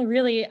 And I'm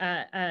really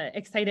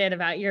excited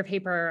about your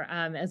paper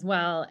as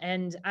well.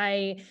 And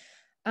I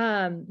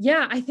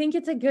think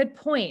it's a good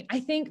point. I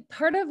think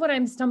part of what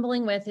I'm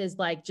stumbling with is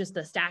just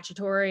the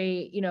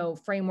statutory,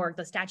 framework,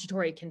 the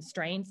statutory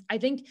constraints. I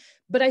think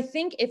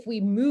if we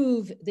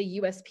move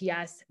the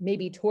USPS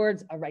maybe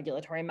towards a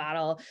regulatory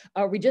model,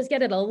 or we just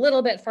get it a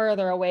little bit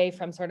further away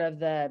from sort of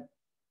the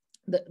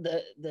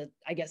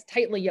I guess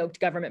tightly yoked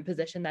government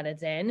position that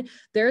it's in,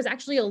 there's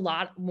actually a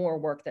lot more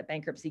work that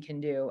bankruptcy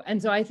can do.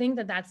 And so I think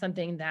that that's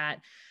something that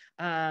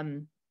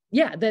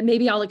that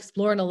maybe I'll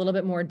explore in a little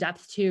bit more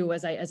depth too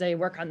as I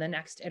work on the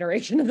next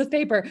iteration of this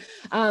paper,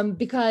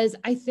 because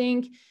I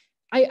think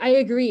I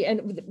agree.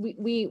 And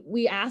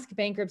we ask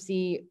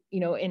bankruptcy,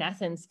 in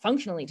essence,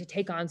 functionally to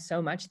take on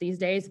so much these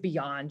days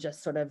beyond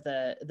just sort of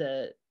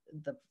the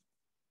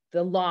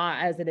law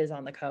as it is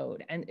on the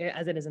code and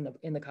as it is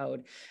in the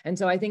code. And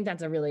so I think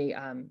that's a really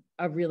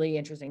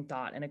interesting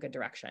thought and a good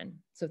direction.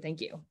 So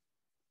thank you.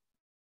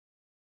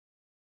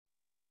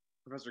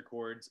 Professor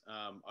Cords,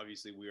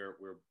 obviously we're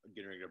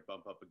getting ready to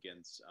bump up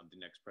against the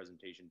next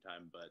presentation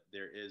time, but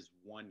there is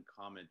one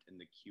comment in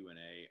the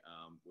Q&A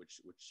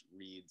which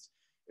reads,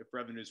 if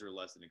revenues are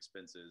less than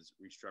expenses,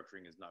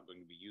 restructuring is not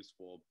going to be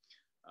useful,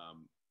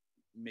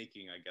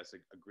 making, I guess,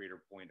 a greater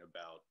point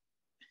about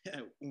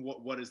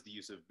what is the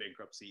use of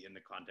bankruptcy in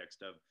the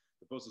context of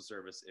the Postal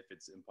Service if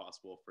it's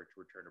impossible for it to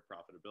return to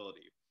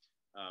profitability.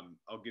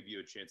 I'll give you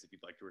a chance if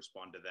you'd like to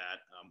respond to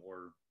that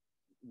or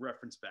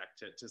reference back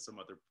to some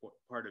other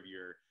part of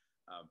your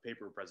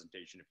paper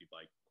presentation if you'd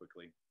like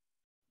quickly.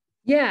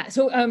 Yeah.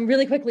 So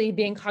really quickly,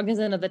 being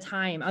cognizant of the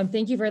time,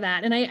 thank you for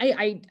that. And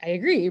I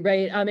agree,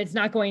 right? It's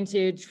not going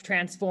to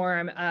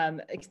transform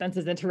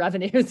expenses into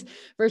revenues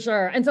for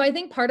sure. And so I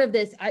think part of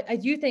this, I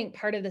do think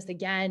part of this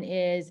again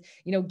is,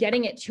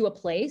 getting it to a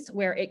place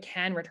where it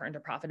can return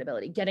to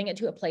profitability, getting it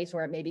to a place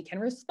where it maybe can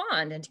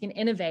respond and can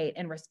innovate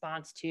in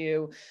response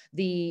to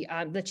the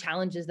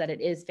challenges that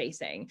it is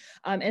facing.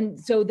 And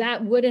so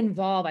that would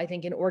involve, I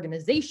think, an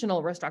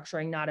organizational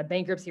restructuring, not a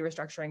bankruptcy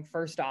restructuring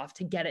first off,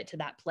 to get it to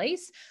that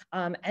place.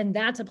 And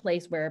that's a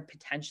place where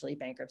potentially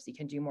bankruptcy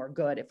can do more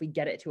good if we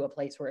get it to a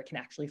place where it can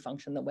actually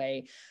function the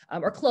way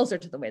or closer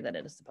to the way that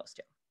it is supposed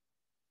to.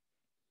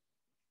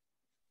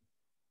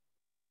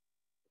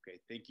 Okay,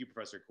 thank you,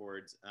 Professor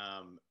Cords.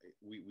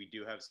 We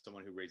do have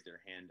someone who raised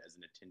their hand as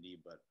an attendee,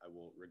 but I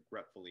will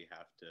regretfully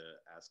have to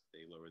ask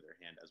they lower their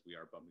hand as we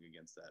are bumping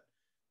against that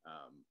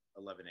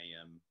 11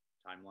 a.m.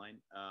 timeline.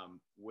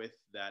 With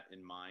that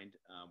in mind,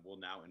 we'll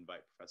now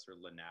invite Professor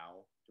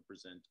Lanau to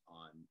present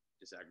on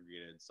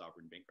disaggregated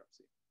sovereign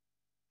bankruptcy.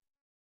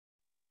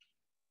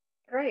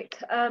 Great.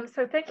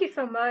 So thank you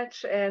so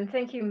much. And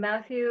thank you,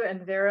 Matthew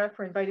and Vera,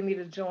 for inviting me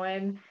to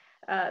join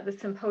the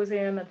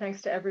symposium. And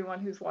thanks to everyone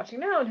who's watching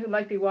now and who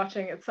might be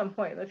watching at some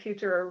point in the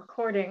future or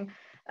recording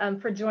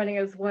for joining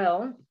as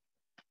well.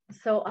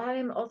 So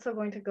I'm also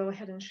going to go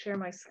ahead and share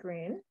my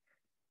screen.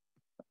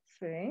 Let's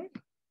see.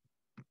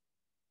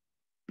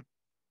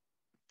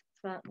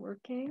 Is that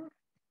working?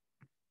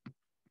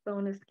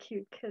 Bonus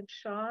cute kid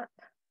shot.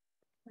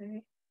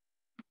 Okay.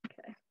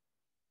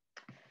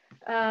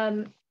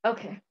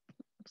 Okay.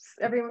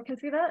 Everyone can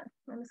see that,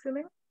 I'm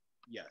assuming?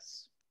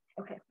 Yes.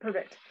 Okay,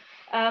 perfect.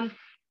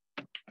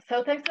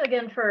 So thanks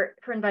again for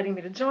inviting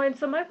me to join.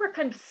 So my work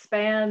kind of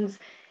spans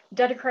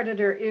debt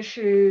creditor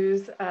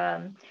issues,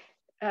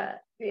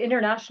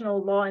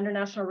 international law,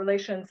 international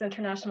relations,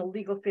 international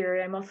legal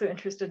theory. I'm also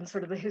interested in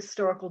sort of the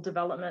historical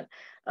development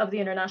of the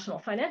international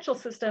financial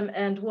system.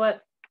 And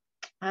what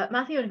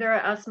Matthew and Vera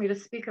asked me to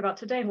speak about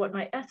today and what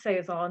my essay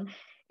is on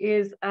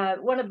is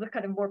one of the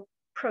kind of more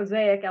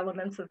prosaic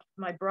elements of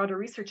my broader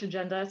research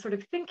agenda, sort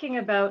of thinking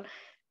about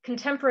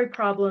contemporary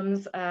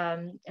problems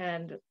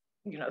and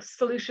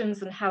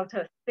solutions and how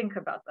to think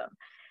about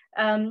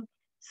them.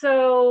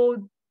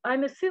 So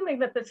I'm assuming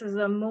that this is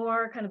a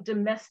more kind of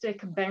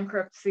domestic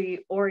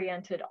bankruptcy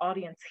oriented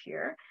audience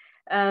here,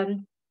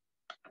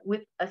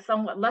 with a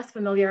somewhat less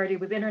familiarity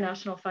with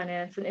international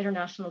finance and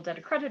international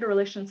debt creditor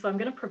relations. So I'm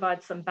going to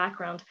provide some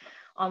background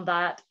on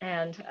that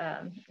and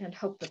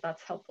hope that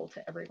that's helpful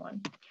to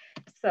everyone.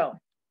 So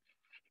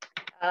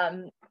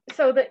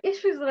the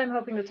issues that I'm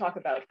hoping to talk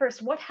about,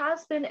 first, what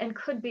has been and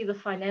could be the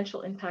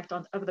financial impact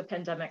of the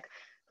pandemic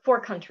for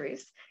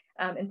countries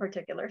in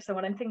particular. So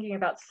when I'm thinking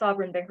about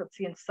sovereign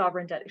bankruptcy and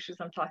sovereign debt issues,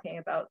 I'm talking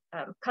about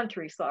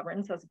country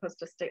sovereigns as opposed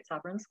to state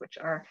sovereigns, which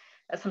are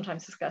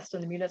sometimes discussed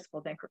in the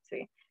municipal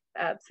bankruptcy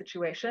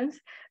situations.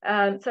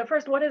 So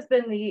first, what has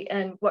been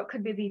and what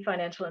could be the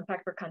financial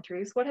impact for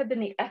countries? What have been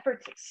the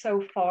efforts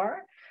so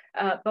far,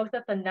 both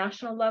at the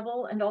national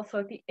level and also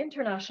at the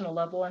international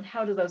level, and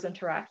how do those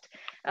interact?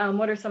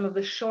 What are some of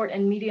the short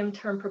and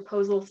medium-term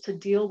proposals to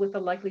deal with the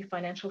likely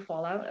financial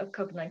fallout of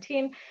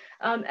COVID-19?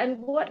 And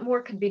what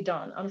more could be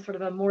done on a sort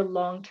of a more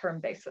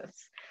long-term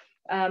basis?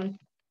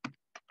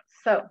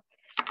 So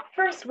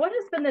first, what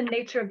has been the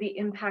nature of the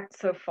impact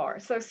so far?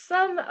 So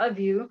some of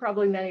you,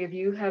 probably many of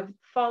you, have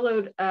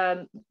followed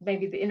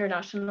maybe the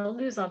international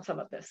news on some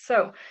of this.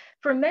 So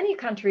for many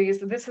countries,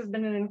 this has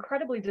been an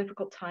incredibly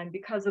difficult time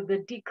because of the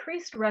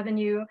decreased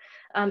revenue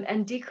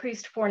and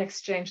decreased foreign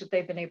exchange that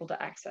they've been able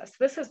to access.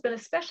 This has been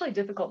especially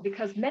difficult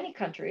because many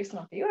countries,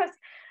 not the US,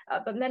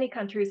 but many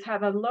countries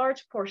have a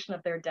large portion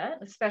of their debt,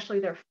 especially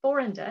their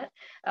foreign debt,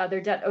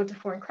 their debt owed to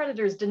foreign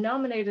creditors,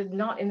 denominated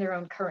not in their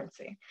own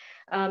currency.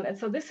 And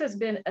so this has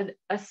been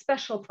a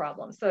special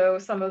problem. So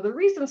some of the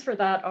reasons for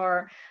that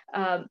are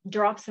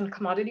drops in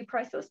commodity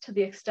prices to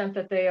the extent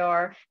that they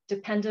are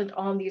dependent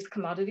on these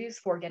commodities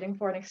for getting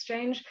foreign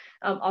exchange.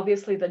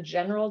 Obviously, the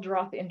general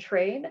drop in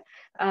trade,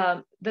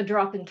 the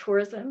drop in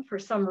tourism for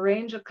some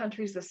range of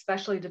countries,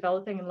 especially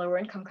developing and lower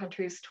income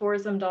countries,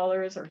 tourism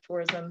dollars or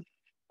tourism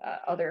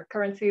other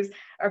currencies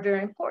are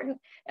very important.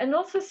 And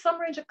also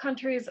some range of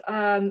countries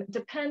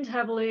depend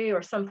heavily,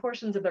 or some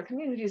portions of their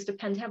communities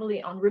depend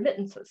heavily on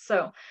remittances.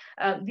 So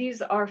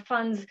these are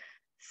funds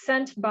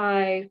sent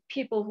by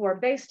people who are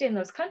based in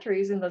those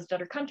countries, in those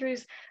debtor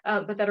countries,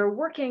 but that are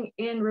working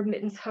in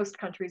remittance host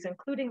countries,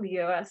 including the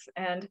US,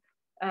 and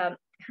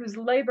whose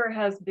labor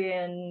has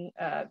been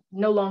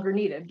no longer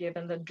needed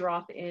given the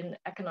drop in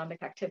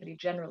economic activity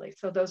generally.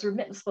 So those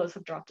remittance flows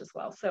have dropped as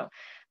well. So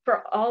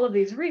for all of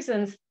these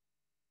reasons,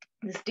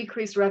 this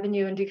decreased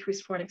revenue and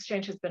decreased foreign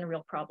exchange has been a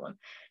real problem.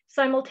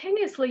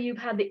 Simultaneously, you've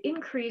had the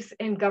increase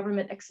in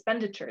government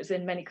expenditures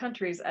in many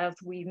countries, as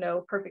we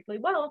know perfectly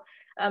well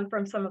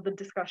from some of the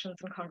discussions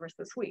in Congress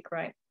this week,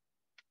 right?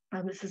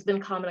 This has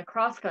been common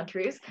across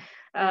countries.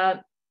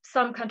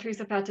 Some countries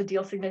have had to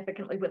deal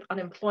significantly with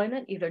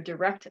unemployment, either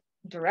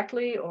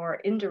directly or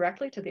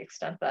indirectly, to the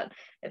extent that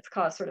it's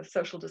caused sort of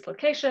social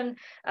dislocation.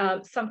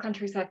 Some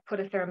countries have put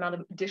a fair amount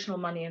of additional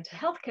money into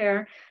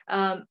healthcare.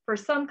 For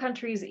some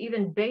countries,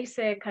 even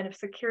basic kind of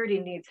security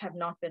needs have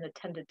not been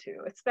attended to,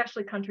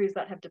 especially countries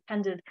that have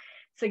depended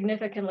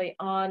significantly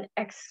on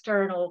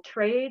external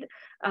trade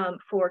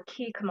for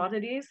key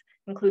commodities,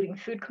 including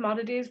food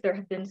commodities. There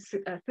have been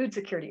food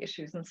security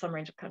issues in some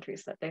range of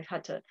countries that they've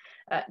had to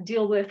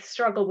deal with,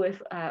 struggle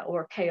with,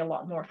 or pay a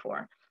lot more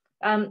for.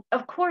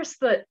 Of course,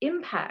 the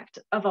impact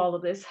of all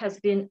of this has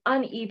been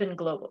uneven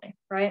globally,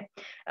 right?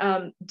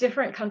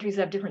 Different countries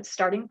have different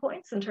starting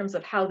points in terms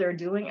of how they're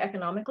doing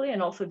economically,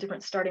 and also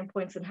different starting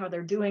points in how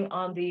they're doing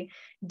on the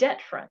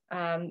debt front.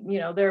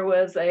 There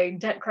was a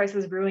debt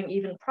crisis brewing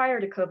even prior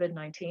to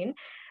COVID-19.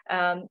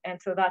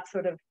 And so that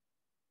sort of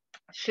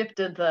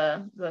shifted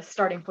the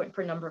starting point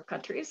for a number of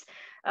countries.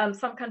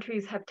 Some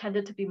countries have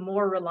tended to be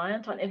more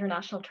reliant on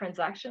international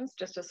transactions,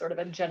 just as sort of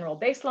a general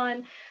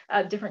baseline.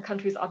 Different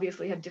countries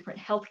obviously have different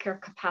healthcare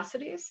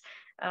capacities.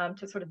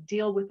 to sort of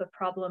deal with the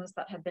problems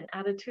that have been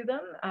added to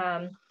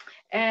them.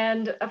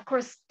 And of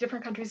course,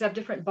 different countries have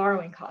different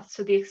borrowing costs.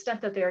 To the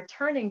extent that they are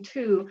turning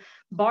to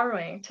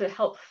borrowing to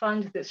help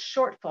fund this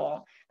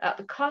shortfall,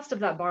 the cost of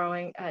that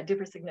borrowing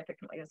differs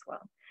significantly as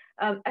well.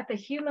 At the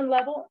human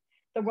level,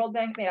 the World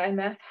Bank and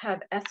the IMF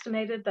have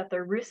estimated that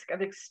the risk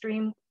of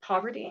extreme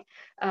poverty,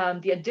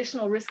 the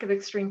additional risk of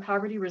extreme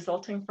poverty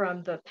resulting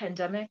from the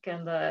pandemic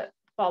and the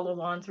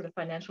follow-on sort of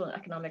financial and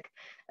economic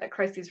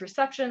crises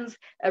recessions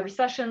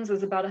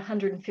is about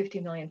 150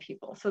 million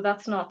people. So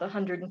that's not the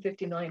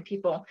 150 million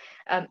people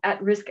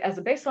at risk as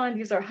a baseline.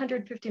 These are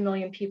 150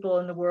 million people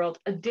in the world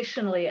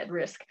additionally at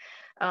risk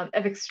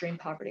of extreme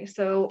poverty.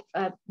 So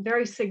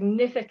very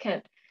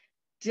significant,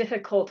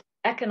 difficult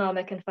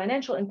economic and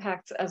financial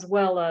impacts, as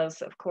well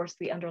as, of course,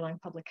 the underlying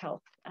public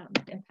health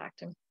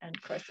impact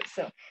and crisis.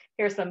 So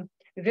here's some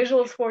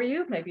visuals for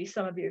you. Maybe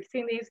some of you have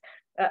seen these.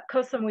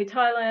 Koh Samui,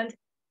 Thailand,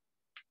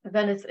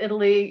 Venice,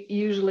 Italy,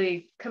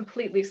 usually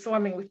completely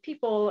swarming with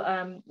people.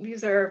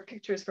 These are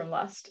pictures from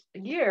last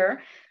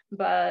year,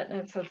 but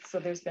so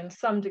there's been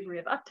some degree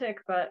of uptick,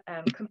 but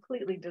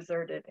completely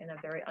deserted in a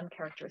very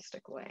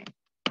uncharacteristic way.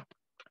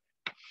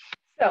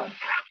 So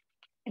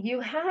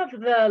you have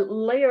the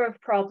layer of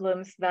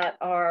problems that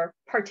are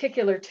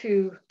particular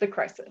to the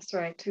crisis,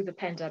 right, to the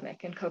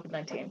pandemic and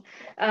COVID-19.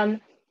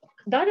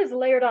 That is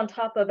layered on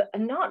top of a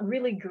not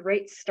really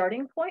great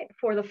starting point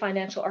for the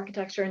financial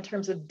architecture in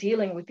terms of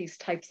dealing with these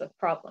types of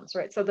problems,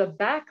 right? So the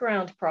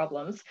background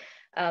problems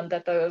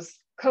that those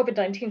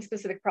COVID-19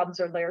 specific problems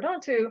are layered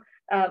onto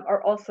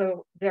are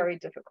also very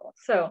difficult.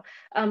 So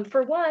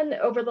for one,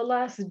 over the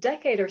last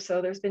decade or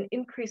so, there's been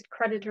increased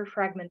creditor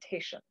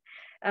fragmentation.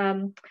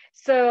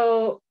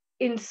 So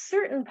in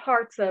certain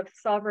parts of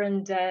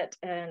sovereign debt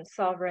and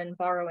sovereign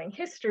borrowing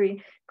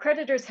history,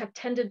 creditors have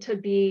tended to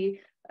be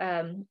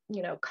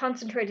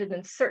concentrated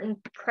in certain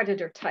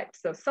creditor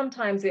types. So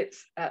sometimes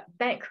it's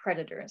bank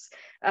creditors,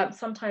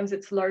 sometimes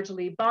it's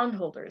largely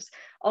bondholders.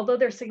 Although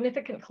there's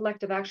significant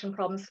collective action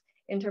problems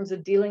in terms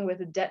of dealing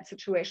with debt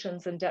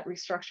situations and debt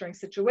restructuring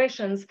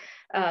situations,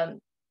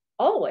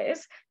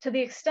 always, to the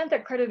extent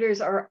that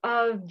creditors are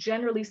of,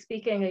 generally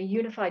speaking, a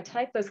unified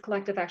type, those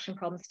collective action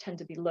problems tend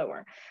to be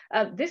lower.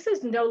 This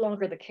is no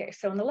longer the case.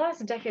 So in the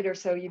last decade or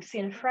so, you've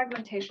seen a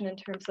fragmentation in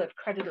terms of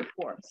creditor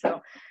forms.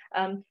 So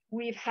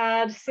we've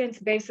had, since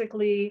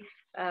basically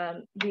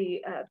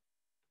the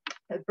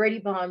Brady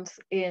bonds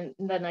in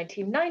the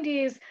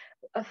 1990s,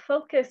 a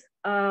focus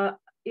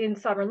in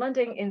sovereign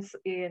lending,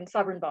 in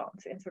sovereign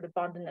bonds, in sort of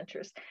bond and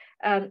interest.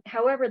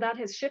 However, that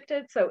has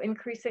shifted. So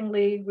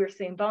increasingly, we're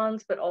seeing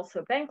bonds, but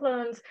also bank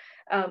loans.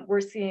 We're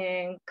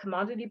seeing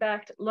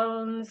commodity-backed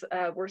loans.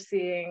 We're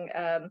seeing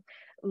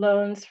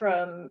loans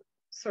from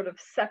sort of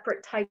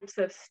separate types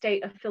of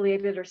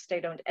state-affiliated or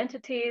state-owned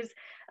entities,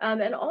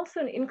 and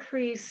also an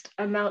increased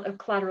amount of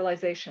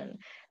collateralization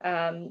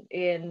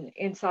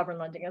in sovereign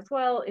lending as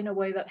well, in a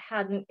way that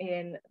hadn't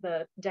in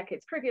the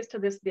decades previous to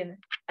this been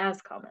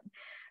as common.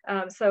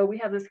 So we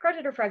have this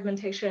creditor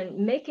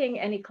fragmentation making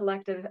any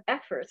collective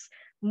efforts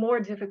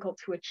more difficult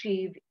to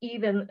achieve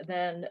even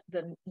than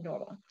the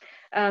normal.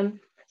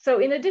 So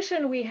in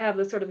addition, we have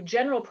the sort of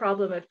general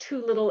problem of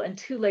too little and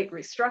too late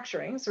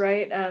restructurings,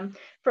 right?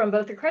 From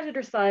both the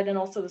creditor side and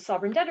also the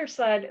sovereign debtor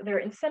side, there are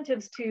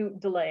incentives to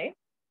delay,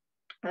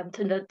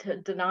 to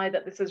deny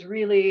that this is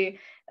really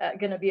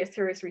going to be a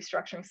serious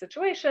restructuring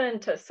situation,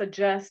 to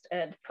suggest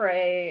and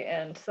pray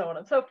and so on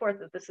and so forth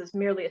that this is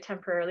merely a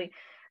temporary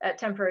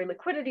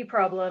liquidity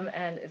problem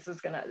and this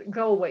is going to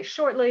go away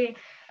shortly.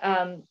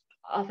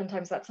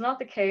 Oftentimes that's not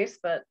the case,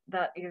 but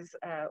that is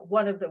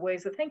one of the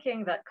ways of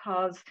thinking that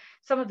cause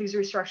some of these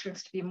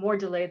restructurings to be more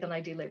delayed than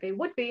ideally they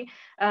would be.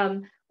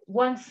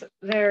 Once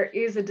there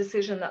is a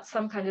decision that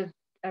some kind of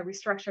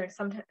restructuring,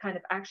 some kind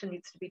of action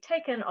needs to be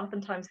taken,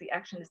 oftentimes the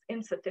action is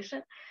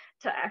insufficient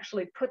to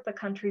actually put the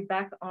country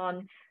back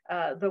on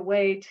the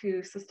way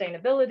to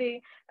sustainability.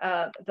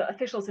 The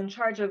officials in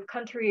charge of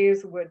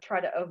countries would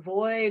try to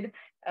avoid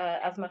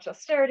as much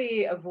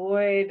austerity,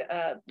 avoid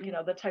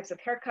the types of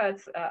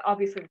haircuts.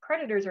 Obviously, the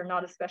creditors are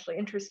not especially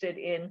interested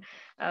in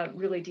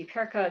really deep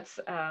haircuts,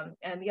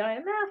 and the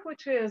IMF,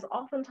 which is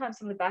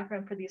oftentimes in the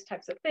background for these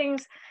types of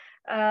things,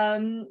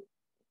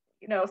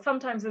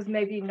 sometimes is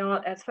maybe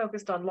not as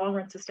focused on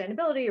long-run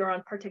sustainability or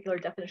on particular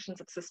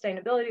definitions of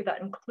sustainability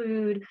that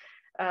include,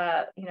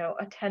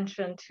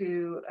 attention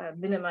to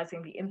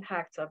minimizing the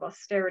impacts of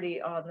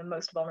austerity on the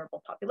most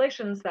vulnerable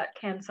populations that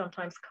can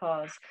sometimes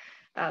cause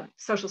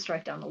social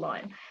strife down the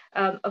line.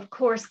 Of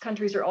course,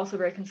 countries are also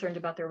very concerned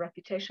about their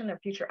reputation, their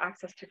future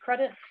access to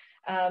credit.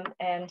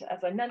 And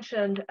as I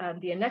mentioned,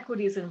 the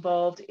inequities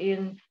involved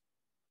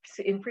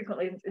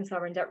frequently in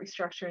sovereign debt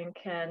restructuring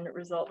can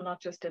result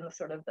not just in the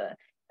sort of the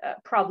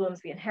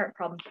problems, the inherent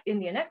problems in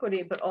the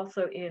inequity, but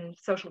also in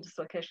social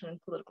dislocation and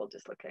political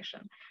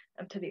dislocation,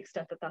 to the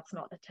extent that that's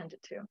not attended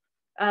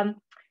to.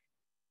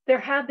 There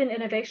have been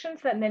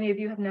innovations that many of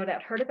you have no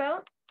doubt heard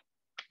about.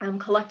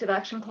 Collective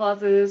action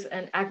clauses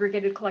and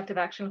aggregated collective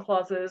action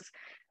clauses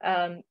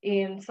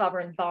in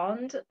sovereign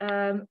bond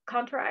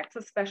contracts,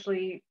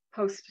 especially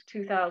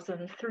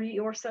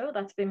post-2003 or so.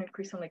 That's been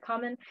increasingly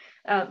common.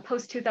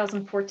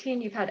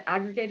 Post-2014, you've had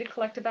aggregated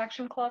collective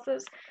action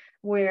clauses,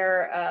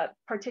 where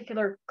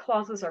particular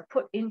clauses are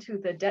put into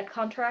the debt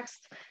contracts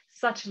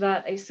such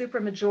that a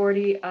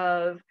supermajority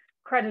of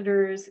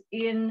creditors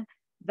in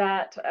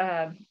that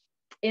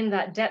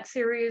debt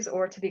series,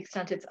 or to the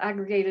extent it's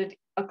aggregated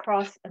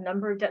across a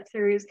number of debt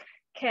series,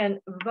 can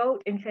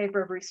vote in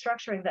favor of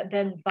restructuring that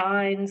then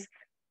binds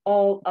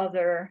all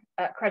other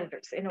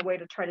creditors in a way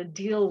to try to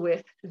deal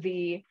with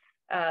the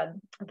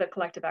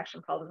collective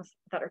action problems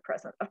that are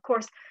present. Of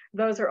course,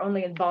 those are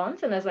only in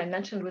bonds, and as I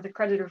mentioned with the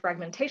creditor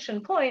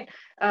fragmentation point,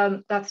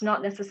 that's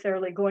not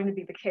necessarily going to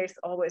be the case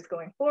always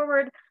going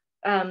forward.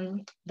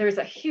 There's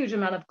a huge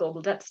amount of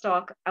global debt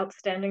stock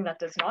outstanding that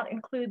does not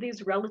include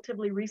these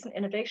relatively recent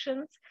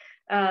innovations.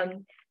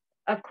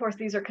 Of course,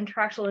 these are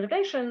contractual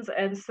innovations,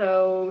 and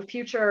so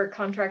future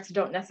contracts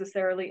don't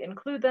necessarily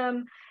include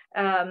them.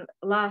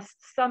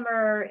 Last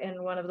summer,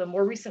 in one of the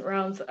more recent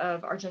rounds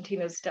of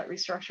Argentina's debt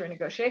restructuring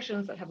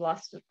negotiations that have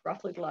lasted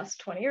roughly the last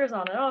 20 years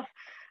on and off,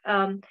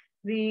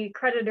 the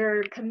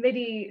creditor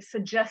committee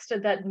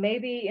suggested that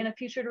maybe in a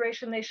future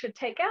iteration they should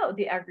take out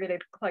the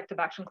aggregated collective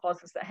action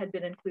clauses that had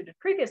been included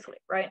previously,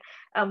 right?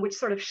 Which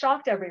sort of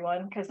shocked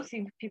everyone, because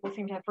people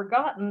seem to have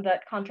forgotten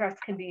that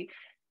contracts can be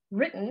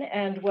written,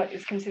 and what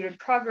is considered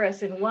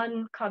progress in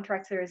one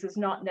contract series is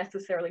not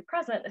necessarily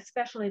present,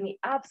 especially in the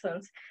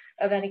absence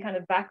of any kind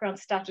of background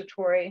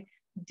statutory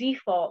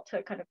default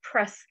to kind of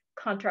press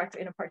contracts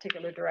in a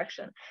particular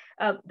direction.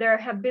 There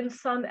have been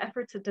some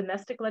efforts of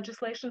domestic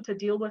legislation to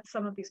deal with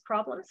some of these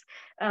problems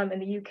in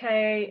the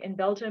UK, in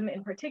Belgium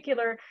in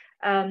particular.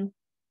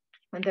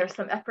 And there's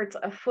some efforts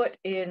afoot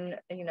in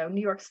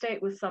New York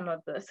State with some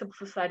of the civil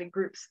society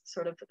groups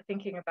sort of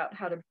thinking about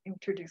how to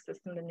introduce this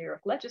in the New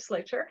York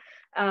legislature,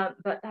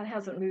 but that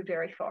hasn't moved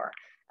very far.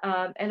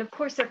 And of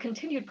course, there are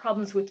continued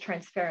problems with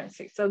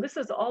transparency. So this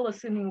is all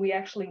assuming we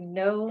actually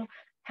know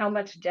how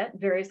much debt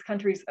various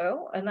countries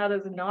owe, and that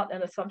is not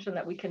an assumption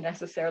that we can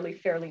necessarily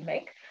fairly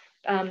make.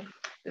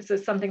 This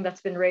is something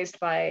that's been raised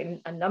by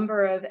a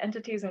number of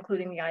entities,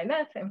 including the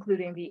IMF,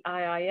 including the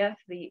IIF,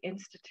 the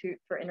Institute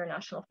for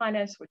International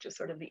Finance, which is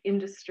sort of the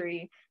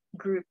industry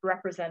group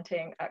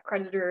representing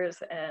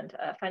creditors and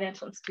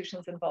financial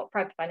institutions involved,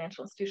 private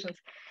financial institutions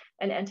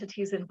and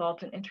entities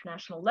involved in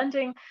international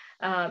lending.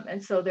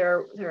 And so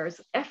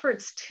there's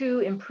efforts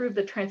to improve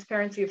the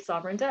transparency of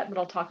sovereign debt, but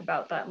I'll talk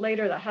about that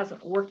later. That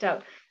hasn't worked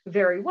out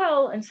very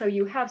well. And so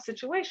you have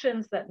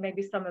situations that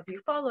maybe some of you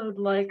followed,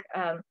 like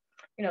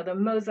the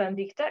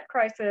Mozambique debt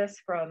crisis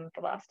from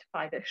the last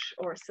 5-ish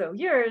or so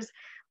years,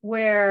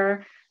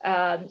 where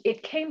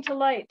it came to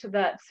light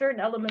that certain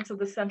elements of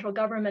the central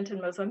government in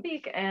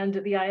Mozambique and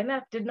the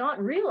IMF did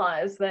not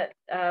realize that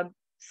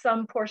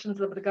some portions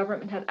of the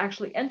government had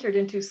actually entered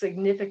into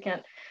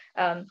significant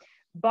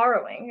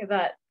borrowing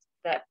that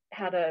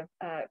had a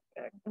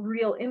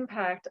real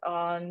impact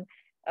on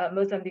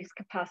Mozambique's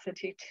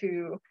capacity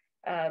to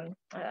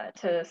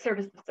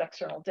service this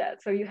external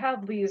debt. So you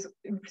have these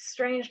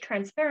strange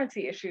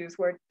transparency issues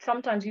where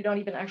sometimes you don't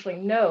even actually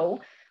know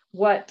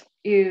what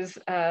is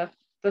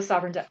the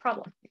sovereign debt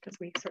problem, because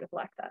we sort of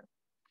lack that.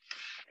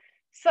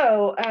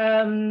 So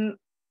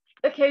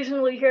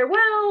occasionally you hear,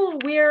 well,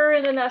 we're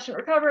in a national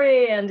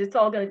recovery and it's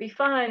all going to be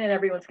fine and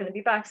everyone's going to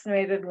be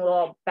vaccinated and we'll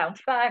all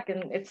bounce back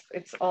and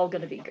it's all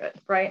going to be good,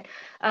 right?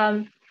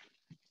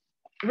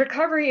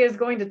 Recovery is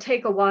going to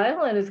take a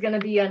while and is going to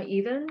be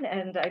uneven,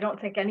 and I don't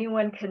think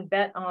anyone can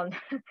bet on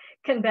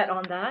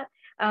that.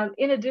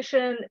 In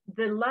addition,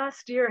 the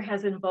last year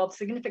has involved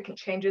significant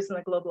changes in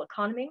the global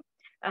economy.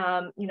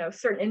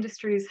 Certain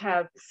industries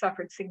have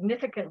suffered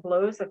significant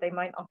blows that they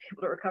might not be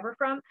able to recover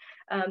from.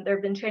 There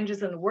have been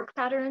changes in work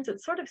patterns.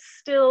 It's sort of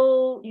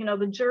still,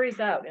 the jury's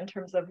out in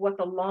terms of what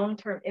the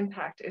long-term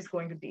impact is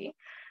going to be.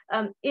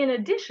 In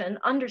addition,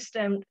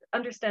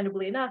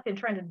 understandably enough, in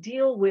trying to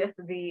deal with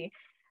the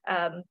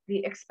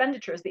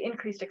expenditures, the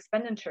increased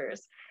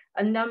expenditures,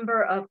 a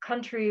number of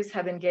countries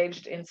have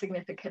engaged in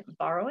significant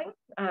borrowing.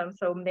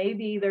 So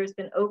maybe there's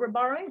been over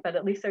borrowing, but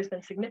at least there's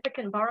been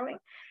significant borrowing.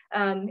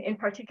 In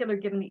particular,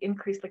 given the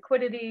increased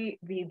liquidity,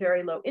 the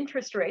very low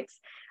interest rates.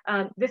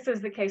 This is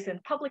the case in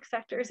public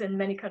sectors in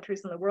many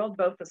countries in the world,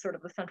 both the sort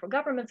of the central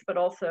governments, but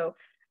also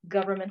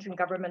government and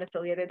government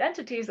affiliated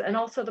entities, and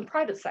also the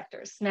private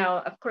sectors. Now,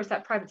 of course,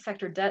 that private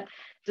sector debt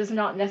does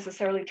not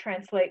necessarily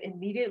translate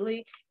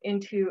immediately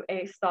into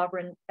a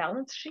sovereign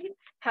balance sheet.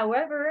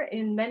 However,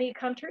 in many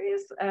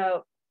countries,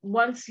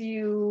 once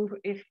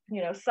if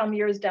some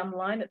years down the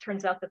line, it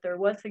turns out that there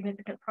was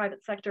significant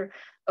private sector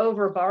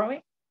over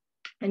borrowing,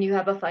 and you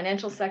have a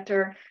financial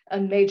sector, a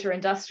major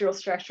industrial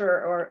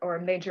structure, or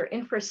a major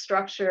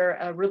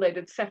infrastructure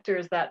related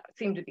sectors that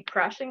seem to be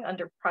crashing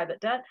under private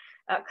debt,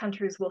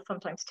 countries will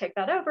sometimes take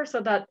that over,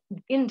 so that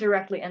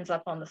indirectly ends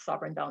up on the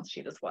sovereign balance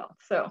sheet as well.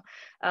 So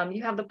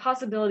you have the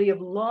possibility of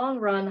long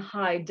run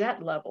high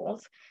debt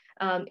levels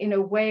in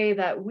a way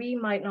that we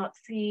might not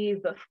see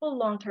the full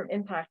long-term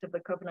impact of the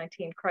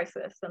COVID-19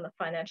 crisis and the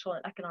financial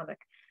and economic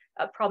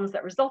problems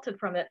that resulted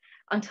from it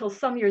until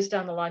some years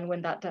down the line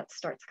when that debt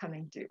starts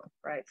coming due,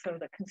 right? So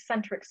the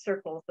concentric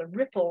circles, the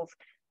ripples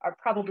are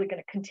probably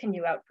going to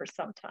continue out for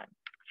some time.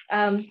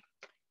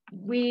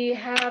 We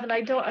have, and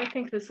I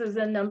think this is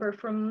a number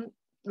from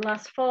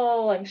last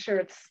fall, I'm sure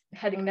it's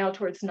heading now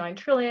towards 9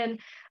 trillion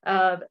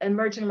of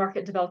emerging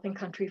market developing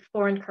country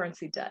foreign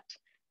currency debt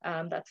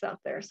that's out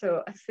there.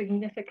 So a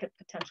significant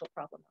potential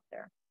problem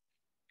out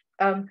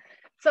there.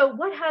 So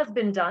what has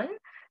been done?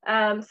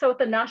 So at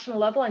the national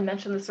level, I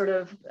mentioned the sort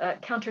of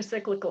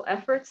counter-cyclical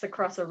efforts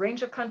across a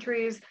range of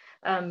countries.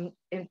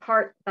 In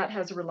part, that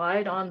has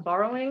relied on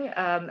borrowing.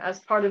 As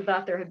part of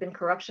that, there have been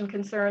corruption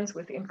concerns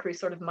with increased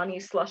sort of money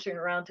slushing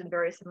around in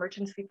various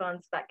emergency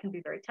funds. That can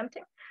be very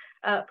tempting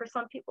for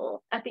some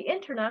people. At the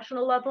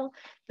international level,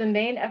 the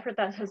main effort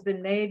that has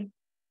been made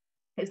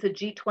is the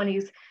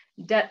G20's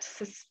debt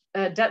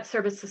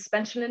service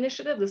suspension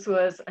initiative. This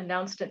was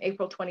announced in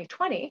April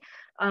 2020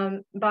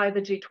 by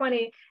the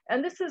G20.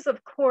 And this is,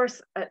 of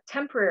course,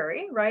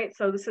 temporary, right?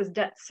 So this is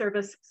debt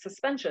service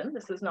suspension.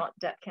 This is not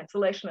debt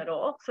cancellation at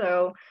all.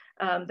 So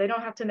they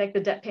don't have to make the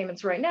debt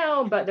payments right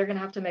now, but they're going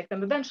to have to make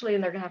them eventually,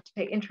 and they're going to have to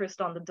pay interest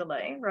on the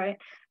delay, right?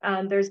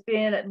 There's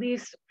been, at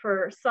least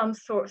for some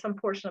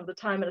portion of the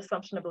time, an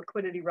assumption of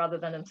liquidity rather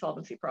than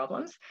insolvency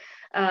problems.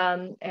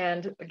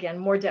 And again,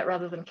 more debt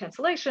rather than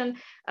cancellation.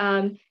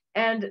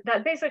 And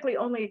that basically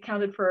only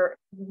accounted for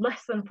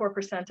less than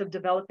 4% of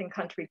developing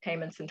country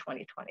payments in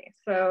 2020.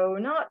 So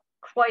not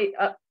quite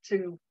up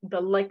to the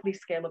likely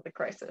scale of the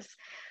crisis.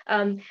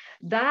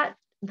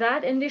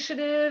 That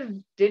initiative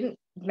didn't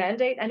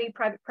mandate any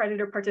private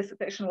creditor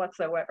participation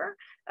whatsoever.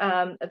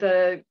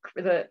 The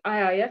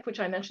IIF, which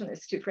I mentioned, the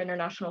Institute for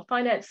International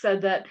Finance,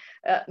 said that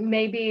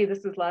maybe,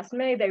 this was last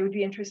May, they would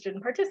be interested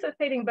in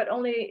participating, but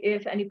only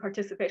if any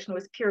participation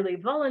was purely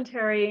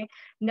voluntary,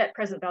 net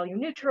present value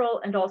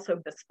neutral, and also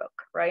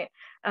bespoke, right?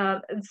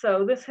 And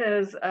so this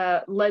has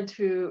led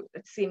to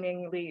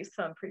seemingly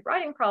some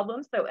pre-writing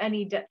problems. So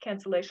any debt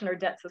cancellation or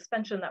debt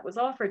suspension that was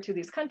offered to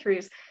these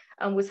countries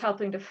was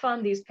helping to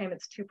fund these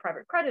payments to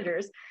private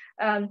creditors.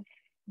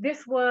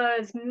 This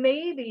was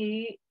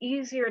maybe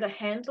easier to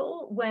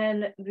handle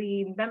when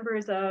the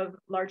members of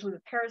largely the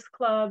Paris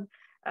Club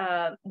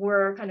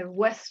were kind of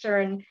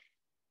Western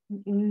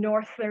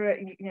North,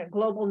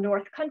 global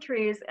North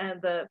countries,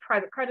 and the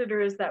private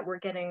creditors that were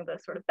getting the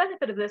sort of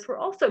benefit of this were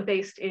also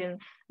based in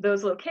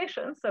those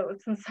locations. So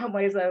it's in some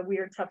ways a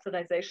weird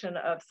subsidization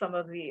of some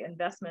of the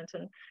investment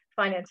and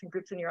financing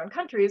groups in your own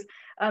countries.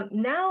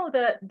 Now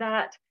that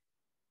that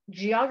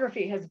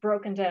geography has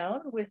broken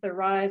down with the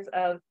rise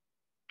of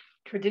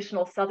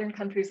traditional Southern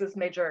countries as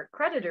major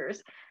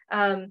creditors,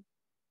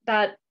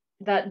 that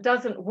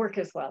doesn't work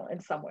as well in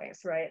some ways,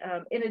 right?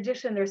 In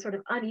addition, there's sort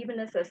of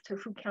unevenness as to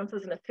who counts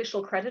as an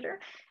official creditor,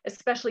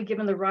 especially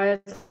given the rise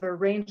of a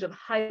range of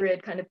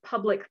hybrid kind of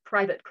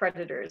public-private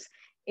creditors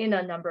in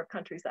a number of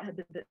countries that have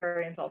been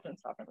very involved in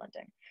sovereign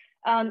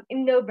lending.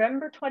 In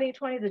November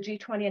 2020, the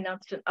G20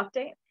 announced an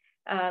update.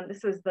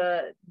 This is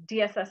the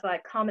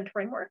DSSI Common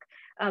Framework.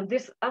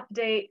 This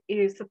update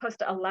is supposed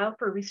to allow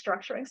for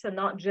restructuring, so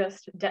not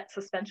just debt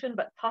suspension,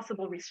 but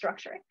possible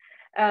restructuring.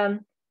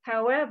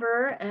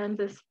 However, and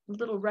this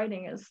little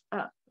writing is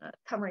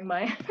covering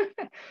my,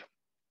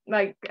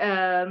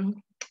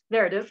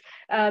 there it is.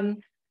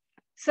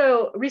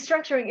 So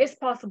restructuring is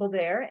possible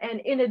there.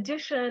 And in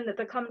addition,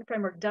 the Common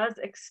Framework does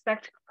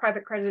expect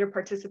private creditor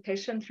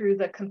participation through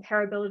the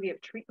comparability of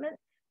treatment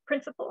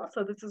principle.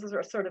 So this is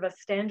a sort of a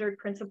standard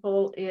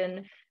principle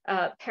in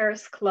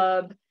Paris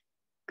Club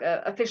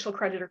official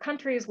creditor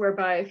countries,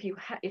 whereby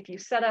if you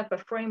set up a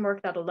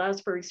framework that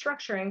allows for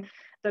restructuring,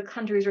 the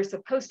countries are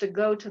supposed to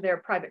go to their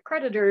private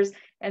creditors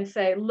and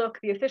say, look,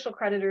 the official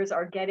creditors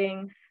are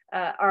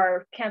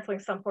canceling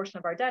some portion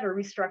of our debt or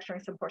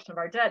restructuring some portion of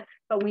our debt,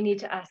 but we need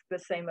to ask the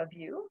same of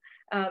you.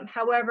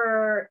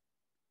 However,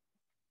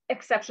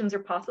 exceptions are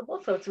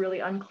possible, so it's really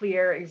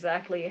unclear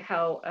exactly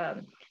how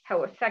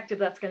effective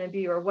that's going to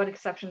be or what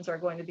exceptions are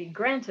going to be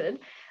granted.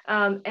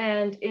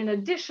 And in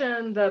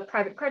addition, the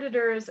private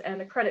creditors and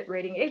the credit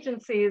rating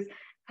agencies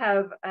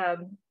have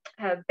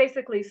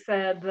basically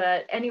said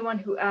that anyone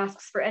who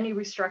asks for any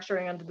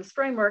restructuring under this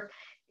framework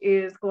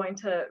is going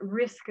to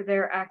risk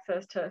their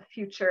access to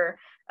future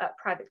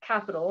private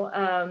capital.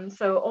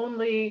 So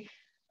only,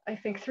 I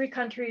think, 3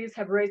 countries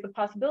have raised the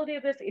possibility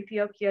of this.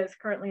 Ethiopia is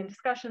currently in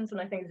discussions,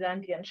 and I think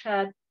Zambia and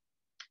Chad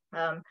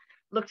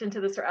looked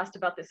into this or asked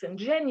about this in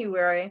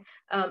January.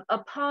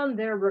 Upon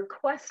their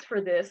request for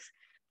this,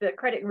 the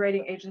credit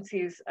rating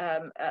agencies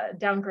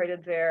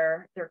downgraded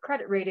their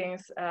credit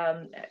ratings,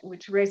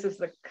 which raises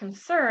the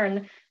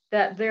concern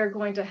that they're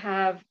going to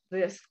have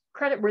this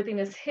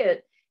creditworthiness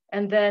hit,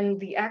 and then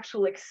the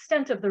actual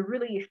extent of the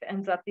relief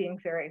ends up being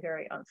very,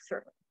 very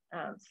uncertain.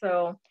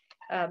 So,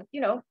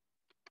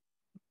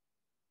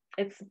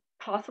 it's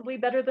possibly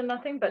better than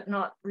nothing, but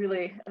not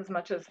really as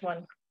much as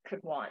one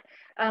could want.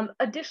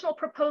 Additional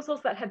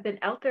proposals that have been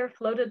out there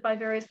floated by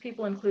various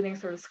people, including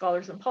sort of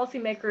scholars and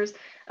policymakers,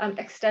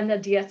 extend the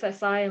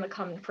DSSI and the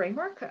Common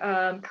Framework.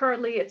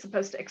 Currently, it's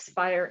supposed to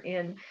expire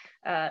in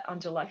on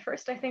July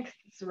 1st, I think.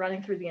 It's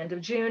running through the end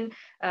of June.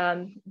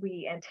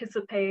 We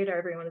anticipate, or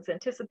everyone is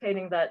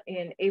anticipating, that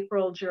in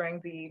April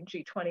during the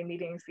G20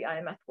 meetings, the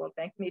IMF World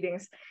Bank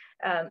meetings,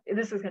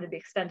 this is going to be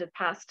extended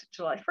past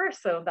July 1st.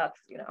 So that's,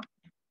 you know,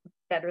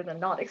 better than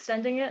not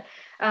extending it.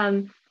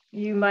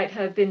 You might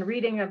have been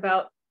reading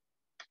about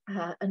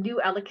a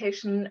new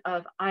allocation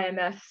of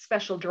IMF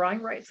special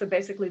drawing rights. So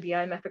basically the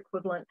IMF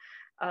equivalent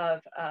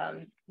of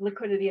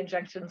liquidity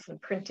injections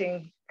and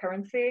printing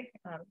currency,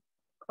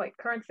 quite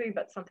currency,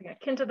 but something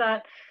akin to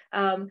that.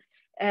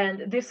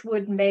 And this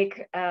would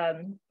make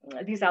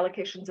these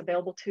allocations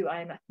available to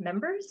IMF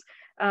members.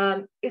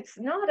 It's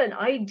not an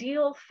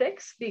ideal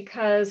fix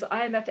because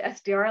IMF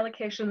SDR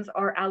allocations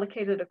are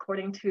allocated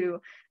according to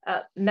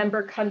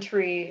member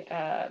country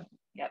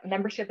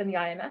membership in the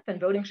IMF and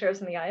voting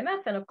shares in the IMF.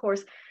 And of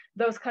course,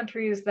 those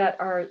countries that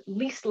are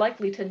least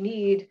likely to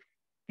need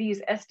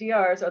these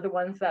SDRs are the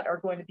ones that are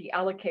going to be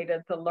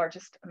allocated the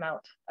largest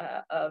amount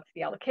of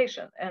the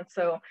allocation. And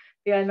so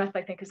the IMF,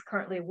 I think, is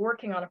currently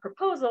working on a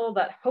proposal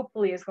that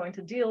hopefully is going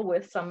to deal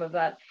with some of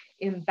that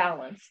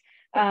imbalance.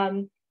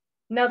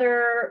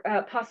 Another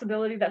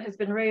possibility that has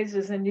been raised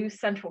is a new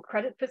central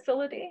credit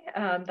facility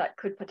that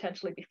could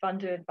potentially be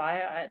funded by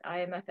an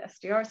IMF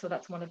SDR. So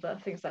that's one of the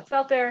things that's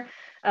out there.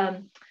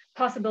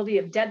 Possibility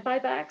of debt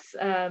buybacks,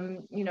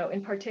 you know,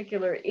 in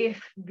particular,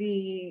 if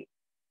the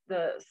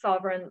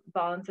sovereign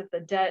bonds, if the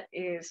debt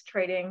is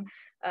trading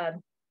at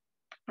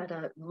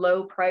a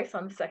low price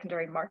on the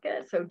secondary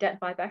market. So debt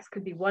buybacks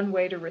could be one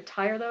way to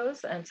retire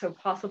those. And so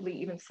possibly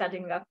even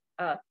setting up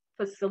a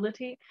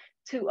facility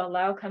to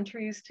allow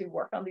countries to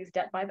work on these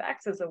debt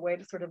buybacks as a way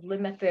to sort of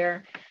limit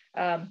their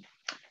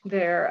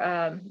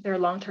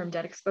long-term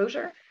debt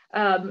exposure.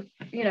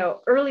 You know,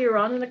 earlier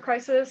on in the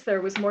crisis,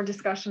 there was more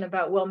discussion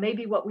about, well,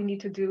 maybe what we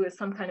need to do is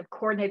some kind of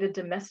coordinated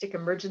domestic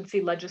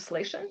emergency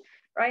legislation,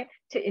 right,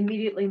 to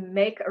immediately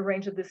make a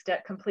range of this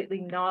debt completely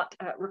not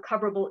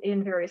recoverable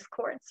in various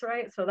courts,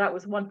 right? So that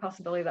was one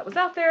possibility that was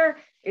out there.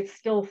 It's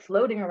still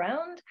floating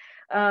around.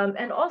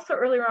 And also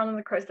earlier on in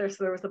the crisis,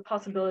 there was the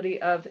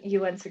possibility of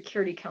UN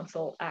Security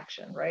Council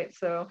action, right?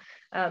 So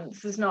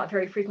this is not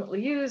very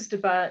frequently used,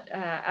 but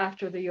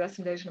after the US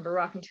invasion of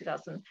Iraq in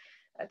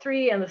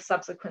 2003 and the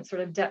subsequent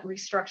sort of debt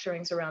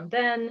restructurings around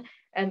then,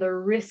 and the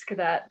risk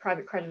that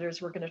private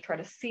creditors were going to try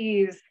to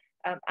seize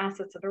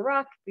assets of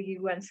Iraq, the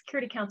UN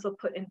Security Council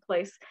put in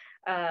place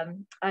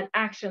an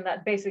action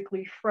that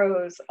basically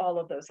froze all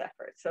of those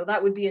efforts. So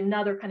that would be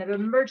another kind of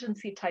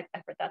emergency type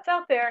effort that's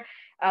out there.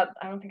 I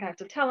don't think I have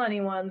to tell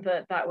anyone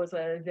that that was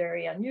a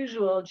very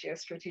unusual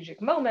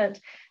geostrategic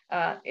moment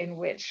in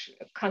which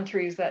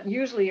countries that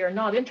usually are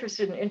not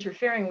interested in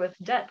interfering with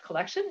debt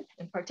collection,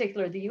 in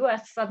particular the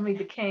US, suddenly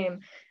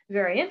became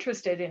very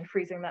interested in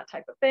freezing that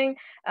type of thing.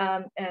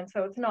 And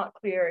so it's not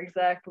clear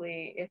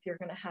exactly if you're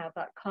going to have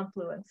that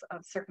confluence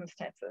of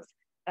circumstances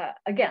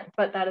again,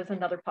 but that is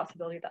another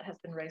possibility that has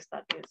been raised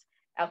that is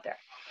out there.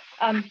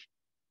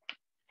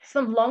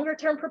 Some longer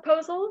term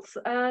proposals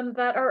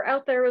that are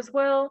out there as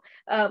well.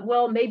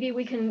 Well, maybe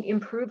we can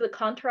improve the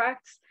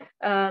contracts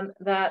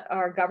that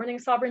are governing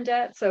sovereign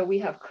debt. So we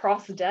have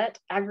cross debt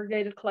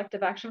aggregated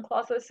collective action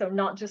clauses. So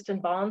not just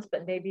in bonds,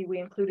 but maybe we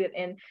include it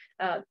in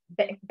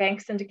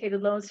bank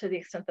syndicated loans to the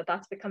extent that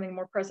that's becoming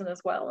more present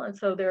as well. And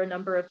so there are a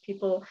number of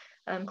people,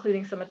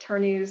 including some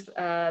attorneys,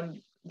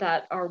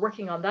 that are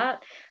working on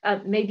that.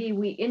 Maybe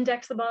we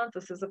index the bonds.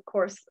 This is, of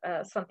course,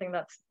 something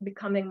that's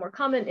becoming more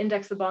common,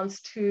 index the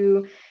bonds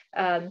to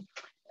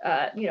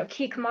you know,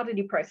 key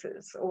commodity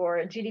prices or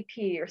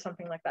GDP or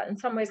something like that. In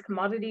some ways,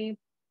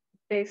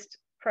 commodity-based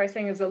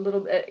pricing is a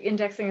little,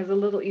 indexing is a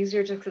little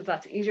easier just because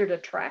that's easier to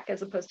track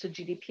as opposed to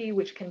GDP,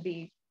 which can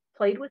be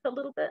played with a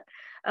little bit.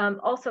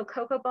 Also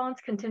COCO bonds,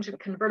 contingent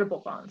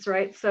convertible bonds,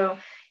 right? So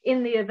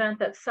in the event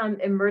that some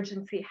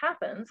emergency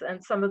happens,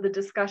 and some of the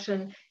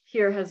discussion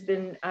here has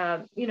been,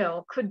 you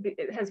know,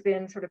 has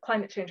been sort of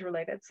climate change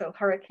related, so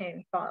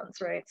hurricane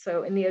bonds, right?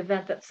 So in the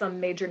event that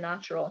some major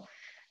natural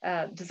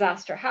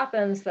disaster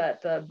happens,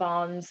 that the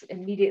bonds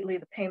immediately,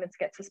 the payments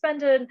get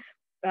suspended.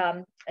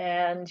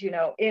 And, you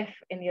know, if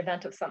in the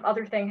event of some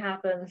other thing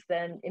happens,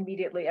 then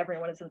immediately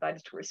everyone is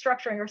invited to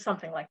restructuring or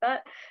something like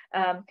that.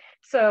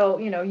 So,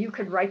 you know, you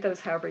could write those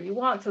however you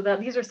want. So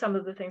that these are some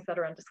of the things that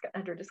are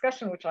under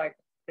discussion, which I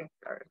think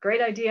are a great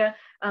idea.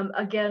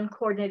 Again,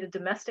 coordinated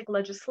domestic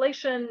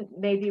legislation.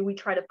 Maybe we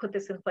try to put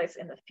this in place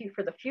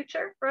for the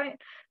future, right?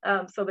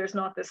 So there's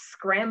not this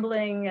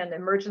scrambling and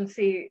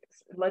emergency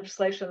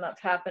legislation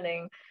that's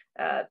happening,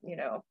 you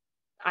know,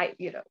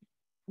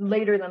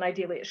 later than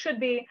ideally it should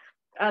be.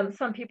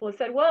 Some people have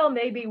said, well,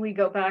 maybe we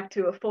go back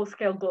to a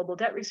full-scale global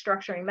debt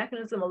restructuring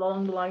mechanism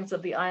along the lines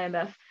of the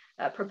IMF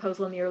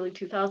proposal in the early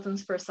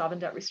 2000s for a sovereign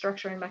debt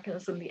restructuring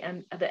mechanism, the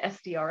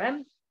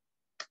SDRM.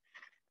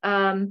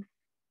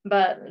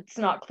 But it's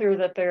not clear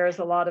that there is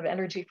a lot of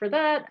energy for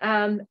that.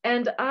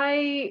 And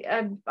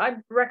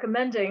I'm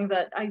recommending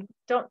that I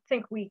don't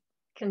think we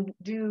can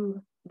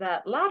do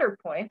that latter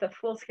point, the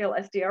full-scale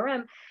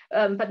SDRM,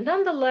 but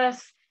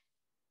nonetheless,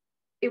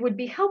 it would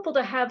be helpful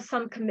to have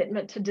some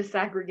commitment to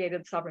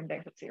disaggregated sovereign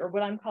bankruptcy, or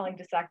what I'm calling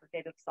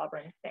disaggregated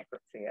sovereign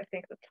bankruptcy. I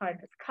think the time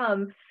has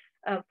come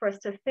for us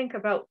to think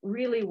about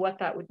really what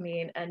that would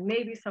mean, and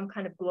maybe some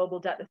kind of global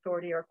debt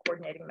authority or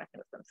coordinating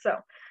mechanism. So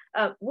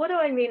what do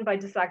I mean by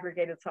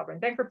disaggregated sovereign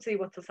bankruptcy?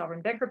 What's the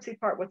sovereign bankruptcy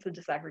part? What's the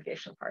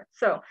disaggregation part?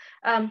 So,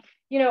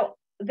 you know,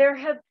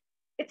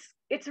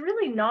 it's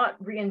really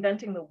not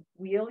reinventing the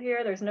wheel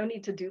here. There's no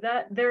need to do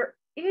that. There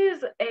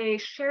is a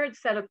shared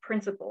set of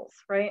principles,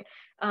 right?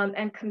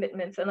 And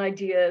commitments and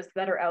ideas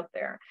that are out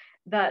there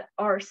that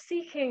are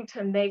seeking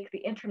to make the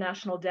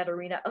international debt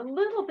arena a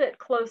little bit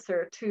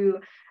closer to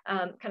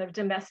kind of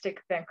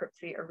domestic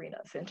bankruptcy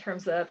arenas in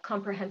terms of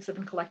comprehensive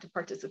and collective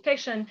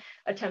participation,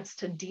 attempts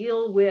to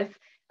deal with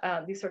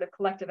these sort of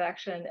collective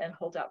action and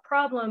holdout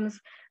problems,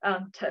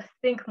 to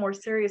think more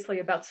seriously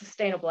about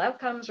sustainable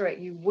outcomes, right?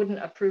 You wouldn't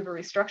approve a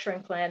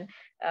restructuring plan,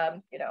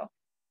 you know,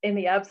 in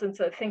the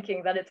absence of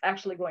thinking that it's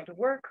actually going to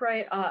work,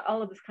 right?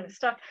 All of this kind of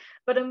stuff,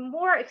 but a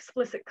more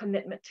explicit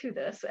commitment to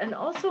this, and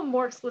also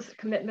more explicit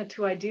commitment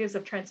to ideas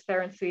of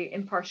transparency,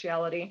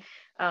 impartiality,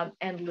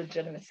 and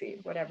legitimacy,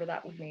 whatever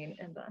that would mean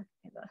in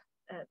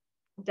the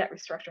debt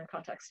restructuring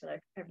context. And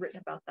I've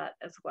written about that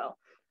as well.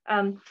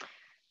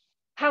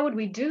 How would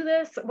we do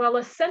this? Well,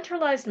 a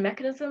centralized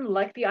mechanism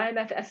like the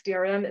IMF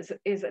SDRM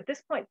is at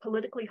this point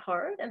politically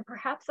hard and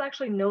perhaps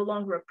actually no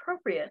longer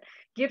appropriate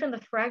given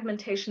the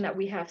fragmentation that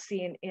we have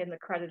seen in the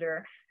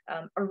creditor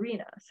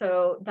arena.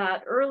 So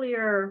that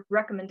earlier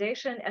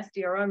recommendation,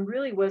 SDRM,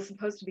 really was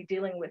supposed to be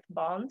dealing with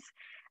bonds.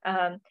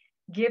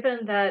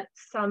 Given that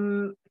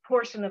some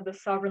portion of the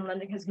sovereign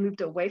lending has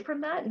moved away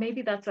from that,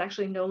 maybe that's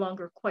actually no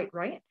longer quite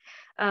right.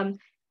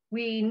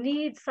 We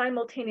need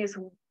simultaneous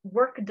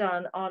work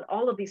done on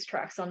all of these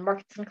tracks, on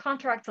markets and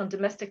contracts, on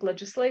domestic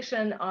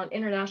legislation, on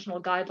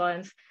international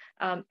guidelines,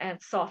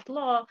 and soft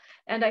law.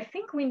 And I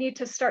think we need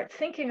to start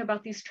thinking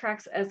about these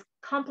tracks as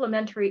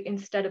complementary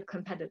instead of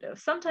competitive.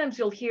 Sometimes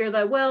you'll hear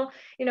that, well,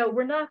 you know,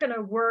 we're not going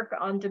to work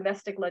on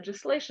domestic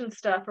legislation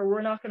stuff, or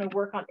we're not going to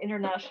work on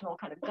international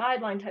kind of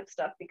guideline type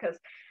stuff, because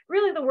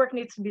really the work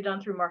needs to be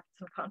done through markets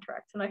and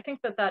contracts. And I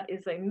think that that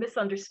is a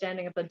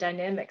misunderstanding of the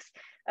dynamics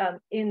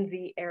in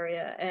the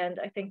area. And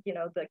I think, you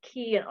know, the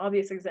key and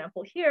obvious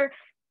example here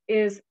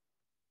is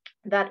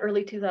that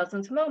early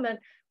 2000s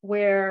moment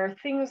where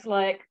things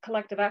like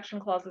collective action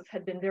clauses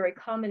had been very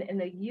common in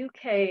the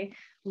UK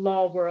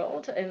law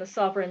world, in the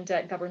sovereign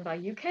debt governed by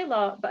UK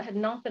law, but had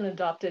not been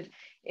adopted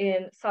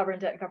in sovereign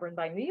debt governed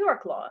by New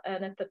York law.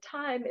 And at the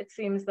time, it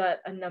seems that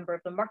a number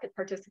of the market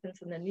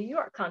participants in the New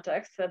York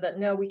context said that,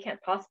 no, we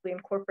can't possibly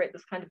incorporate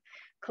this kind of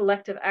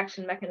collective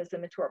action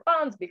mechanism into our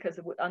bonds because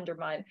it would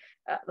undermine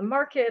the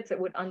markets, it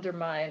would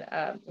undermine,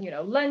 you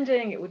know,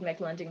 lending, it would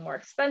make lending more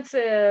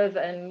expensive,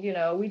 and, you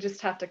know, we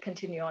just have to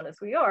continue on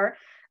as we are.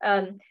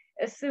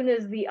 As soon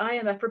as the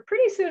IMF, or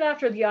pretty soon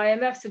after the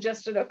IMF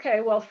suggested,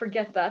 okay, well,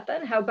 forget that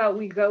then. How about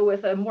we go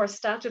with a more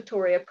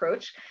statutory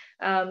approach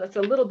that's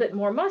a little bit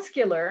more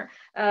muscular?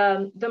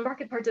 The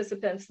market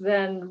participants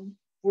then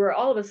were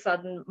all of a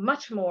sudden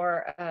much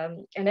more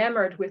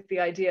enamored with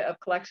the idea of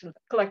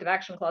collective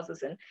action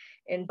clauses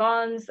in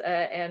bonds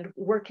and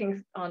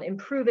working on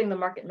improving the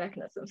market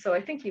mechanism. So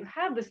I think you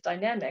have this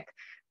dynamic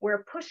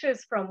where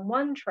pushes from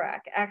one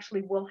track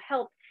actually will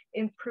help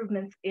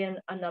improvements in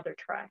another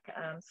track.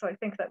 So I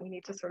think that we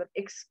need to sort of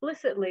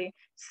explicitly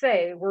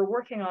say we're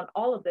working on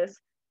all of this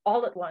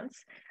all at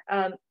once,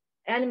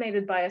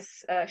 animated by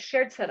a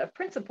shared set of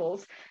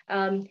principles,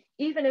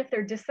 even if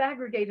they're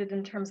disaggregated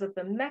in terms of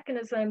the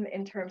mechanism,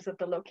 in terms of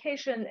the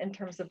location, in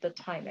terms of the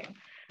timing.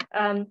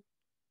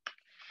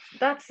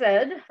 That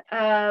said,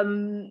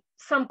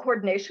 some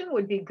coordination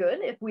would be good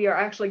if we are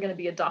actually going to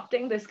be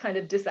adopting this kind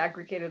of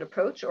disaggregated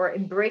approach, or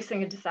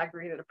embracing a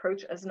disaggregated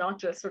approach as not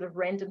just sort of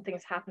random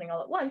things happening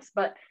all at once,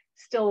 but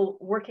still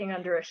working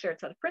under a shared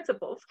set of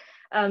principles.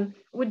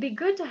 Would be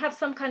good to have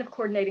some kind of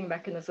coordinating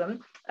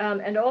mechanism,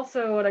 and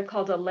also what I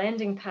called a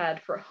landing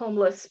pad for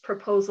homeless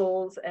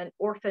proposals and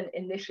orphan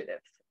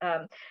initiatives.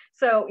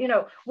 So, you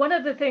know, one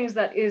of the things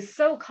that is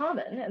so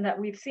common and that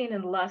we've seen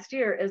in the last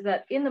year is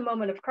that in the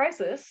moment of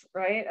crisis,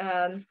 right?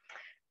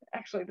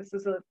 Actually, this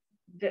is a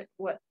bit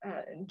what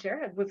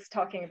Jared was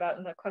talking about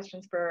in the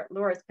questions for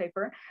Laura's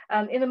paper.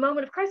 In the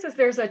moment of crisis,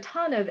 there's a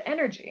ton of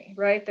energy,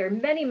 right? There are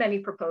many, many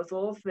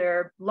proposals. There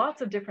are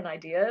lots of different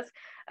ideas.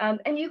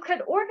 And you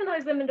could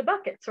organize them into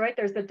buckets, right?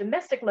 There's the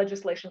domestic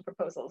legislation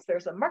proposals.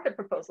 There's the market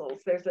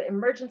proposals. There's the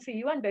emergency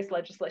UN-based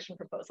legislation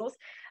proposals.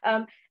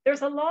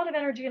 There's a lot of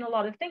energy and a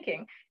lot of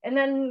thinking. And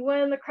then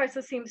when the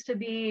crisis seems to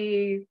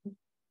be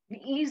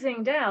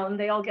easing down,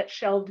 they all get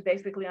shelved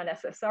basically on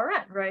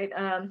SSRN, right?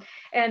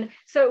 And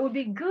so it would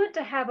be good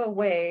to have a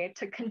way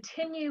to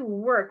continue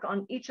work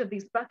on each of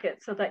these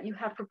buckets so that you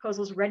have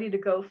proposals ready to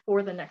go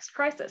for the next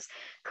crisis.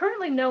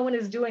 Currently, no one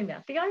is doing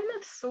that. The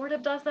IMF sort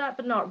of does that,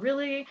 but not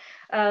really.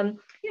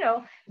 You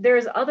know,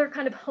 there's other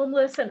kind of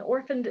homeless and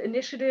orphaned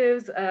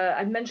initiatives.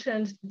 I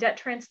mentioned debt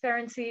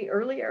transparency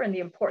earlier and the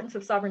importance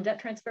of sovereign debt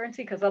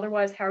transparency, because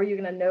otherwise, how are you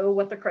going to know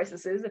what the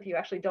crisis is if you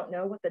actually don't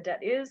know what the debt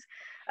is?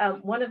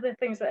 One of the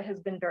things that has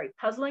been very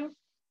puzzling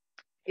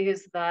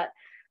is that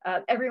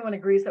everyone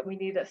agrees that we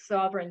need a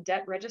sovereign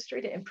debt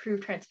registry to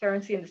improve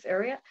transparency in this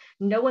area.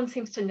 No one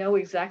seems to know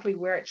exactly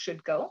where it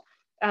should go.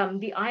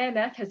 The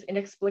IMF has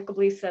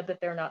inexplicably said that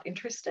they're not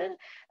interested.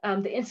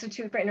 The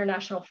Institute for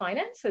International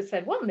Finance has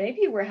said, well,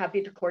 maybe we're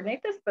happy to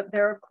coordinate this, but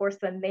they're of course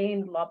the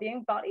main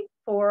lobbying body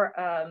for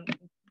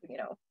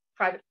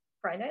private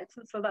finance,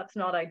 and so that's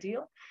not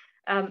ideal.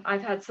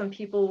 I've had some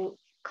people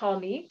call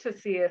me to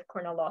see if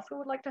Cornell Law School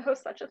would like to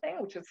host such a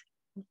thing, which is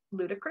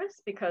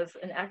ludicrous because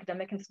an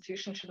academic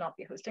institution should not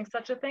be hosting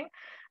such a thing.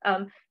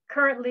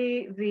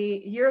 Currently,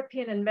 the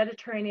European and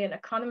Mediterranean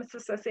Economists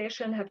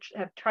Association have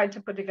tried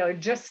to put together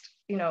just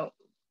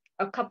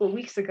a couple of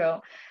weeks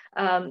ago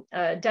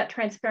a debt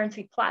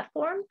transparency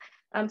platform.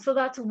 So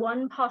that's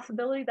one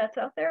possibility that's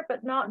out there,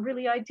 but not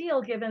really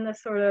ideal given the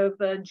sort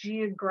of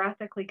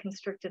geographically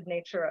constricted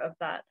nature of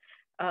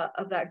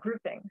that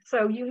grouping.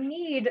 So you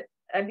need,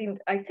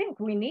 I think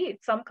we need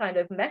some kind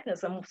of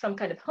mechanism, some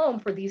kind of home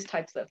for these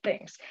types of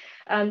things.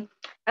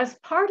 As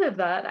part of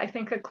that, I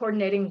think a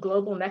coordinating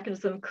global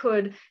mechanism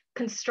could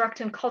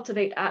construct and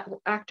cultivate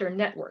actor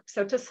networks.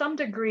 So to some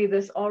degree,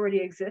 this already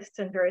exists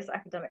in various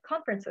academic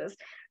conferences,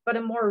 but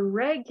a more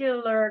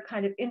regular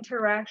kind of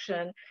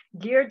interaction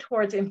geared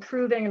towards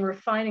improving and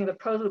refining the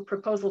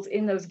proposals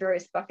in those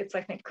various buckets,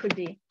 I think could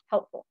be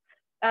helpful.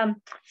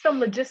 Some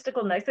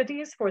logistical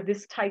niceties for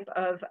this type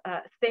of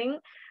thing.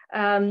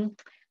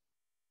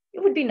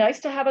 It would be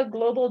nice to have a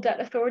global debt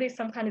authority,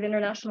 some kind of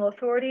international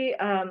authority.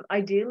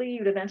 Ideally,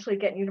 you'd eventually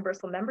get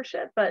universal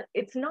membership, but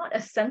it's not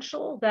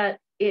essential that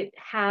it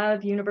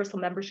have universal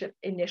membership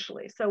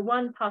initially. So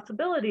one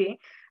possibility,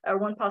 or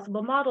one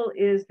possible model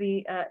is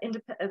the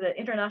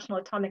International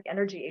Atomic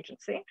Energy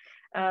Agency.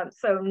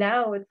 So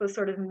now it's the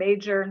sort of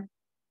major,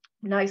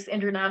 nice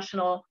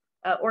international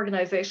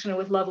organization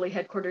with lovely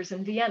headquarters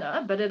in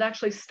Vienna, but it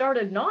actually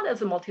started not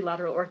as a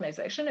multilateral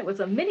organization. It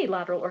was a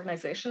mini-lateral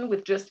organization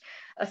with just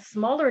a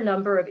smaller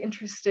number of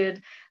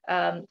interested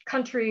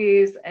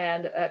countries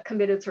and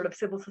committed sort of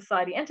civil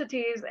society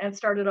entities, and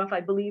started off, I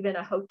believe, in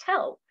a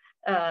hotel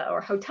or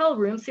hotel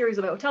room, series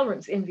of hotel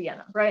rooms in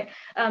Vienna, right?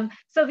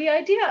 So the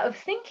idea of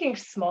thinking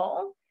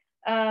small,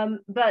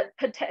 but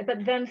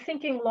then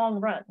thinking long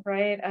run,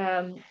 right?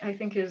 I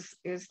think is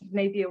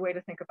maybe a way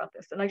to think about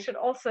this. And I should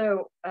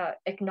also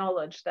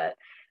acknowledge that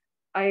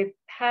I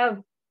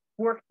have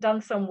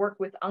done some work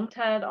with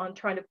UNCTAD on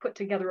trying to put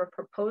together a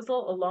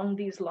proposal along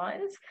these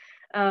lines.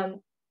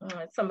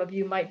 Some of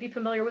you might be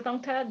familiar with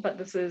UNCTAD, but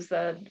this is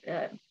a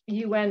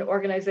UN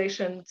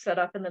organization set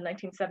up in the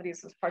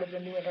 1970s as part of the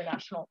new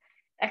international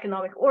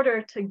economic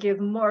order to give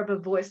more of a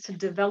voice to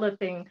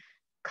developing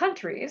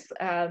countries.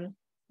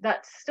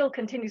 That still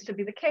continues to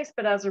be the case,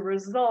 but as a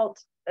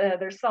result,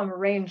 there's some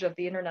range of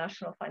the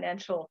international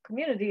financial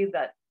community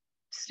that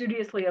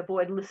studiously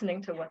avoid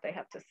listening to what they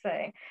have to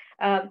say.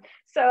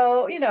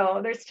 So,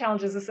 there's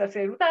challenges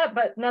associated with that,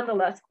 but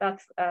nonetheless,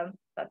 that's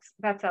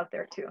out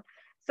there too.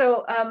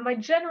 So my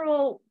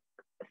general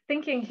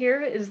thinking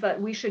here is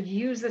that we should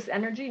use this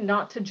energy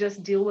not to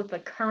just deal with the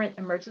current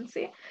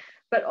emergency,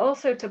 but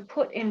also to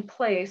put in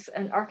place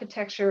an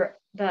architecture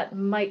that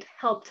might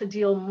help to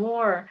deal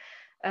more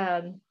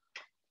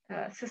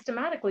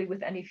systematically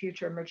with any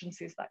future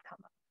emergencies that come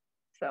up.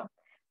 So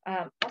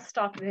I'll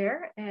stop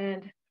there,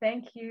 and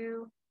thank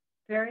you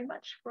very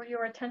much for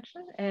your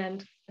attention,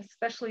 and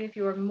especially if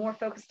you are more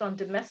focused on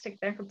domestic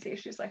bankruptcy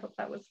issues, I hope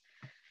that was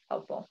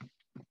helpful.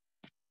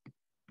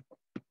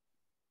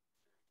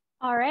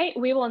 All right,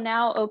 we will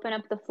now open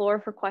up the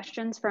floor for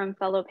questions from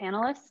fellow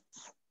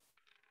panelists,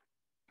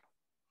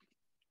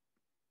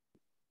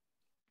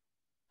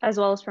 as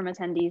well as from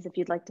attendees if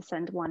you'd like to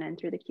send one in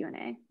through the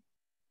Q&A.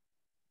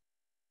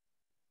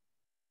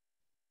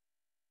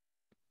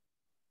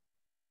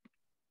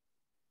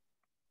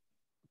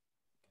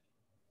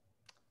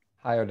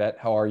 Hi, Odette.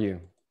 How are you?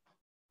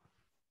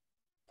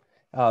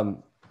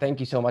 Thank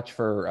you so much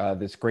for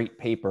this great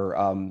paper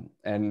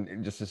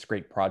and just this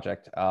great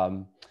project.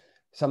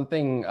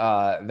 Something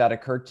that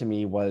occurred to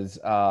me was,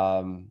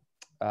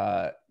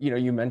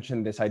 you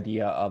mentioned this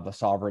idea of a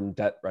sovereign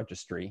debt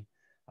registry.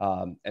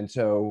 And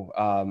so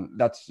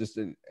that's just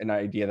an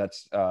idea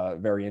that's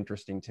very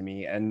interesting to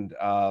me. And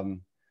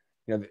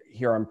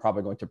here I'm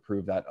probably going to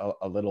prove that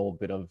a little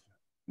bit of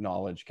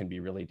knowledge can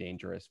be really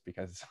dangerous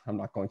because I'm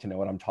not going to know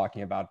what I'm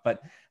talking about.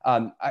 But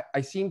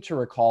I seem to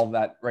recall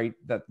that, right,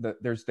 that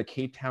there's the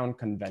Cape Town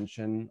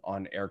Convention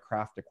on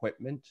Aircraft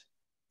Equipment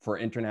for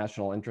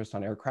international interest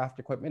on aircraft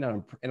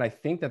equipment. And I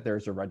think that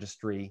there's a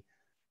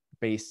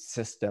registry-based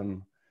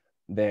system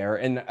there.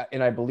 And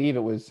I believe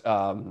it was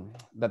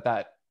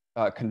that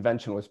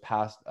convention was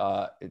passed,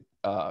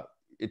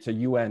 it's a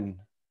UN,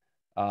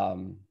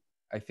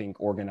 I think,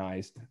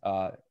 organized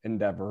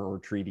endeavor or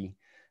treaty.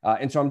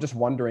 And so I'm just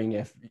wondering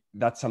if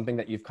that's something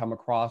that you've come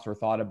across or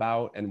thought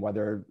about, and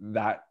whether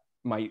that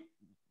might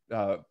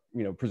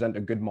present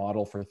a good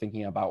model for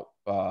thinking about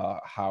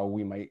how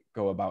we might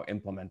go about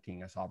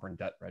implementing a sovereign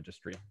debt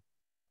registry.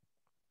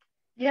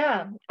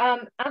 Yeah,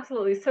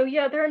 absolutely. So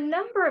yeah, there are a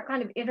number of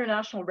kind of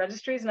international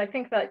registries, and I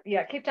think that,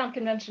 yeah, Cape Town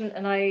Convention,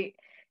 and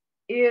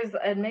is,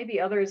 and maybe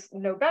others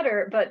know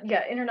better, but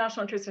yeah,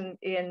 international interest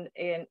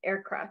in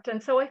aircraft.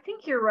 And so I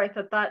think you're right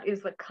that that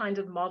is the kind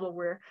of model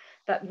where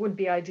that would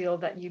be ideal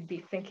that you'd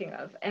be thinking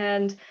of.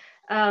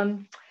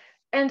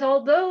 And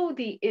although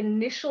the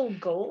initial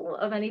goal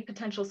of any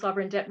potential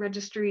sovereign debt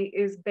registry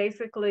is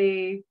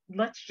basically,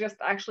 let's just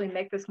actually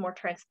make this more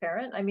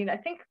transparent. I mean, I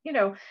think, you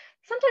know,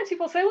 sometimes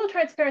people say, well,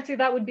 transparency,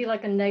 that would be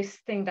like a nice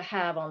thing to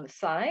have on the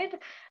side.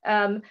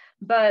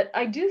 But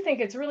I do think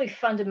it's really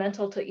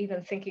fundamental to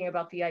even thinking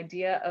about the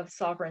idea of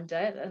sovereign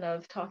debt and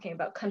of talking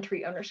about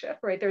country ownership,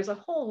 right? There's a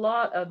whole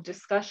lot of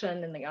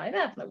discussion in the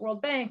IMF and the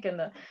World Bank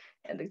and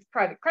these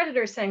private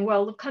creditors saying,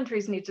 well, the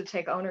countries need to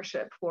take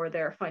ownership for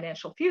their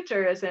financial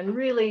futures, and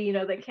really, you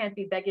know, they can't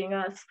be begging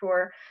us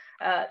for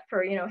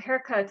you know,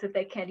 haircuts if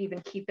they can't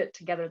even keep it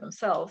together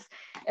themselves.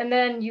 And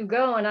then you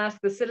go and ask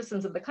the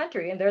citizens of the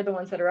country, and they're the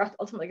ones that are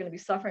ultimately going to be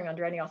suffering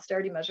under any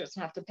austerity measures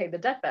and have to pay the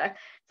debt back.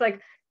 It's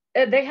like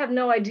they have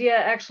no idea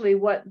actually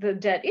what the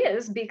debt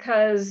is,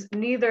 because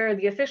neither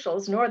the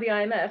officials nor the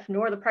IMF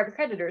nor the private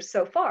creditors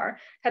so far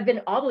have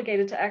been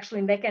obligated to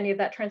actually make any of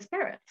that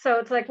transparent. So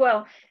it's like,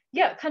 well,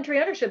 yeah, country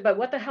ownership, but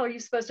what the hell are you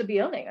supposed to be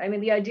owning? I mean,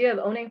 the idea of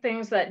owning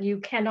things that you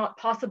cannot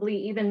possibly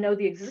even know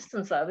the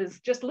existence of is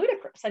just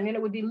ludicrous. I mean,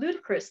 it would be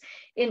ludicrous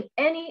in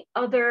any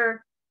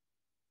other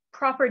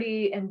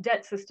property and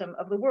debt system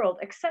of the world,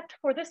 except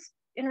for this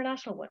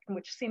international one,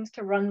 which seems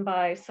to run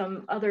by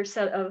some other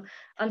set of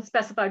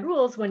unspecified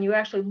rules. When you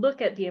actually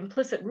look at the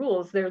implicit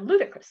rules, they're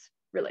ludicrous,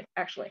 really,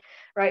 actually,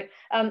 right?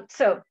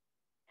 So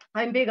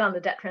I'm big on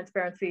the debt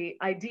transparency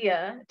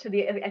idea.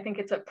 I think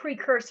it's a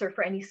precursor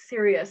for any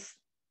serious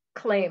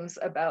claims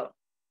about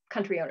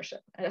country ownership.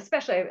 And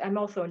especially, I'm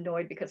also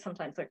annoyed because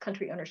sometimes the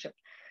country ownership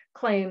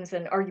claims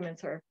and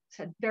arguments are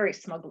said very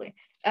smugly.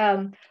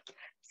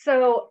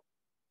 So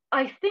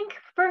I think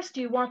first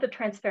you want the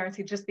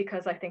transparency just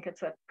because I think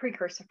it's a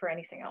precursor for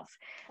anything else.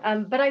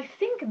 But I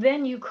think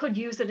then you could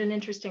use it in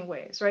interesting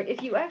ways, right?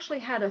 If you actually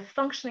had a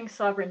functioning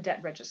sovereign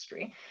debt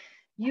registry,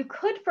 you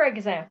could, for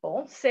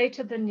example, say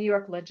to the New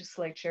York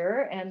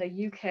legislature and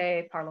the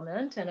UK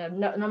Parliament and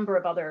a number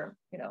of other,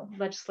 you know,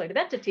 legislative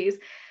entities,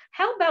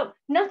 how about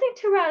nothing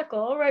too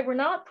radical, right? We're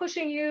not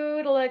pushing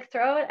you to like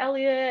throw out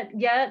Elliott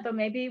yet, though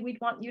maybe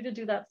we'd want you to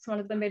do that. It's one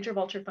of the major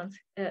vulture funds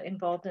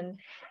involved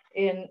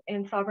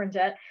in sovereign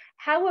debt.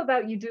 How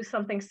about you do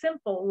something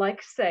simple,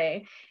 like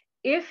say,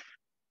 if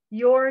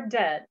your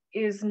debt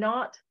is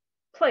not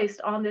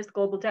placed on this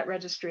global debt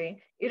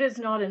registry, it is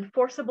not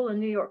enforceable in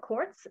New York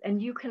courts,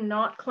 and you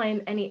cannot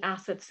claim any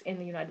assets in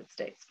the United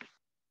States.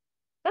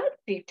 That'd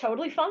be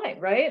totally fine,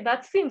 right?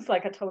 That seems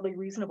like a totally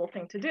reasonable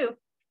thing to do.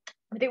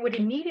 But it would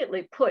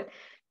immediately put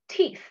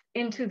teeth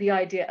into the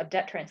idea of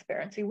debt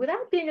transparency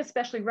without being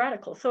especially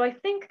radical. So I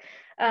think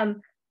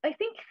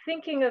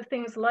thinking of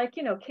things like,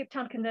 you know, Cape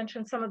Town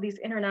Convention, some of these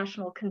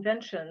international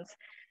conventions,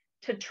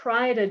 to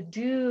try to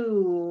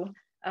do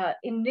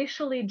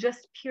initially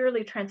just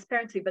purely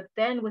transparency, but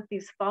then with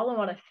these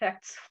follow-on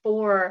effects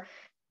for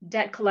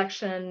debt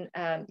collection,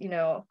 you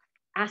know,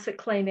 asset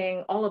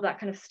claiming, all of that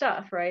kind of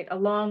stuff, right?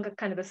 Along a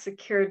kind of a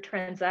secured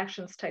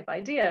transactions type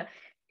idea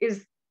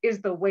is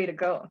the way to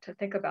go, to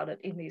think about it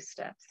in these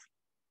steps.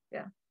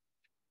 Yeah.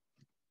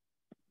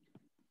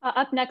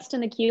 Up next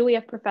in the queue, we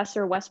have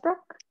Professor Westbrook.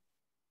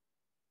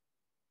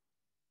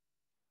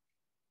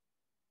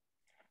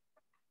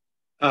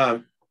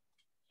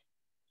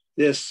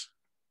 This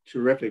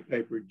terrific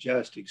paper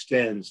just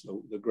extends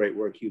the great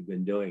work you've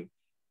been doing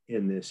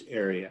in this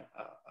area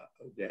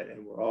of debt.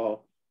 And we're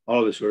all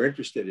of us who are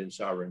interested in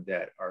sovereign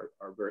debt are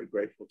very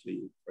grateful to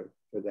you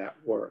for that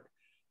work.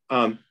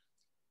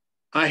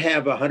 I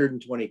have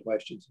 120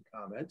 questions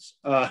and comments,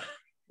 but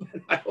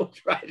I will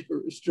try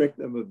to restrict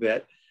them a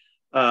bit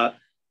to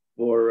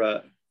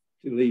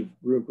leave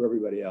room for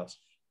everybody else.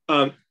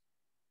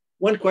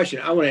 One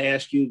question I want to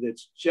ask you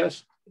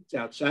it's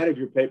outside of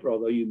your paper,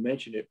 although you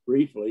mentioned it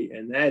briefly,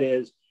 and that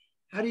is,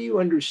 how do you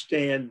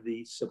understand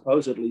the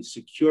supposedly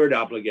secured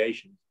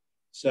obligations,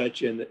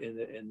 such in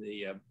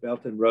the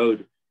Belt and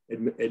Road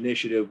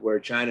Initiative, where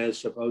China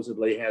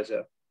supposedly has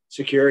a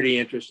security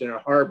interest in a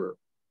harbor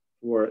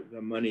for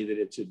the money that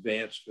it's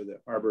advanced for the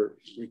harbor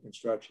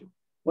reconstruction?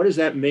 What does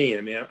that mean?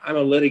 I mean, I'm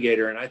a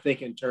litigator, and I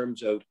think in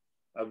terms of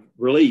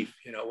relief.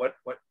 You know,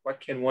 what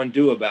can one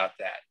do about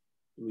that?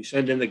 Do we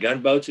send in the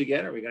gunboats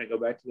again? Are we going to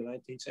go back to the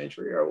 19th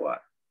century or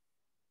what?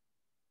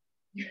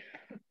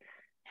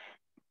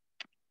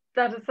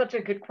 That is such a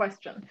good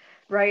question,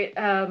 right?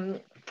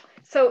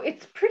 So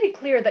it's pretty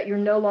clear that you're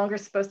no longer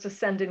supposed to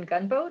send in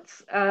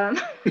gunboats, right?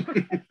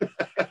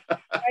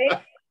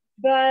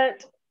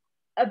 But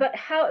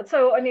how?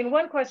 So I mean,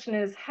 one question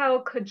is, how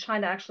could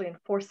China actually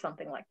enforce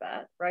something like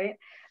that, right?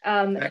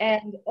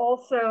 And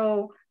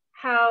also,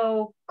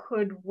 how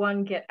could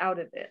one get out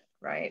of it,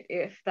 right?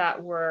 If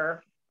that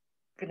were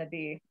going to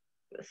be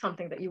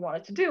something that you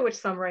wanted to do, which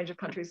some range of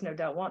countries no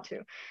doubt want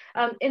to.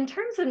 In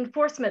terms of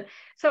enforcement,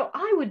 so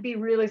I would be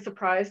really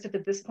surprised if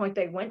at this point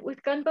they went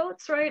with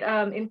gunboats, right?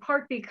 In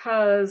part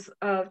because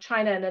of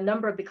China and a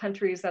number of the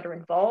countries that are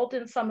involved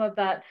in some of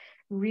that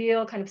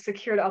real kind of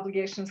secured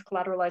obligations,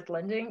 collateralized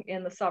lending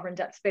in the sovereign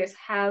debt space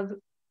have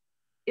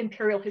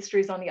imperial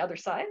histories on the other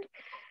side,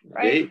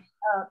 right?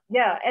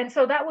 Yeah, and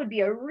so that would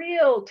be a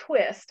real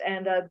twist.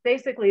 And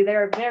basically,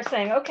 they're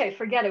saying, okay,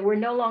 forget it. We're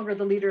no longer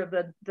the leader of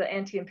the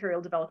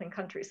anti-imperial developing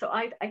country. So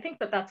I think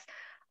that that's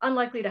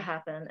unlikely to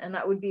happen, and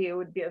it would be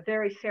a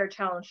very fair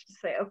challenge to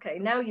say, okay,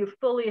 now you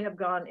fully have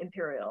gone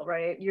imperial,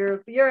 right?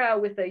 You're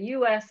out with the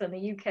U.S. and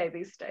the UK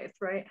these days,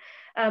 right?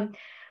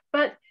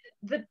 But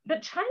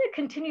China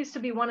continues to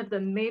be one of the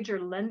major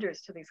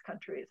lenders to these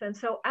countries. And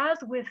so as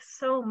with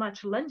so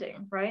much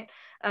lending, right,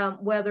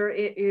 whether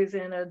it is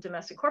in a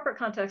domestic corporate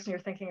context and you're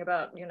thinking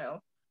about, you know,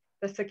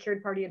 the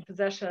secured party in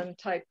possession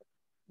type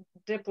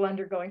DIP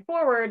lender going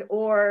forward,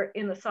 or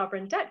in the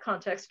sovereign debt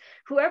context,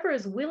 whoever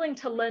is willing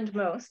to lend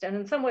most, and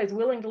in some ways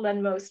willing to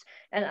lend most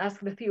and ask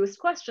the fewest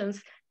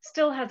questions,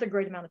 still has a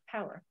great amount of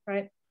power,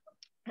 right?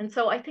 And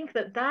so I think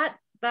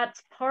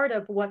that's part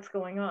of what's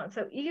going on.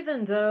 So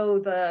even though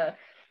the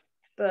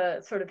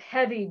sort of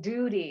heavy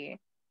duty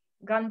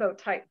gunboat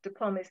type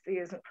diplomacy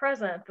isn't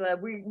present,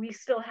 we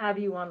still have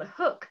you on the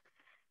hook.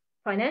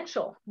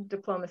 Financial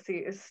diplomacy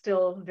is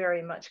still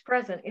very much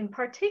present, in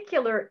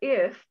particular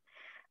if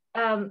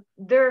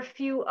there are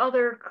few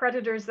other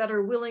creditors that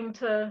are willing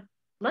to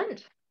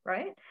lend,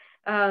 right?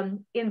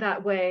 In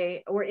that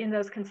way, or in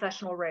those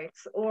concessional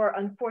rates, or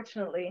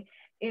unfortunately,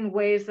 in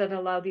ways that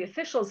allow the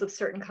officials of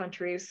certain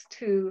countries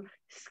to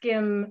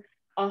skim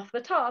off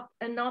the top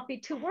and not be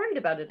too worried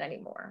about it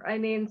anymore. I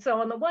mean, so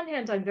on the one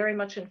hand, I'm very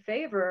much in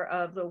favor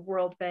of the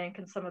World Bank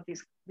and some of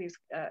these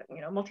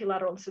you know,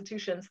 multilateral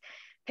institutions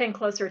paying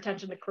closer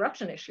attention to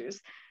corruption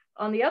issues.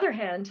 On the other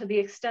hand, to the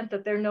extent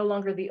that they're no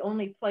longer the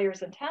only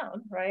players in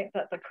town, right,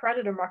 that the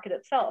creditor market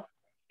itself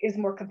is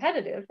more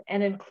competitive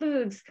and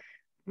includes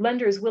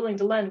lenders willing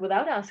to lend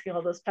without asking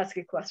all those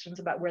pesky questions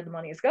about where the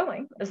money is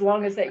going, as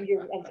long as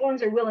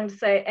you're willing to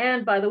say,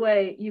 and by the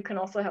way, you can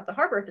also have the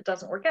harbor if it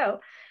doesn't work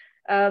out,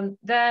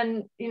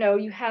 then, you know,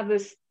 you have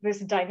this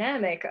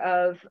dynamic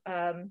of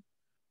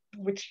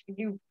which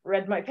you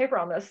read my paper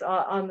on this,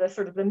 on the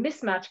sort of the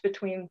mismatch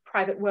between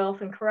private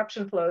wealth and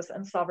corruption flows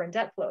and sovereign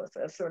debt flows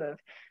as sort of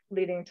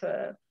leading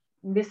to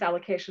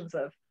misallocations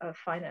of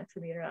finance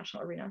in the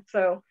international arena.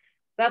 So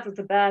that's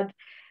a bad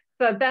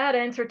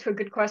answer to a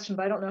good question,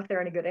 but I don't know if there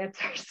are any good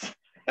answers.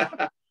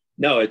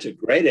 No, it's a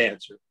great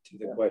answer to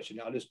the question.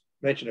 I'll just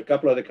mention a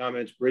couple other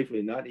comments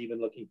briefly, not even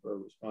looking for a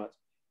response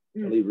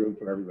to leave room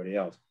for everybody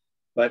else.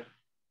 But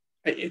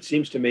it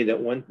seems to me that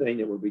one thing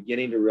that we're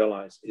beginning to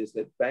realize is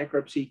that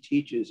bankruptcy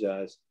teaches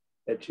us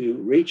that to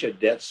reach a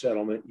debt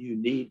settlement, you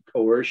need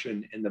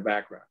coercion in the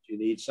background. You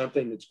need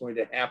something that's going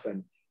to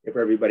happen if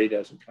everybody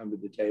doesn't come to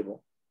the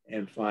table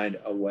and find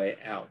a way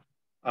out.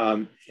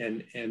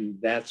 And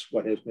that's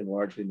what has been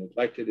largely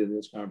neglected in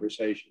this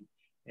conversation.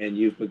 And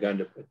you've begun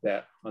to put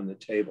that on the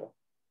table.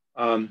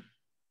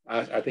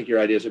 I think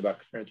your ideas about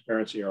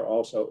transparency are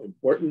also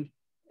important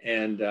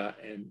and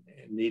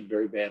need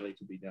very badly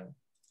to be done.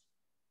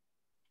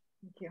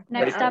 Thank you.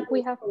 Next up,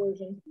 we have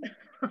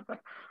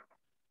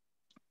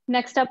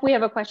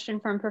a question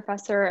from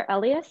Professor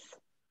Elias.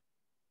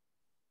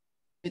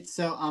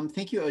 So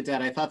thank you,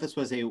 Odette. I thought this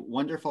was a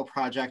wonderful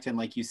project. And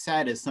like you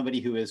said, as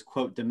somebody who is,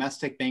 quote,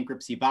 domestic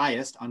bankruptcy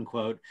biased,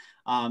 unquote,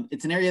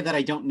 it's an area that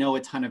I don't know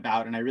a ton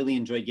about, and I really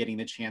enjoyed getting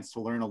the chance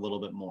to learn a little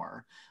bit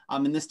more.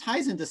 And this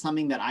ties into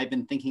something that I've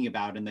been thinking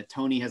about and that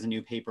Tony has a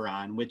new paper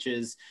on, which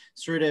is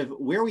sort of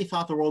where we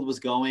thought the world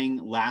was going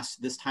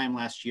this time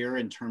last year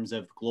in terms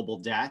of global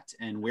debt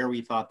and where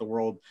we thought the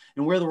world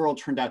and where the world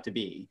turned out to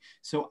be.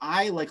 So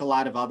I, like a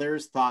lot of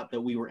others, thought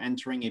that we were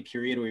entering a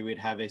period where we would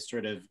have a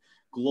sort of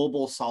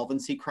global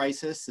solvency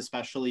crisis,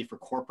 especially for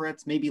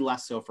corporates, maybe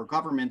less so for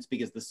governments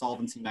because the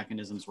solvency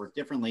mechanisms work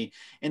differently.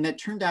 And that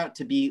turned out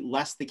to be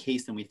less the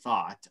case than we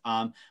thought.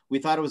 We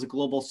thought it was a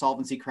global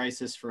solvency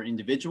crisis for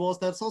individuals.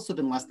 That's also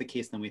been less the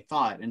case than we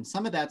thought. And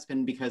some of that's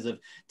been because of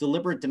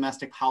deliberate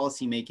domestic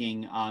policy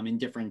making in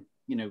different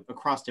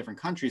across different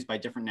countries by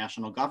different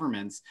national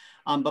governments.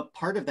 But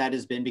part of that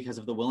has been because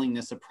of the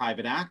willingness of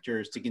private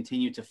actors to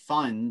continue to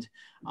fund,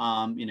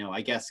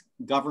 I guess,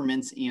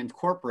 governments and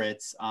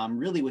corporates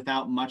really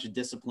without much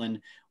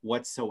discipline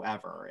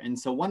whatsoever. And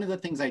so one of the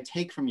things I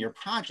take from your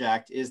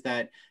project is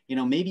that,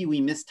 maybe we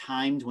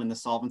mistimed when the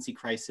solvency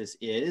crisis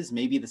is,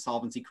 maybe the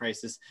solvency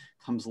crisis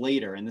comes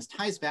later. And this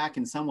ties back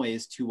in some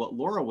ways to what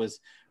Laura was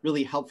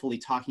really helpfully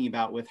talking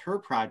about with her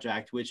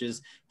project, which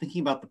is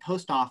thinking about the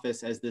post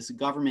office as this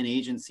government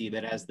agency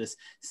that has this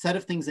set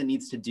of things it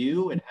needs to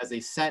do. It has a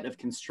set of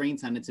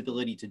constraints on its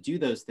ability to do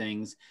those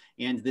things.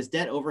 And this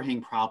debt overhang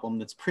problem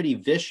that's pretty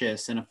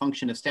vicious and a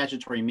function of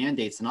statutory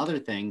mandates and other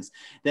things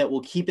that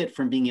will keep it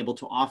from being able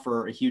to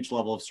offer a huge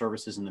level of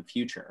services in the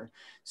future.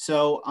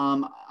 So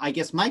I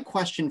guess my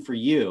question for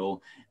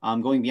you,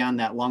 going beyond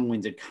that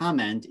long-winded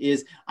comment,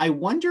 is I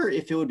wonder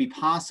if it would be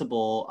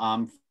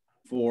possible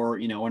for,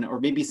 or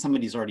maybe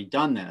somebody's already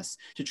done this,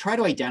 to try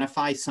to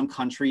identify some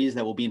countries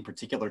that will be in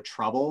particular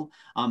trouble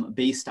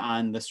based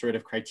on the sort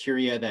of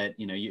criteria that,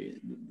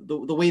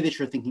 the way that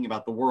you're thinking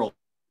about the world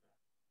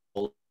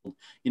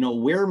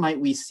where might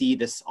we see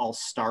this all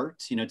start,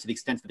 to the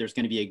extent that there's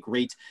going to be a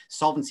great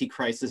solvency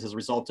crisis as a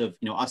result of,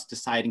 us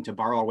deciding to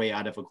borrow our way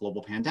out of a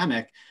global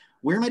pandemic?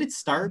 Where might it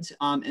start?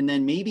 And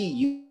then maybe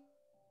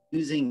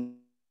using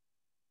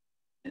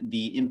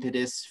the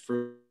impetus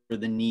for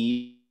the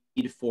need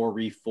for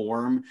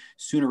reform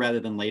sooner rather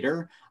than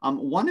later.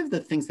 One of the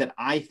things that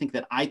I think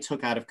that I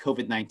took out of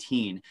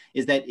COVID-19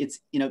 is that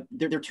it's,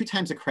 there are two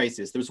types of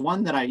crisis. There's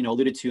one that I,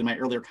 alluded to in my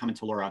earlier comment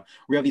to Laura.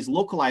 We have these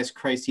localized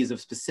crises of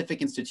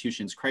specific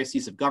institutions,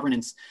 crises of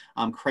governance,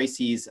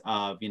 crises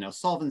of,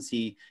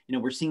 solvency.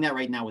 We're seeing that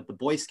right now with the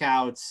Boy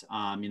Scouts.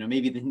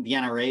 Maybe the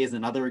NRA is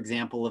another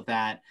example of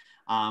that.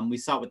 We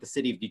saw it with the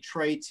city of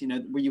Detroit,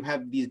 where you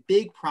have these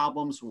big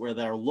problems where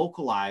they're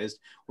localized,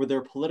 where there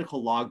are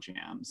political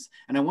logjams.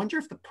 And I wonder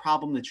if the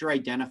problem that you're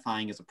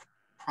identifying is a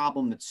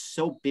problem that's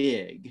so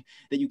big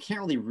that you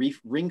can't really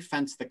ring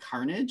fence the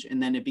carnage,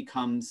 and then it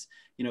becomes,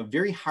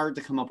 very hard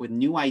to come up with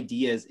new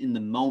ideas in the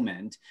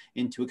moment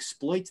and to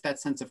exploit that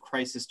sense of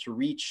crisis to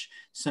reach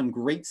some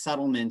great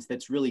settlement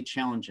that's really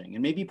challenging.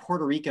 And maybe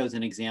Puerto Rico is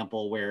an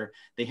example where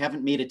they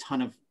haven't made a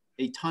ton of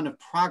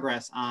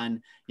progress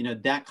on,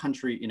 that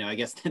country, I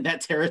guess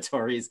that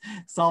territory's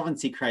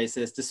solvency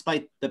crisis,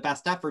 despite the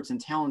best efforts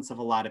and talents of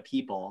a lot of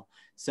people.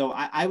 So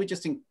I would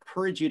just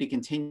encourage you to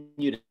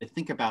continue to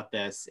think about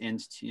this.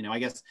 And, I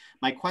guess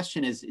my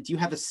question is, do you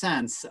have a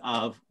sense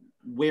of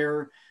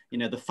where,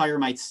 the fire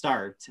might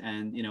start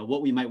and,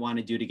 what we might want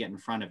to do to get in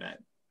front of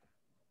it?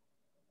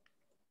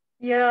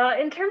 Yeah,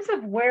 in terms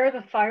of where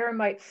the fire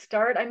might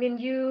start, I mean,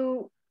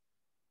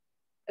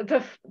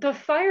 the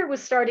fire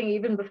was starting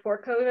even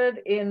before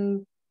COVID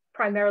in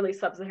primarily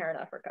sub-Saharan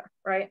Africa,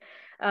 right?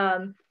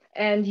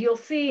 And you'll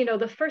see,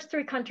 the first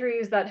three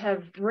countries that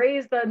have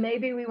raised the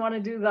maybe we want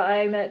to do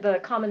the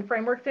common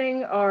framework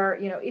thing are,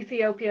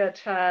 Ethiopia,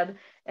 Chad,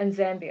 and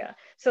Zambia.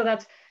 So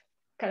that's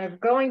kind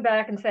of going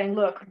back and saying,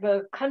 look,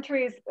 the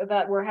countries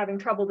that were having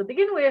trouble to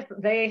begin with,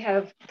 they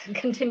have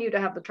continued to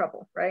have the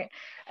trouble, right?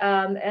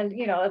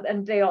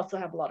 And they also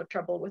have a lot of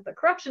trouble with the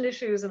corruption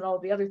issues and all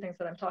the other things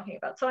that I'm talking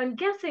about. So I'm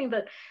guessing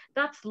that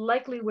that's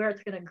likely where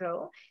it's going to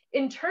go.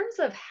 In terms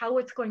of how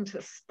it's going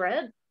to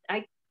spread,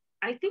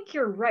 I think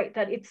you're right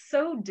that it's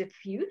so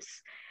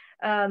diffuse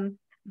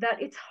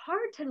that it's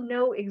hard to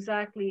know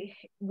exactly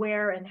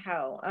where and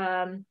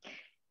how.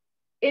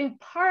 In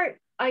part,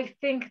 I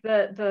think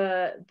that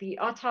the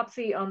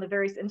autopsy on the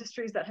various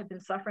industries that have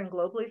been suffering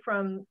globally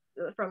from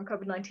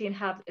COVID-19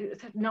 have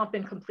not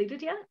been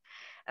completed yet.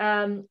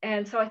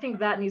 And so I think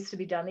that needs to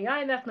be done. The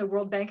IMF and the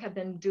World Bank have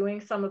been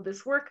doing some of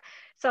this work.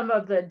 Some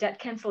of the debt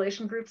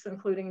cancellation groups,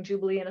 including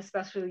Jubilee and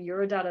especially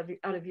Eurodebt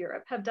out of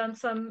Europe, have done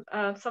some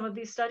of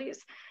these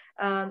studies.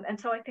 And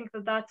so I think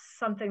that that's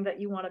something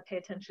that you want to pay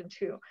attention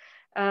to.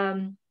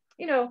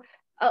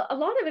 A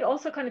lot of it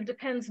also kind of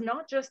depends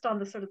not just on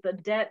the sort of the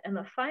debt and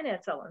the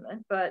finance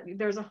element, but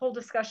there's a whole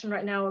discussion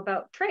right now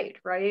about trade,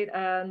 right?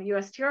 The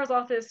USTR's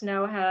office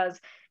now has,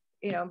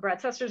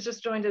 Brad Suster's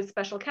just joined as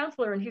special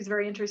counselor, and he's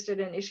very interested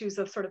in issues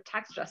of sort of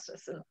tax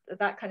justice and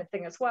that kind of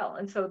thing as well.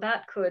 And so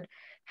that could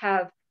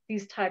have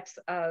these types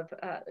of,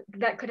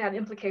 that could have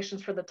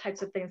implications for the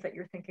types of things that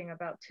you're thinking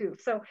about too.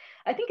 So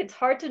I think it's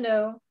hard to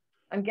know.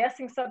 I'm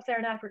guessing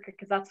sub-Saharan Africa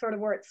because that's sort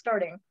of where it's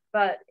starting,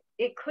 but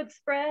it could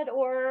spread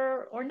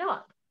or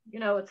not.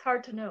 It's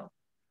hard to know.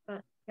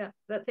 But yeah,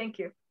 thank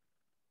you.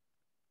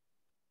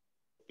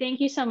 Thank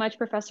you so much,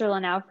 Professor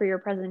Lanau, for your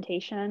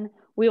presentation.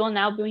 We will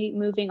now be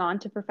moving on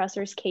to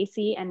Professors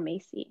Casey and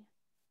Macy.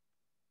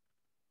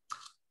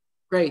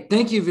 Great,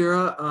 thank you,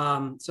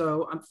 Vera.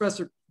 So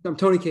I'm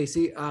Tony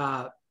Casey.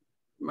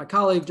 My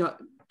colleague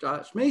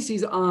Josh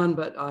Macy's on,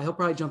 but he'll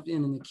probably jump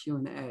in the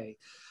Q&A.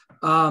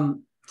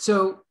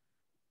 So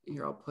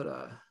here, I'll put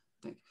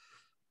my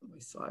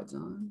slides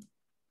on.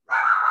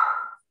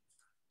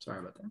 Sorry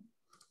about that.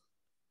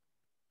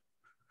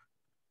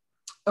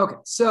 Okay,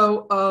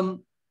 so,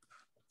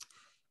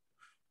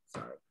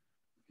 sorry,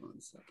 1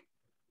 second.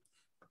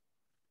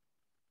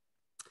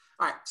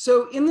 All right,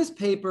 so in this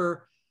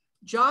paper,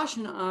 Josh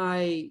and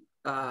I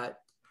kind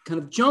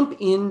of jump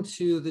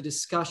into the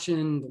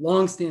discussion, the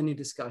longstanding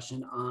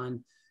discussion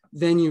on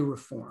venue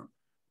reform.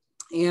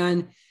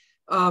 And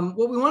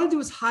what we want to do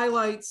is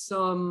highlight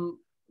some,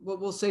 what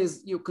we'll say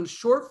is, kind of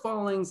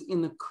shortfallings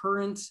in the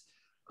current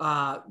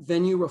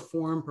venue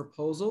reform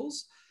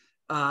proposals,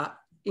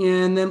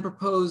 and then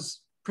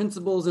propose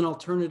principles and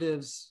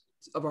alternatives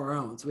of our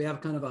own. So we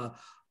have kind of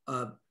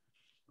a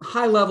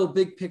high level,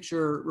 big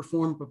picture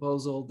reform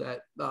proposal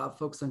that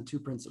focuses on 2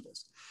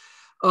 principles.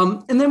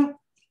 And then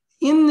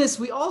in this,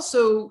 we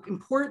also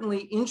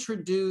importantly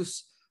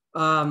introduce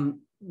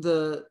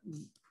the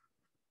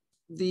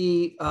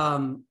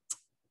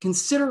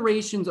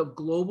considerations of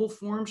global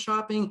forum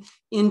shopping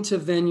into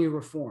venue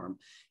reform.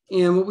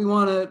 And what we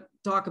want to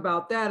talk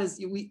about that is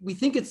we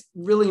think it's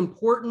really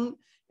important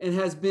and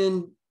has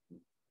been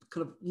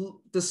kind of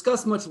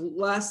discussed much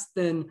less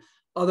than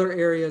other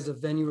areas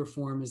of venue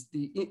reform, is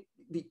the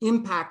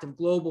impact of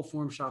global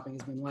forum shopping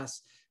has been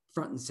less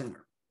front and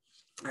center.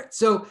 All right,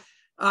 so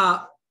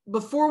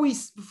before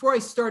I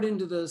start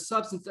into the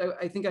substance,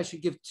 I think I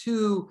should give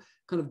two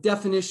kind of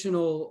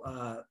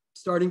definitional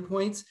starting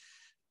points.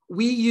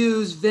 We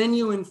use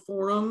venue and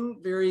forum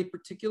very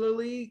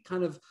particularly,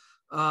 kind of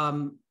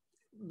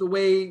the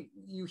way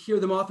you hear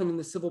them often in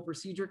the civil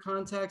procedure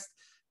context.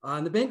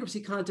 In the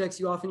bankruptcy context,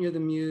 you often hear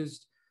them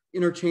used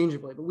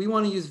interchangeably, but we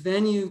want to use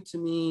venue to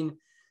mean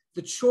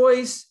the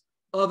choice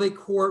of a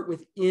court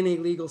within a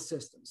legal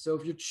system. So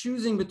if you're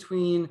choosing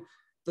between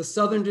the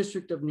Southern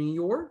District of New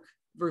York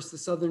versus the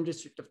Southern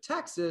District of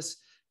Texas,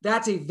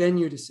 that's a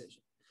venue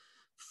decision.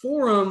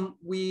 Forum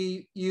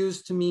we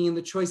use to mean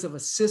the choice of a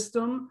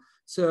system.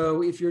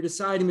 So if you're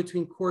deciding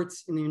between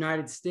courts in the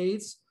United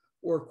States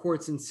or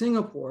courts in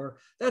Singapore,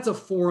 that's a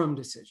forum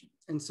decision.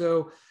 And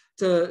so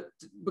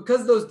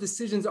because those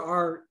decisions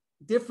are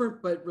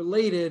different but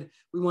related,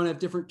 we want to have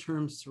different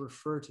terms to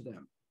refer to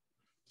them.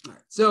 All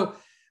right, so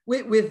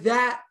with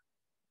that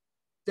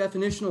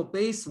definitional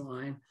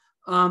baseline,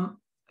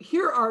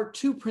 here are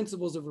two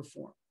principles of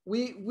reform.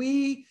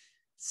 We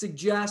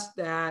suggest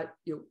that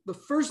the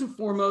first and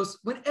foremost,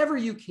 whenever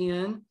you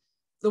can,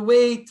 the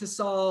way to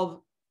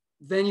solve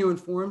venue and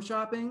forum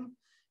shopping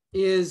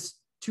is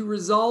to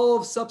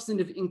resolve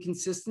substantive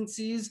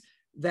inconsistencies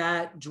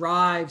that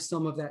drive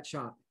some of that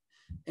shopping.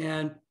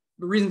 And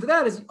the reason for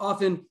that is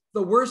often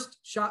the worst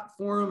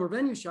forum or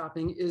venue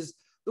shopping is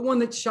the one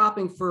that's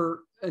shopping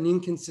for an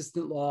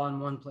inconsistent law in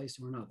one place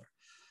or another.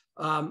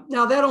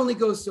 Now that only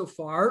goes so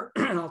far,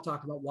 and I'll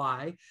talk about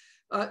why.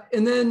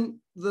 And then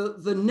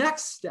the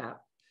next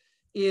step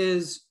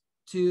is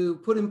to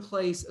put in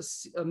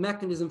place a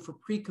mechanism for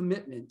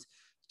pre-commitment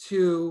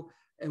to,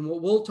 and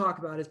what we'll talk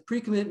about is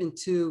pre-commitment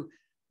to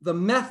the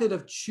method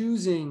of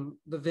choosing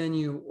the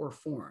venue or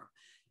forum.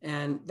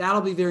 And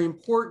that'll be very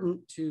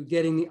important to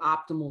getting the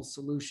optimal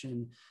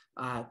solution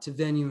to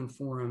venue and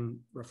forum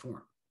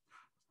reform.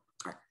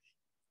 All right.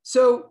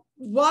 So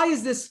why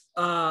is this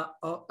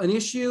an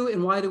issue,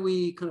 and why do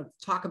we kind of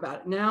talk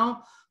about it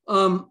now?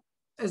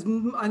 As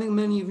I think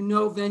many of you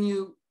know,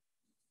 venue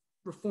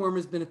reform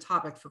has been a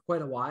topic for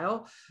quite a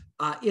while.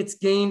 It's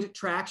gained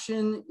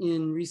traction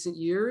in recent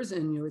years,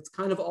 and it's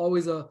kind of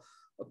always a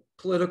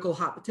political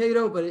hot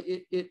potato, but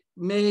it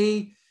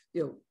may,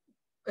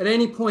 at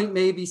any point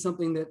may be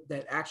something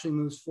that actually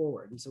moves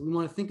forward. And so we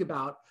want to think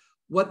about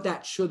what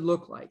that should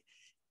look like.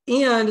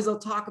 And as I'll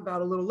talk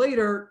about a little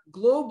later,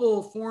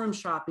 global forum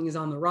shopping is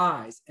on the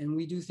rise, and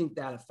we do think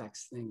that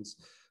affects things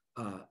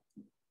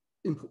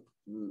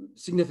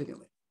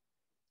significantly.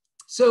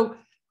 So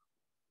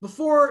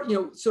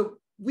so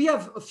we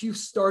have a few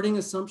starting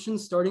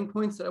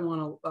points that I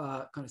want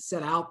to kind of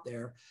set out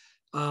there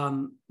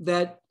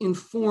that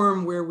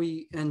inform where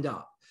we end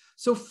up.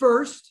 So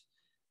first,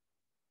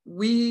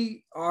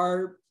 we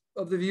are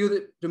of the view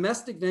that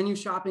domestic venue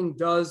shopping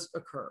does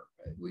occur.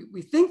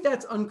 We think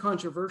that's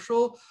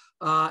uncontroversial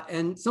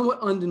and somewhat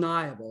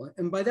undeniable.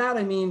 And by that,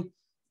 I mean,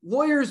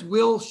 lawyers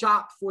will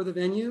shop for the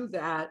venue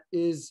that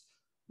is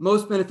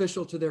most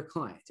beneficial to their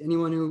client.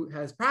 Anyone who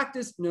has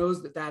practiced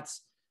knows that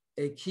that's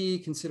a key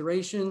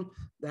consideration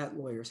that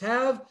lawyers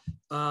have.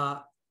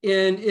 And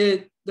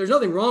there's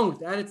nothing wrong with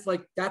that. It's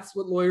like, that's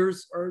what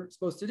lawyers are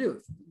supposed to do.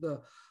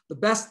 The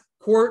best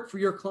court for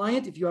your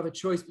client, if you have a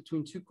choice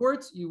between two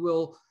courts, you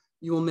will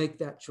make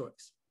that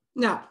choice.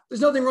 Now,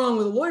 there's nothing wrong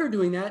with a lawyer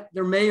doing that.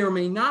 There may or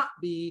may not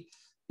be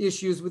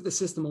issues with the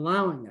system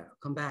allowing that. I'll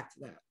come back to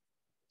that.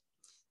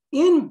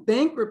 In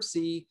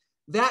bankruptcy,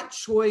 that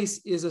choice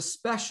is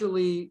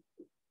especially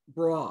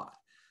broad.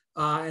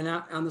 And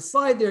on the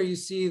slide there, you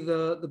see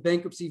the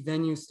bankruptcy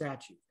venue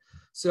statute.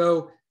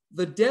 So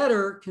the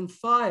debtor can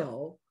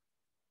file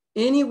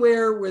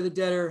anywhere where the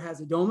debtor has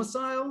a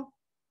domicile,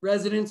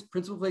 residence,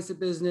 principal place of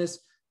business,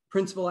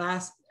 principal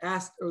or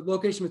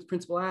location with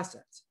principal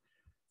assets,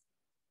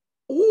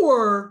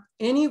 or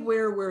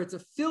anywhere where its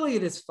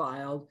affiliate is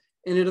filed,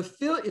 and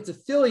its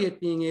affiliate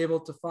being able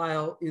to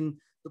file in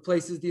the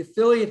places the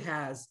affiliate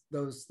has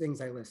those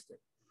things I listed.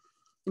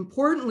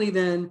 Importantly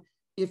then,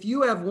 if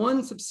you have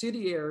one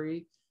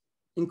subsidiary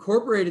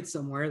incorporated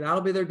somewhere,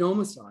 that'll be their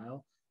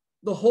domicile,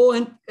 the whole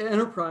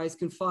enterprise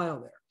can file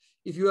there.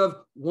 If you have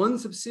one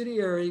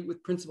subsidiary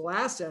with principal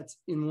assets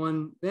in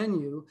one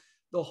venue,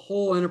 the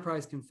whole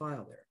enterprise can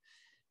file there.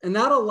 And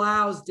that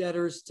allows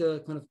debtors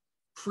to kind of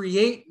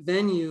create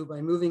venue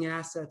by moving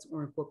assets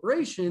or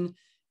incorporation,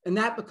 and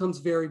that becomes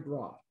very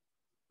broad.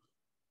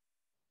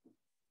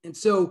 And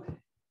so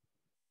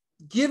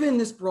given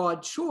this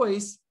broad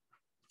choice,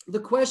 the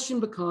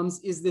question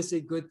becomes, is this a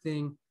good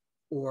thing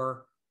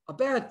or a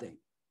bad thing?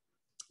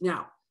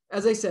 Now,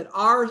 as I said,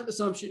 our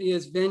assumption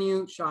is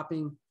venue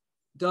shopping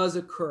does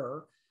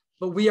occur,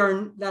 but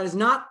that is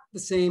not the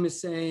same as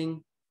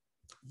saying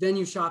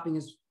venue shopping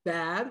is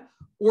bad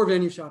or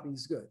venue shopping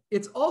is good.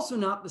 It's also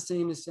not the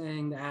same as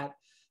saying that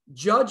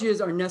judges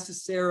are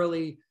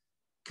necessarily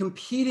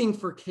competing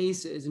for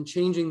cases and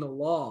changing the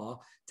law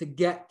to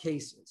get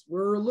cases.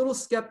 We're a little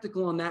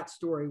skeptical on that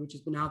story, which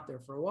has been out there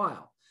for a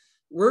while.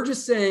 We're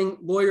just saying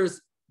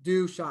lawyers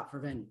do shop for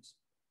venues.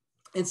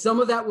 And some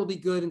of that will be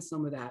good and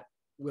some of that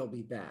will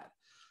be bad.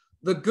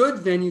 The good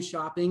venue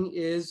shopping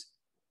is,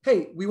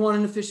 hey, we want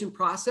an efficient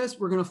process.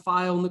 We're going to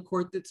file in the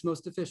court that's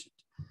most efficient.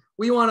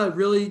 We want a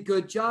really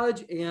good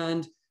judge,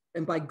 and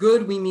by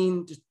good, we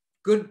mean just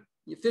good,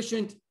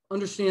 efficient,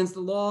 understands the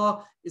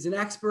law, is an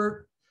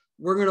expert.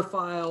 We're going to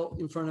file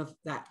in front of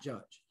that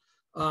judge.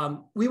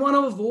 We want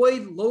to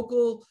avoid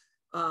local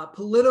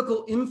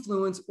political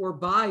influence or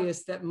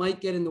bias that might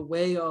get in the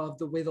way of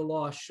the way the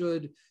law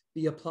should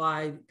be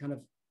applied, kind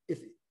of, if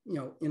you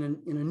know, in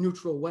a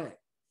neutral way.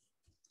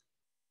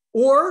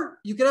 Or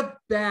you could have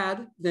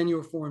bad venue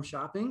or forum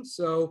shopping.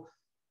 So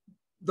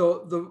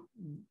the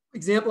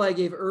example I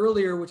gave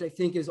earlier, which I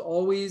think is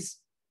always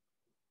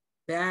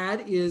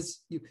bad, is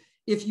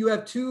if you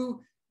have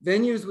two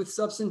venues with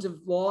substantive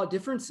law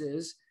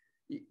differences,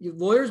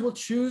 lawyers will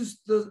choose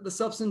the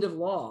substantive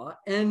law,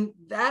 and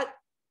that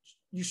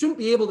you shouldn't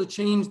be able to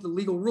change the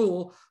legal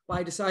rule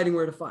by deciding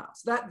where to file.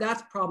 So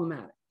that's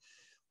problematic.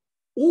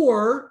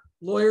 Or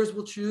lawyers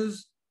will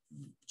choose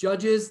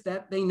judges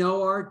that they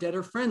know are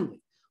debtor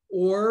friendly,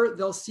 or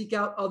they'll seek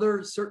out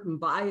other certain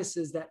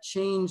biases that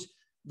change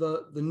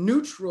the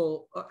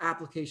neutral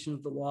application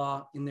of the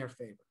law in their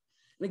favor.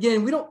 And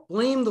again, we don't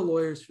blame the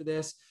lawyers for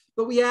this,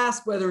 but we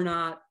ask whether or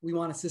not we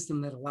want a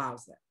system that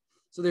allows that.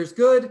 So there's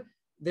good,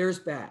 there's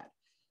bad.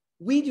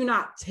 We do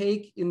not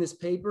take in this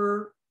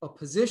paper a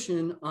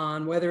position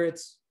on whether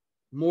it's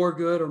more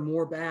good or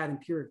more bad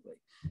empirically.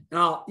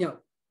 And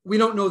we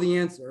don't know the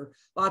answer.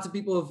 Lots of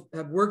people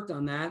have worked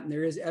on that, and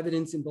there is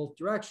evidence in both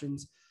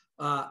directions.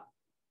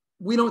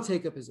 We don't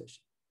take a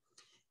position.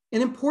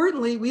 And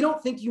importantly, we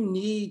don't think you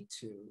need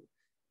to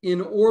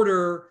in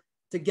order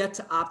to get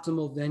to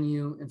optimal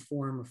venue and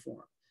forum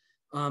reform.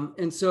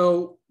 And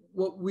so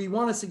what we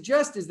want to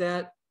suggest is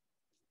that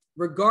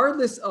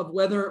regardless of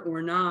whether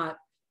or not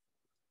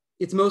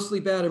it's mostly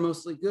bad or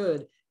mostly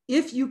good,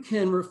 if you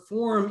can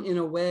reform in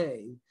a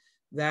way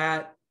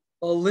that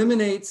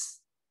eliminates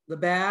the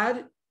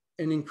bad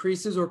and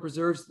increases or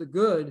preserves the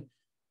good,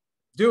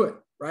 do it,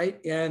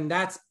 right? And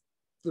that's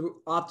the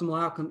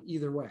optimal outcome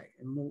either way.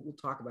 And we'll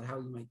talk about how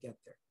you might get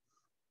there.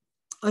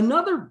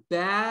 Another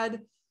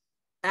bad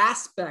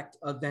aspect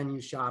of venue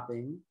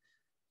shopping,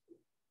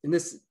 and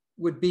this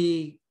would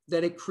be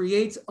that it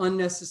creates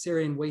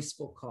unnecessary and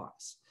wasteful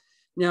costs.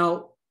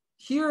 Now,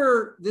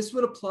 here, this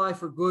would apply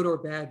for good or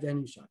bad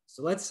venue shopping.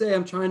 So let's say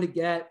I'm trying to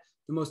get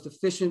the most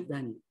efficient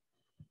venue.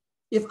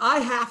 If I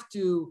have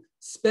to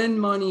spend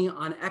money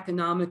on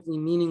economically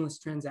meaningless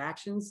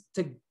transactions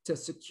to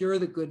secure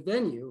the good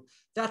venue,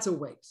 that's a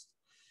waste.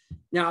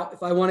 Now,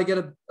 if I want to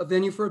get a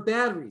venue for a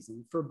bad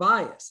reason, for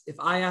bias, if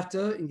I have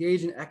to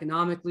engage in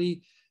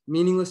economically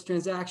meaningless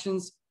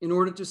transactions in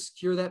order to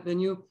secure that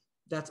venue,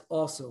 that's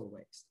also a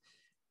waste.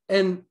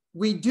 And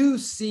we do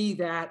see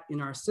that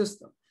in our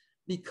system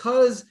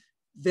because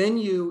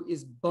venue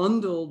is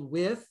bundled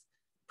with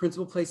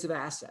principal place of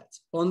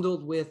assets,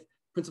 bundled with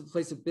principal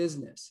place of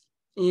business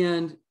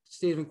and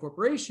state of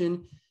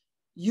incorporation.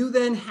 You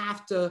then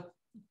have to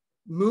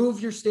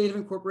move your state of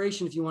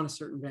incorporation if you want a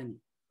certain venue,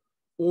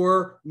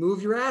 or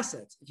move your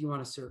assets if you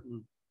want a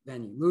certain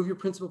venue, move your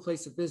principal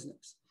place of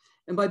business.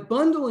 And by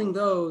bundling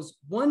those,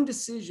 one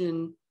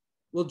decision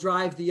will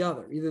drive the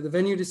other. Either the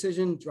venue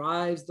decision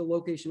drives the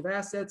location of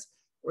assets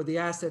or the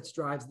assets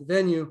drives the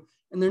venue,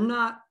 and they're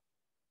not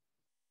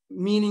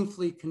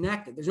meaningfully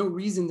connected. There's no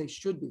reason they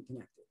should be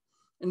connected.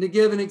 And to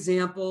give an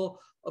example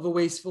of a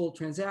wasteful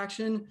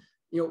transaction,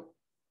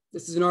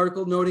 this is an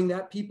article noting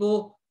that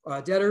people,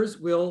 debtors,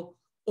 will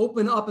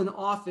open up an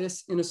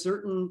office in a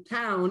certain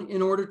town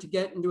in order to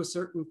get into a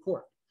certain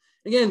court.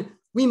 Again,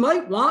 we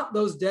might want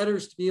those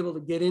debtors to be able to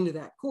get into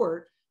that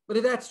court, but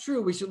if that's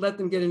true, we should let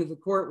them get into the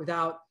court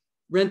without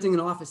renting an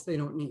office they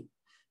don't need.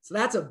 So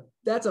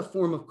that's a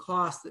form of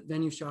cost that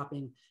venue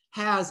shopping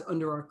has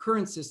under our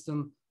current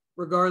system,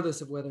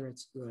 regardless of whether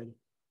it's good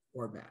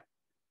or bad.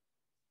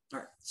 All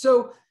right,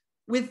 so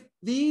with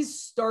these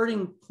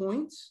starting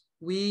points,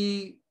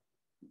 we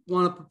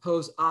want to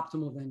propose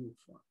optimal venue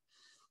reform.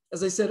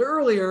 As I said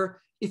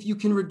earlier, if you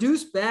can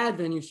reduce bad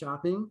venue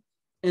shopping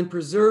and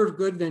preserve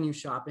good venue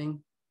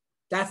shopping,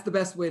 that's the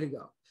best way to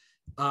go.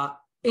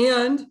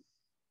 And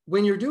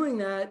when you're doing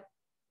that,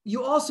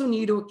 you also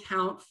need to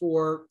account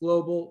for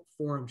global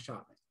forum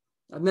shopping.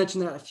 I've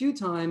mentioned that a few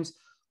times.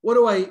 What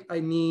do I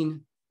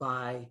mean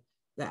by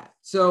that?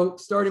 So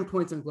starting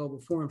points on global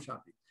forum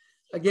shopping.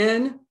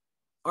 Again,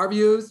 our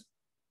views,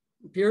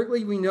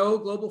 empirically, we know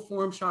global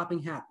forum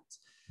shopping happens.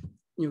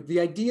 The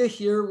idea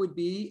here would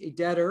be a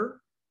debtor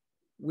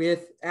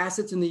with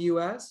assets in the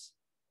US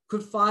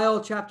could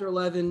file Chapter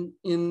 11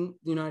 in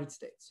the United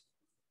States,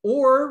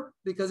 or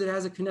because it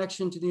has a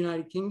connection to the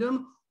United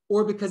Kingdom,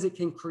 or because it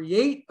can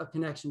create a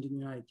connection to the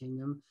United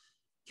Kingdom,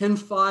 can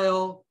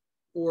file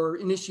or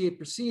initiate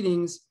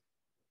proceedings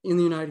in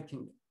the United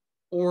Kingdom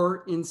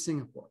or in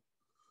Singapore.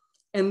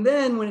 And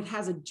then when it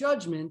has a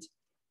judgment,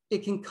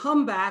 it can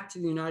come back to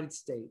the United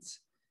States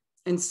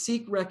and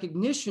seek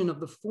recognition of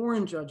the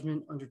foreign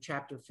judgment under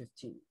Chapter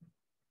 15.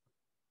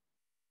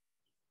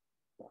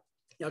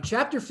 Now,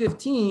 Chapter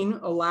 15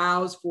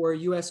 allows for a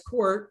US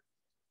court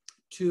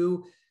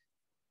to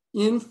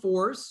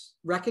enforce,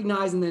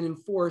 recognize, and then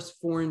enforce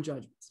foreign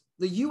judgments.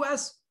 The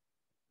US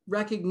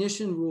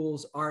recognition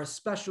rules are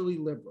especially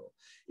liberal.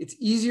 It's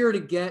easier to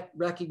get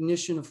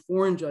recognition of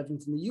foreign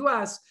judgments in the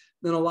US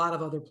than a lot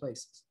of other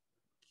places.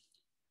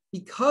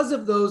 Because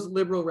of those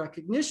liberal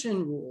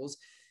recognition rules,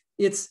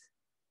 it's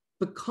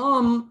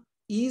become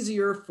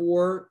easier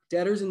for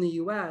debtors in the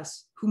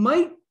US who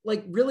might,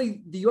 like,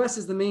 really, the US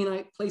is the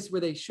main place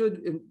where they should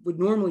and would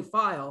normally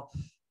file,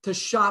 to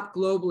shop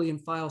globally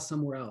and file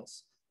somewhere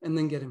else and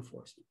then get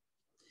enforcement.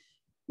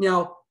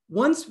 Now,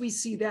 once we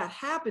see that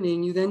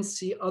happening, you then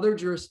see other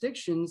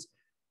jurisdictions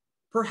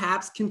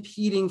perhaps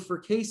competing for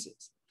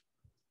cases.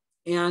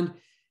 And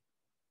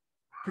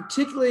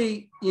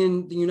particularly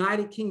in the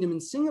United Kingdom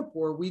and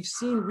Singapore, we've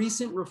seen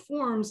recent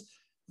reforms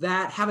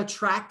that have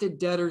attracted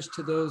debtors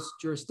to those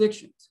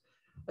jurisdictions.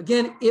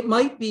 Again, it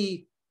might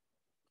be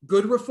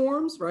good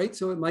reforms, right?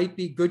 So it might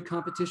be good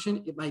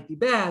competition, it might be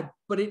bad,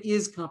 but it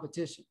is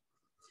competition.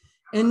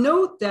 And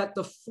note that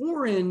the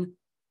foreign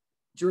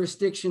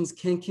jurisdictions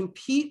can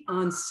compete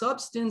on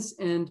substance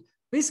and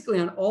basically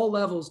on all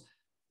levels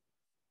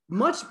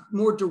much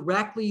more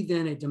directly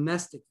than a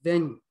domestic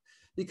venue.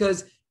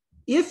 Because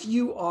if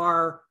you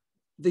are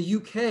the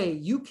UK,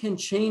 you can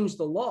change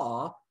the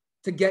law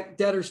to get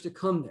debtors to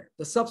come there,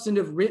 the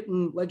substantive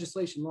written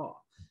legislation law.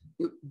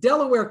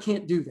 Delaware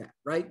can't do that,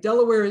 right?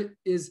 Delaware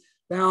is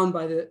bound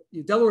by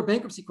Delaware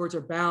bankruptcy courts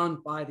are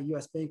bound by the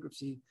US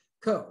bankruptcy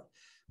code.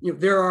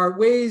 There are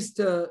ways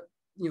to,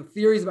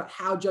 theories about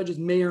how judges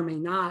may or may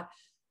not,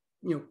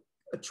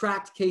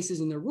 attract cases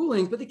in their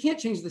rulings, but they can't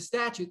change the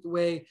statute the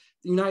way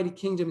the United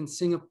Kingdom and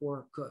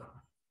Singapore could.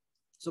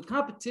 So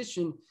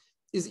competition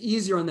is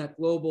easier on that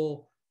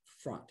global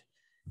front.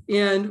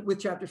 And with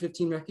Chapter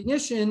 15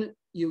 recognition,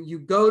 you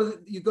go to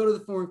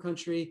the foreign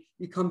country,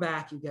 you come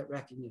back, you get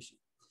recognition.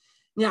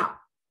 Now,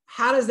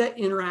 how does that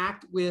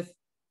interact with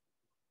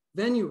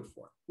venue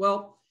reform?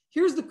 Well,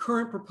 here's the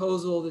current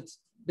proposal that's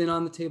been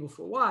on the table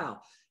for a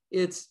while.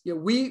 It's,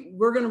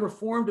 we're going to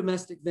reform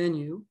domestic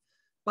venue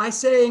by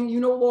saying you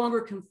no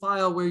longer can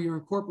file where you're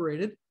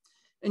incorporated,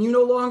 and you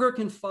no longer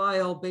can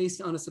file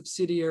based on a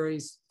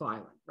subsidiary's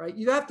filing, right?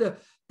 You have to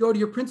go to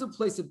your principal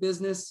place of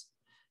business,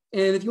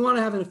 and if you want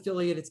to have an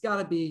affiliate, it's got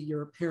to be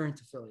your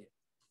parent affiliate.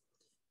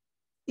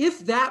 If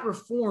that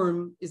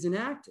reform is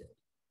enacted,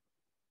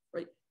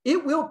 right,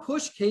 it will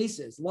push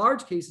cases,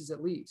 large cases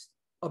at least,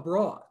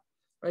 abroad,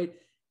 right?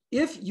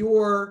 If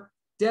your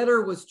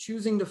debtor was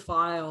choosing to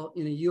file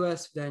in a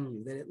US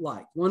venue that it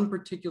liked, one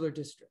particular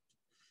district,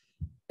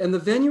 and the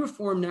venue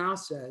reform now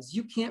says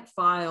you can't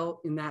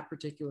file in that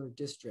particular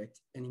district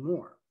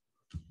anymore,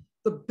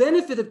 the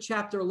benefit of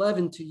Chapter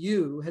 11 to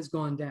you has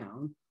gone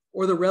down,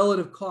 or the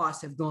relative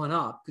costs have gone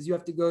up because you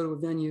have to go to a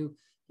venue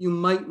you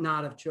might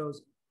not have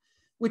chosen,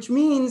 which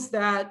means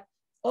that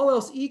all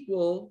else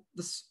equal,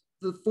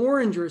 the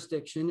foreign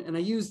jurisdiction, and I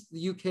use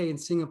the UK and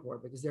Singapore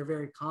because they're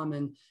very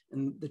common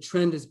and the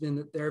trend has been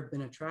that they've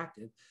been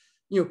attractive.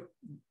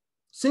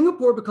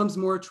 Singapore becomes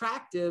more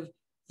attractive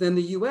than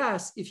the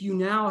US if you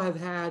now have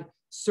had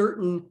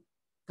certain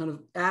kind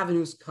of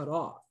avenues cut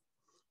off.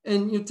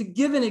 And to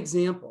give an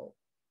example,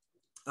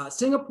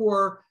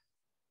 Singapore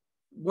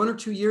 1 or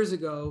 2 years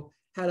ago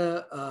had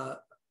a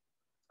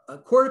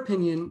court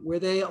opinion where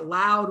they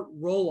allowed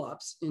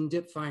roll-ups in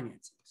DIP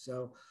financing.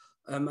 So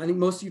I think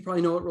most of you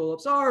probably know what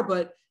roll-ups are,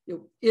 but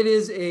it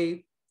is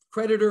a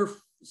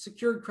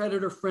secured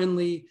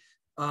creditor-friendly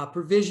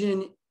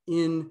provision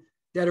in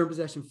debtor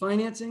possession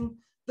financing.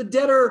 The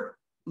debtor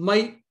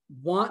might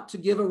want to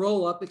give a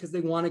roll-up because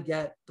they want to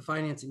get the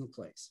financing in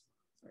place.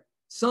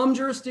 Some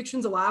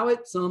jurisdictions allow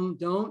it, some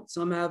don't.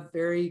 Some have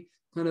very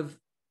kind of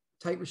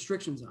tight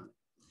restrictions on it.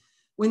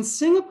 When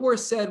Singapore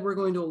said we're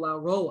going to allow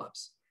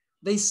roll-ups,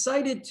 they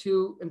cited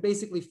to and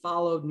basically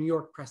followed New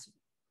York precedent.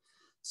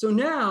 So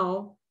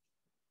now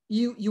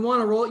you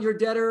want to roll your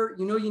debtor,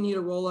 you need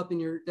a roll-up in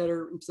your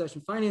debtor in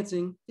possession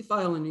financing, you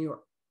file in New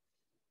York.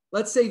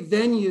 Let's say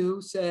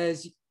venue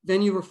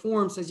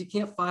reform says you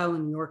can't file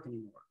in New York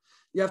anymore.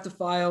 You have to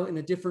file in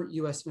a different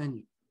US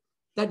venue.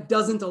 That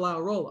doesn't allow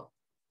roll-up.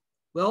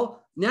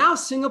 Well, now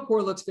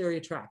Singapore looks very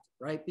attractive,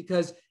 right?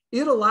 Because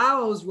it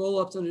allows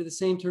roll-ups under the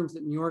same terms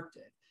that New York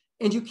did,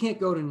 and you can't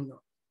go to New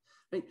York,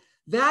 right?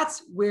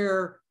 That's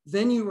where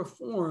venue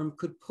reform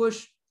could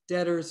push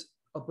debtors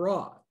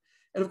abroad.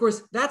 And of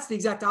course, that's the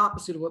exact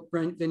opposite of what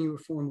venue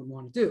reform would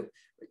want to do.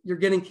 You're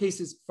getting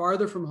cases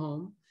farther from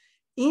home,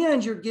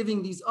 and you're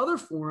giving these other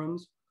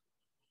forums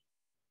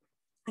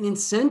an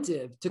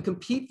incentive to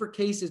compete for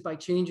cases by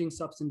changing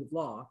substantive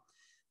law,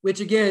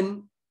 which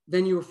again,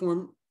 venue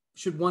reform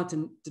should want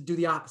to do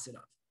the opposite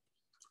of.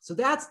 So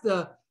that's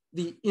the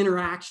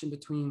interaction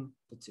between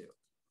the two.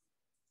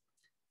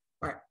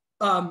 All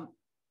right.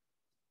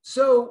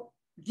 So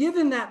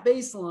given that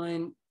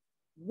baseline,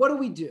 what do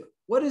we do?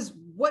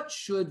 What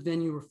should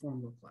venue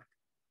reform look like?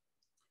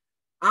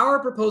 Our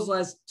proposal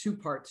has two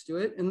parts to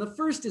it. And the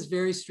first is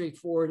very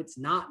straightforward. It's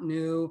not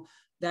new.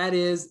 That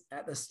is,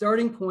 at the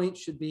starting point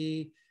should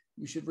be,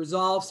 you should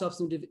resolve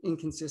substantive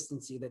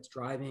inconsistency that's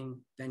driving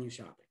venue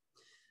shopping.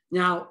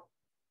 Now,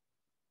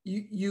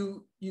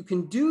 you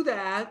can do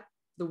that.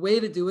 The way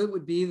to do it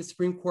would be the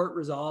Supreme Court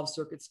resolves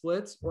circuit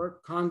splits, or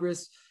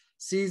Congress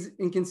sees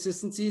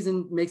inconsistencies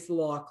and makes the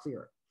law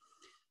clear.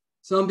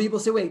 Some people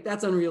say, wait,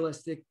 that's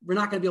unrealistic. We're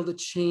not going to be able to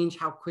change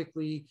how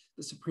quickly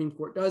the Supreme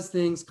Court does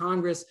things.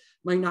 Congress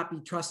might not be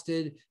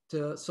trusted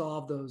to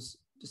solve those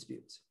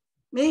disputes.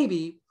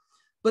 Maybe,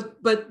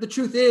 but the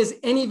truth is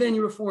any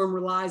venue reform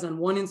relies on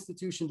one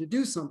institution to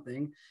do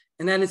something,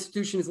 and that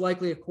institution is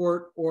likely a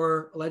court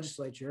or a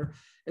legislature.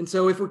 And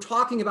so if we're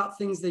talking about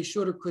things they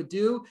should or could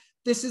do,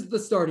 this is the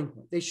starting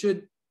point. They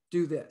should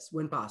do this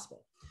when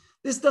possible.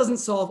 This doesn't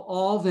solve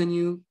all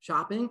venue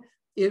shopping.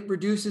 It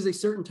reduces a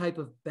certain type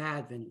of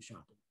bad venue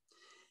shopping.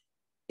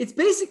 It's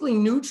basically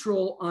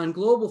neutral on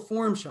global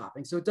forum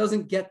shopping, so it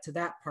doesn't get to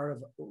that part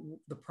of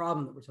the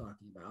problem that we're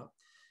talking about.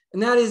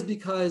 And that is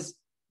because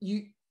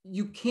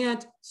you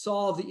can't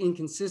solve the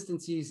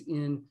inconsistencies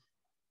in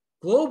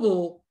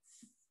global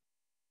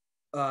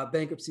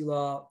bankruptcy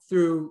law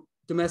through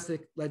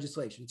domestic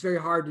legislation. It's very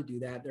hard to do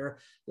that. There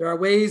are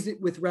ways that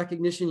with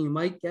recognition you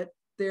might get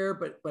there,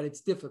 but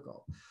it's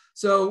difficult.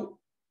 So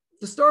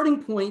the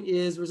starting point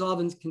is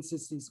resolve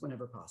inconsistencies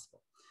whenever possible.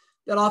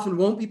 That often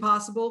won't be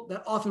possible.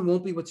 That often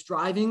won't be what's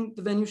driving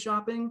the venue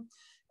shopping.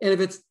 And if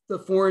it's the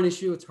foreign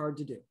issue, it's hard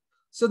to do.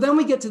 So then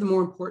we get to the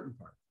more important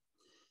part,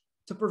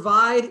 to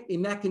provide a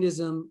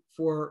mechanism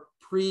for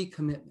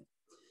pre-commitment.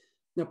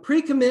 Now,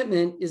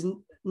 pre-commitment is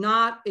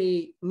not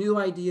a new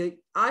idea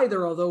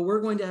either, although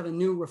we're going to have a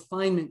new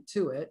refinement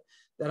to it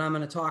that I'm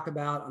going to talk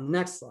about on the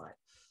next slide.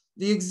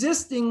 The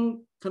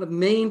existing kind of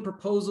main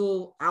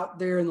proposal out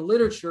there in the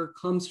literature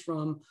comes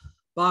from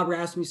Bob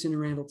Rasmussen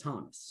and Randall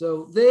Thomas.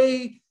 So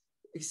they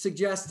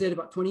suggested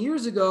about 20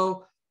 years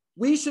ago,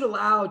 we should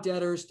allow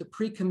debtors to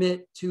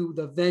pre-commit to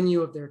the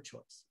venue of their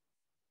choice.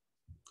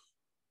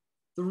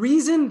 The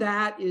reason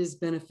that is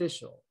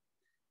beneficial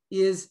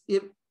is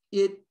it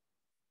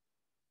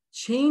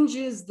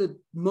changes the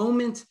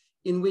moment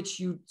in which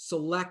you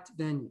select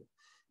venue.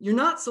 You're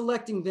not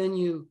selecting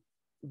venue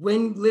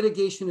when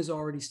litigation is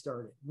already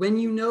started, when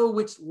you know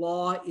which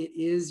law it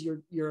is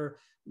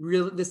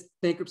this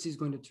bankruptcy is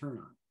going to turn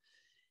on.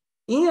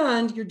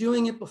 And you're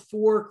doing it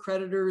before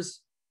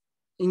creditors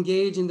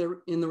engage in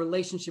the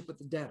relationship with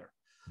the debtor.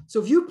 So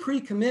if you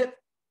pre-commit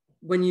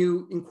when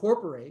you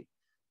incorporate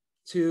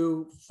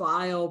to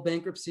file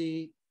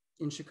bankruptcy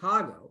in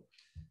Chicago,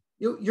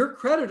 your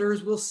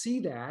creditors will see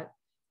that,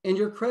 and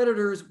your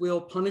creditors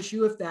will punish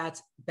you if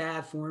that's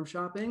bad forum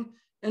shopping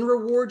and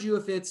reward you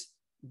if it's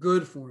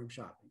good forum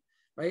shopping,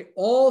 right?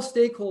 All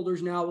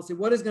stakeholders now will say,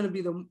 what is going to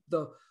be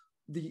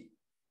the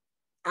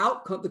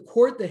outcome, the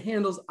court that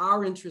handles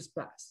our interest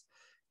best?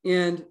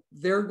 And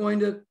they're going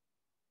to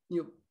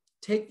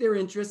take their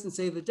interest and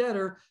say to the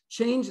debtor,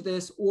 change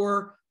this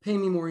or pay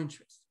me more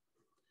interest.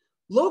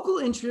 Local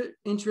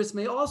interest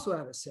may also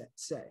have a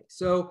say.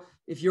 So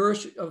if you're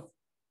a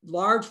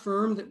large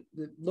firm that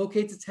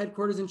locates its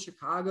headquarters in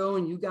Chicago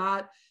and you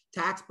got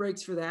tax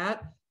breaks for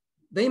that,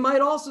 they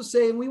might also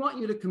say, we want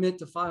you to commit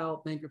to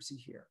file bankruptcy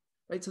here,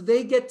 right? So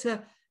they get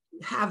to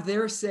have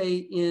their say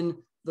in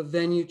the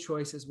venue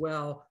choice as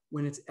well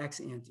when it's ex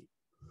ante.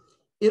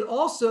 It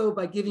also,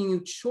 by giving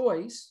you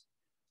choice,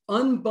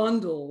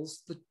 unbundles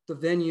the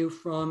venue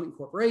from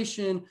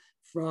incorporation,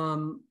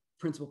 from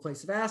principal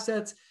place of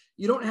assets.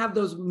 You don't have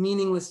those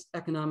meaningless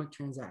economic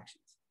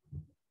transactions.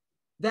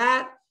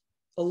 That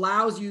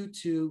allows you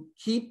to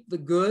keep the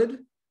good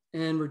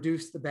and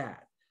reduce the bad,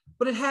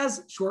 but it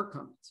has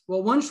shortcomings.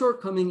 Well, one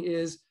shortcoming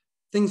is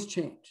things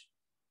change.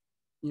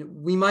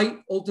 We might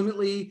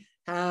ultimately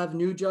have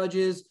new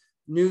judges,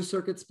 new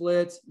circuit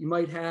splits. You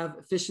might have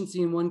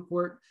efficiency in one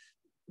court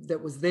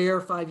that was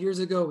there 5 years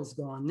ago is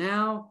gone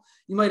now.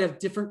 You might have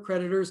different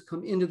creditors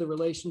come into the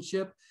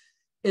relationship.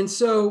 And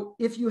so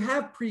if you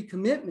have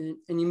pre-commitment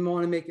and you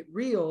want to make it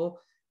real,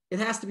 it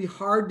has to be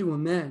hard to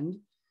amend.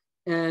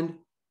 And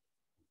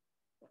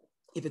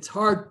if it's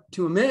hard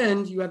to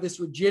amend, you have this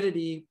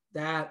rigidity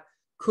that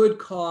could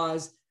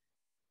cause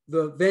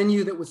the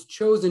venue that was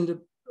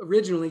chosen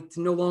originally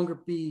to no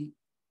longer be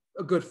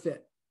a good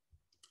fit.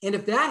 And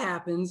if that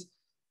happens,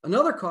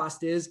 another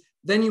cost is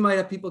then you might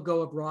have people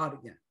go abroad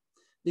again.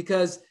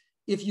 Because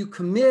if you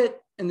commit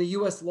and the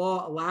US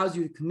law allows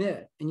you to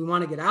commit and you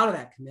want to get out of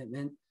that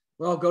commitment,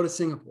 well, go to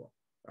Singapore,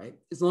 right?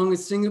 As long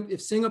as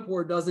if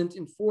Singapore doesn't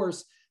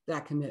enforce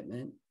that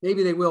commitment,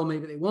 maybe they will,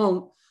 maybe they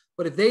won't.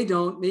 But if they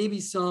don't, maybe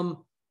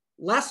some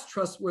less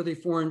trustworthy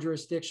foreign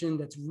jurisdiction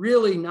that's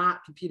really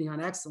not competing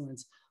on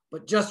excellence,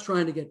 but just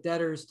trying to get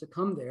debtors to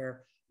come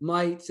there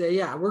might say,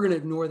 yeah, we're going to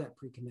ignore that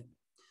pre-commitment.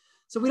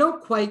 So we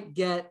don't quite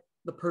get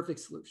the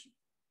perfect solution.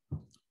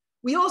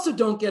 We also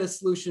don't get a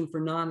solution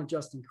for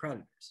non-adjusting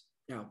creditors.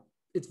 Now,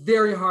 it's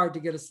very hard to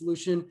get a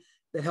solution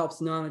that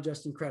helps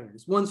non-adjusting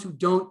creditors, ones who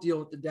don't deal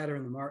with the debtor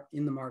in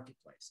the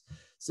marketplace.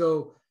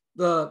 So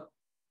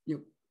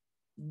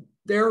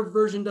their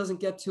version doesn't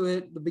get to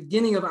it. The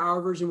beginning of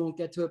our version won't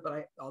get to it,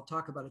 but I'll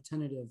talk about a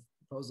tentative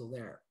proposal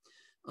there.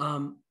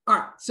 All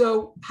right,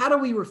 so how do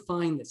we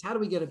refine this? How do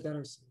we get a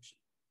better solution?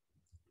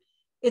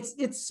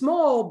 It's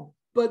small,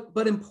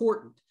 but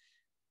important.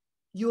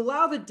 you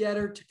allow the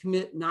debtor to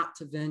commit not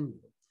to venue,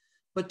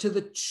 but to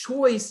the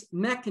choice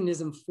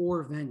mechanism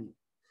for venue.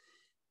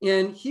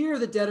 And here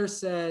the debtor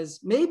says,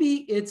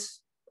 maybe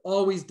it's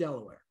always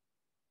Delaware,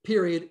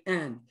 period,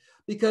 end.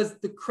 Because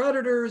the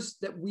creditors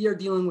that we are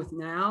dealing with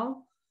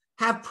now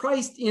have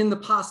priced in the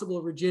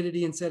possible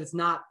rigidity and said it's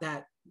not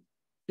that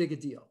big a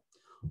deal.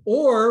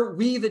 Or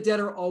we, the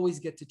debtor, always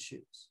get to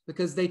choose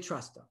because they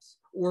trust us,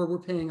 or we're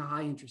paying a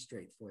high interest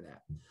rate for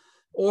that.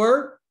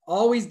 Or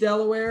always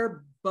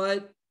Delaware,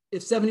 but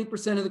if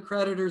 70% of the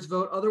creditors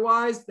vote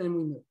otherwise, then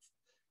we move,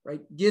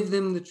 right? Give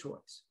them the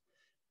choice.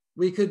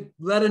 We could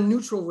let a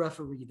neutral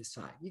referee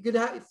decide. You could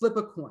flip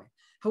a coin.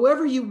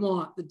 However you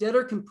want, the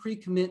debtor can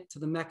pre-commit to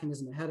the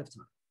mechanism ahead of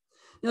time.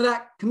 Now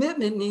that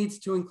commitment needs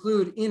to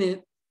include in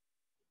it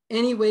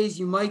any ways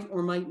you might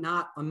or might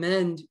not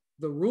amend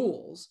the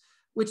rules,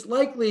 which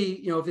likely,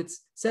 if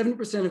it's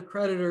 70% of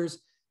creditors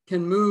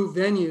can move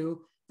venue,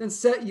 then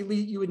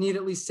you would need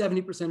at least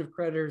 70% of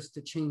creditors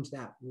to change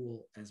that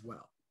rule as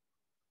well.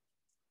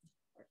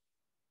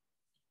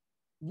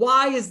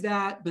 Why is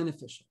that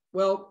beneficial?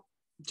 Well,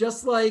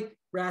 just like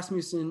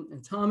Rasmussen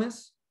and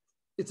Thomas,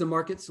 it's a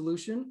market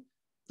solution.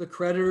 The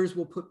creditors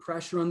will put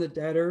pressure on the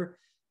debtor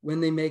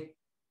when they make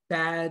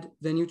bad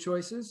venue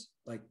choices,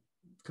 like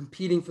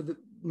competing for the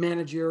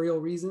managerial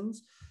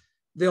reasons.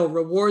 They'll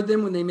reward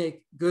them when they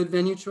make good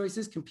venue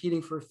choices,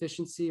 competing for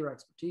efficiency or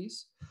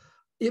expertise.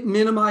 It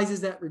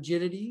minimizes that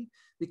rigidity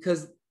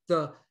because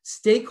the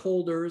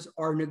stakeholders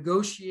are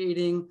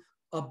negotiating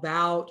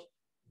about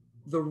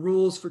the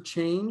rules for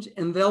change,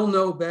 and they'll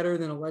know better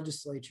than a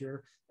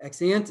legislature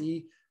ex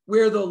ante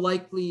where the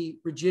likely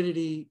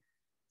rigidity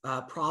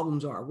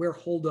problems are, where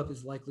holdup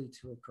is likely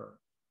to occur.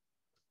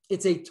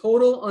 It's a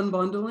total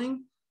unbundling.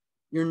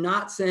 You're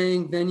not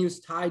saying venue's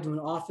tied to an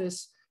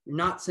office. You're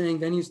not saying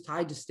venue's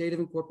tied to state of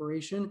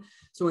incorporation.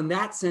 So in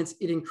that sense,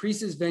 it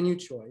increases venue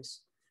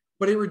choice,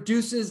 but it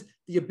reduces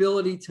the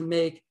ability to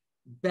make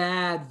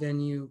bad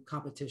venue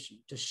competition,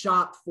 to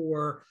shop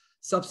for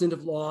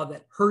substantive law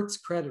that hurts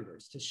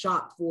creditors, to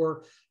shop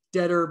for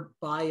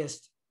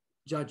debtor-biased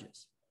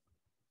judges.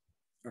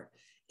 All right.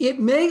 It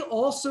may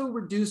also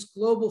reduce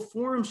global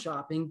forum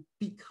shopping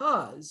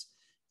because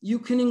you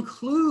can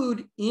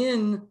include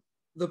in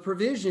the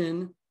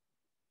provision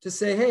to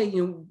say, hey,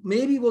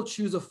 maybe we'll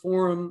choose a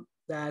forum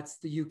that's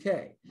the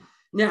UK.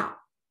 Now,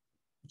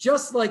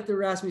 just like the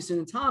Rasmussen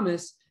and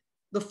Thomas,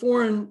 the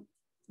foreign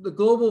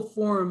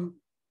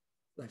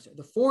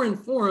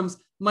forums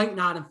might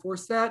not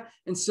enforce that.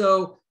 And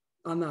so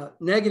on the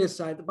negative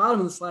side, at the bottom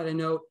of the slide, I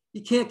note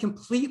you can't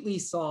completely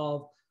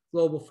solve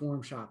global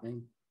forum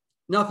shopping.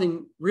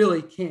 Nothing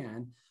really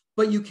can,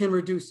 but you can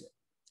reduce it.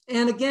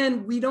 And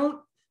again, we don't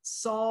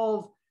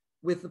solve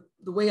with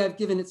the way I've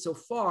given it so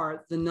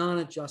far, the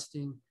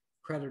non-adjusting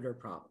creditor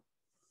problem.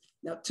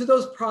 Now, to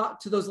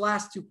those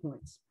last 2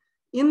 points,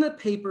 in the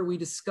paper, we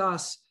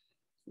discuss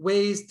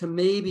ways to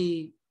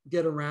maybe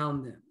get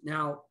around them.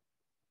 Now,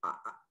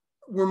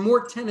 we're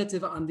more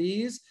tentative on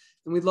these,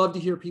 and we'd love to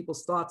hear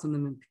people's thoughts on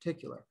them in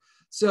particular.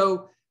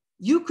 So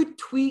you could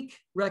tweak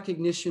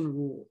recognition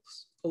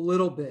rules a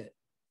little bit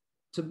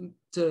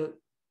to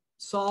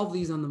solve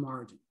these on the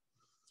margin.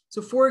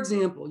 So for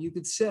example, you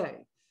could say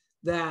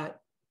that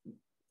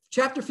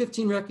Chapter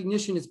 15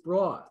 recognition is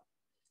broad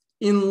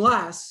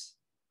unless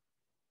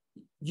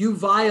you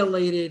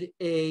violated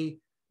a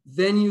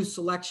venue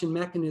selection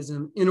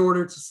mechanism in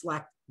order to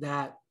select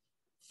that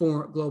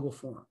global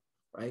forum,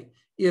 right?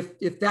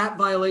 If that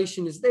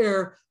violation is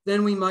there,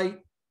 then we might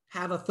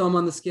have a thumb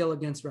on the scale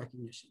against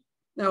recognition.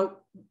 Now,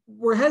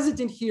 we're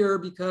hesitant here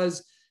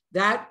because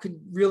that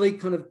could really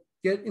kind of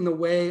get in the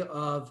way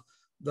of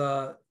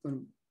the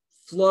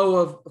flow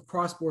of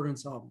cross-border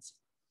insolvency.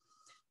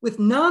 With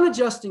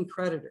non-adjusting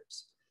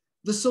creditors,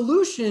 the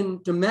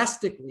solution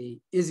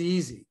domestically is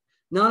easy.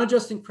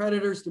 Non-adjusting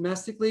creditors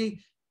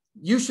domestically,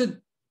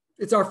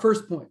 it's our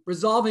first point,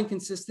 resolve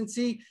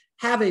inconsistency,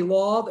 have a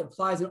law that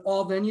applies in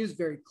all venues,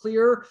 very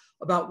clear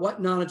about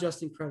what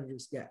non-adjusting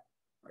creditors get.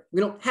 Right?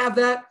 We don't have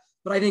that,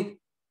 but I think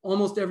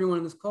almost everyone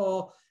in this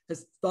call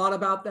has thought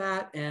about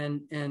that.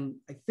 And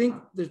I think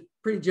there's a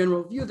pretty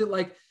general view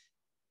that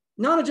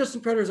non-adjusting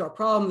creditors are a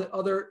problem that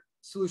other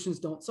solutions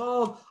don't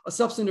solve. A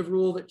substantive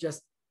rule that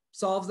just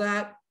solves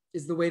that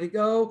is the way to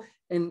go.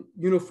 And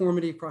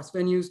uniformity across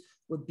venues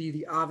would be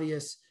the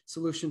obvious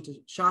solution to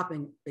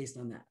shopping based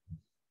on that.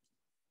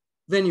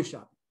 Venue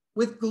shopping.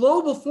 With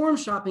global forum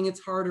shopping, it's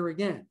harder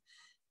again.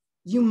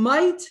 You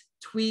might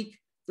tweak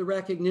the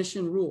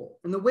recognition rule.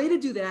 And the way to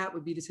do that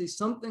would be to say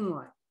something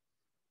like,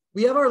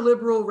 we have our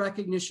liberal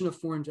recognition of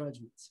foreign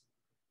judgments,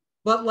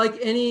 but like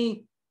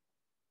any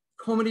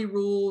comity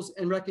rules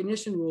and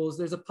recognition rules,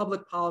 there's a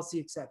public policy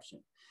exception.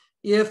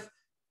 If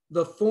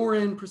the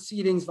foreign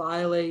proceedings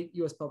violate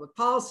US public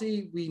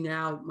policy, we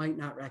now might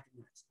not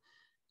recognize.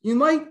 You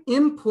might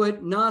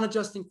input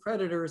non-adjusting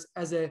creditors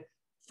as a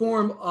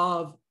form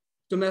of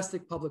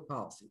domestic public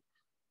policy.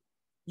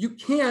 You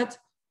can't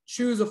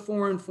choose a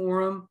foreign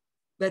forum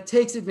that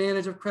takes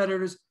advantage of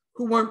creditors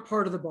who weren't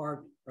part of the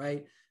bargain,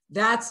 right?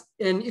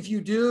 And if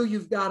you do,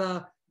 you've got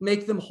to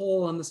make them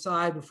whole on the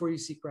side before you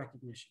seek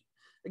recognition.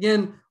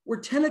 Again, we're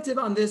tentative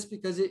on this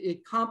because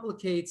it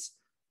complicates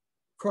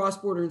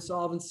cross-border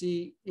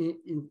insolvency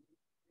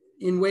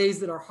in ways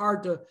that are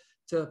hard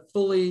to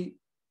fully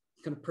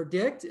kind of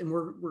predict, and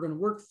we're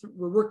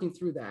working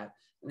through that.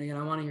 And again,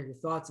 I want to hear your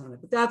thoughts on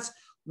it. But that's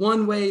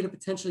one way to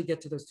potentially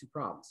get to those two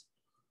problems.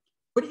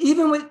 But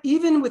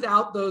even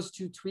without those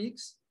two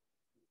tweaks,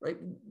 right?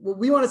 What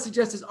we want to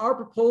suggest is our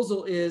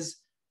proposal is,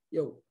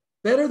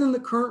 better than the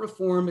current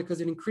reform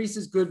because it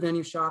increases good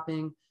venue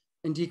shopping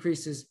and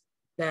decreases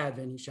bad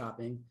venue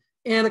shopping,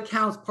 and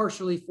accounts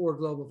partially for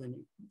global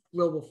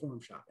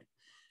forum shopping.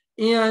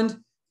 And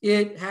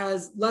it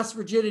has less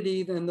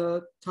rigidity than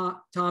the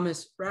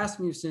Thomas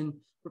Rasmussen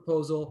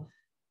proposal,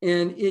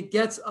 and it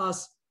gets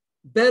us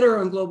better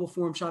on global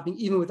forum shopping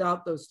even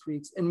without those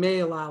tweaks, and may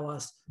allow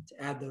us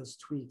to add those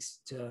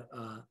tweaks to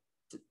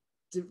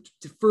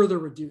further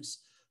reduce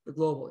the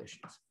global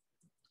issues.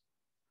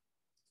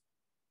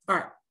 All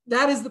right,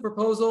 that is the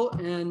proposal,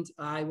 and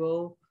I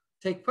will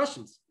take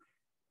questions.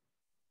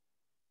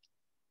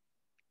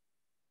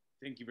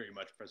 Thank you very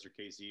much, Professor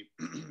Casey.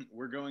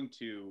 We're going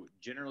to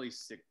generally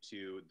stick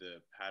to the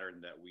pattern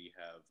that we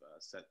have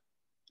set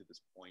to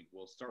this point.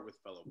 We'll start with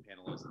fellow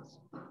panelists,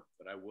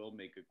 but I will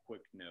make a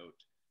quick note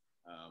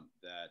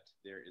that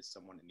there is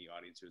someone in the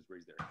audience who has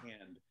raised their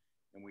hand,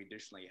 and we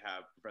additionally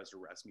have Professor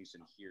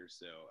Rasmussen here,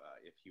 so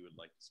if he would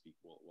like to speak,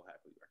 we'll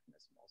happily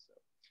recognize him also.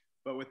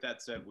 But with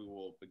that said, we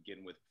will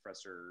begin with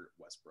Professor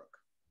Westbrook.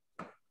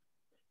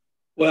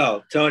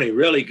 Well, Tony,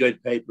 really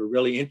good paper,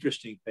 really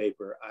interesting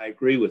paper. I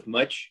agree with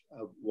much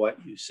of what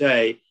you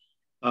say.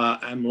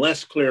 I'm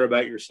less clear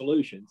about your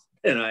solutions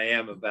than I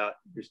am about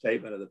your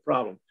statement of the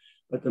problem.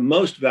 But the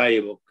most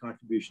valuable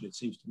contribution, it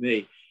seems to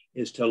me,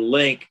 is to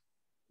link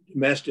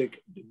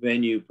domestic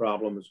venue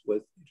problems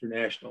with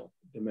international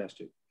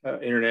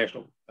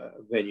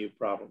venue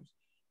problems.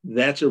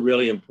 That's a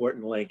really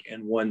important link,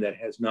 and one that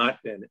has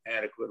not been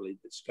adequately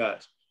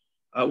discussed.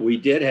 We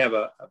did have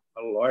a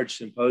large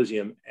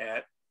symposium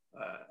at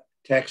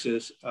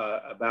Texas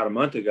about a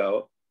month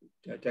ago.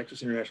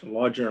 Texas International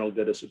Law Journal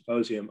did a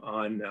symposium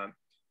on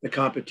the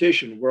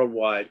competition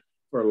worldwide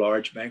for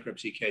large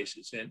bankruptcy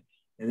cases.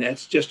 And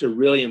that's just a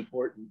really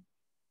important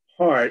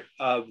part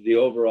of the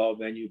overall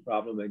venue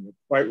problem. And you're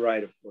quite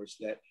right, of course,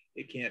 that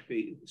it can't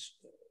be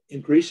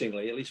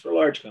increasingly, at least for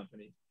large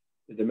companies,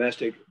 the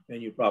domestic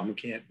venue problem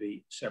can't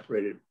be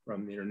separated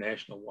from the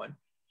international one.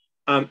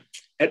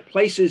 At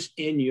places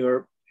in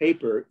your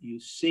paper, you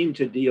seem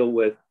to deal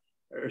with,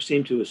 or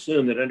seem to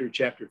assume that under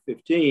Chapter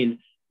 15,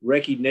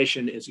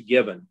 recognition is a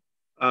given.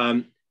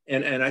 And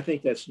I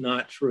think that's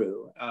not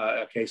true.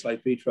 A case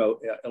like Petro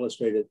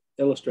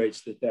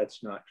illustrates that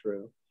that's not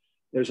true.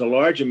 There's a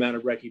large amount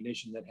of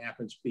recognition that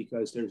happens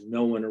because there's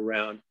no one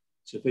around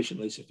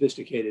sufficiently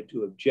sophisticated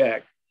to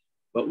object,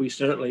 but we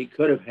certainly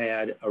could have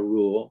had a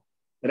rule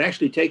that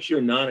actually takes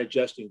your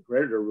non-adjusting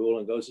creditor rule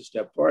and goes a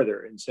step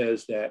farther and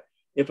says that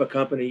if a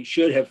company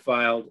should have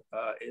filed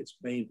its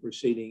main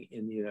proceeding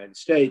in the United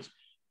States,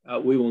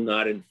 we will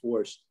not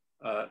enforce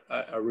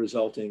a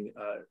resulting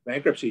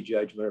bankruptcy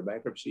judgment or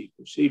bankruptcy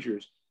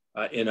procedures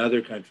in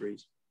other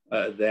countries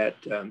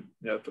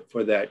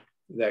for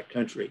that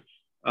country.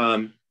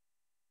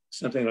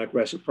 Something like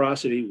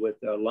reciprocity with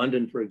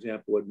London, for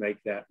example, would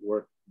make that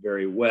work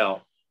very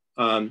well.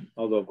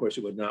 Although, of course,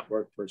 it would not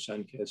work for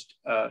sun-kissed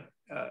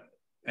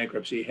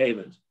bankruptcy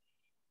havens.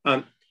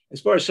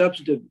 As far as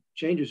substantive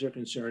changes are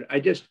concerned,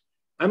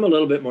 I'm a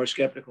little bit more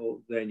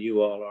skeptical than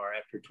you all are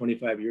after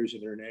 25 years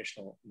of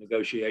international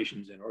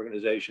negotiations and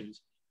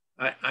organizations.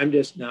 I'm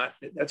just not,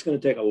 that's going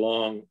to take a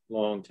long,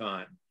 long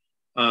time.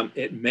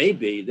 It may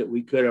be that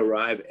we could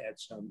arrive at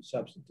some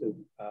substantive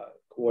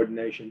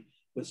coordination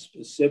with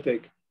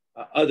specific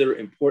other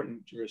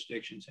important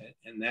jurisdictions,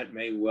 and that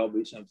may well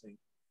be something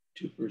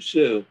to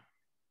pursue.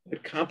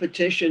 But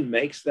competition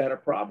makes that a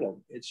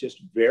problem. It's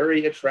just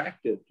very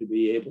attractive to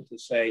be able to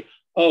say,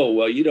 oh,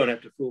 well, you don't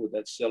have to fool with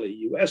that silly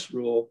US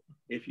rule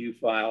if you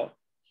file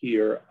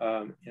here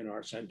in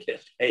our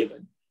sun-kissed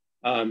haven.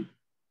 John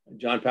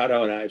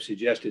Pato and I have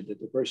suggested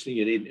that the first thing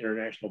you need in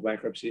international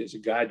bankruptcy is a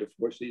guide to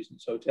Four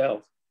Seasons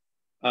hotels.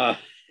 And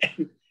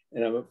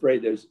I'm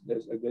afraid there's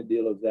a good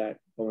deal of that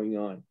going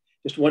on.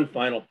 Just one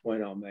final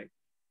point I'll make.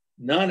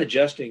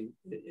 Non-adjusting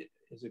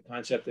is a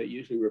concept that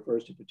usually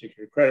refers to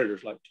particular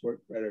creditors like tort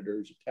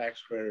creditors,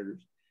 tax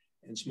creditors,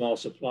 and small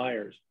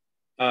suppliers.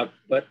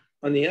 But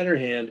on the other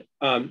hand,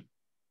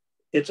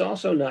 it's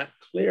also not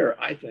clear,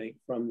 I think,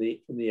 from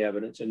the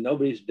evidence, and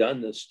nobody's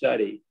done this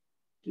study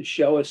to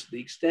show us the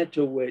extent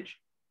to which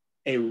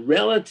a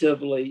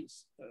relatively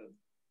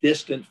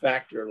distant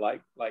factor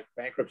like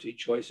bankruptcy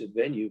choice of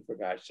venue, for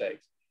God's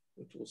sakes,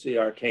 which will seem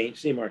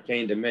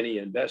arcane to many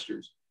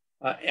investors,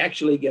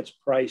 actually gets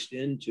priced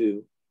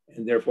into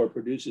and therefore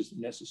produces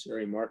the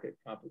necessary market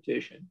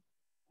competition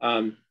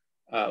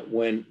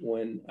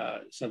when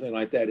something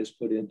like that is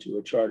put into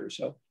a charter.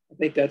 So I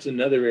think that's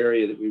another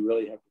area that we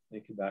really have to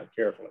think about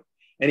carefully.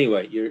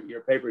 Anyway,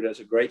 your paper does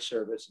a great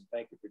service, and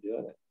thank you for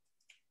doing it.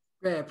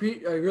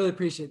 Great, I really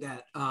appreciate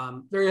that.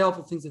 Very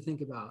helpful things to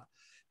think about.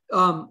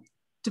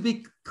 To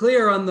be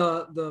clear on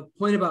the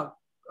point about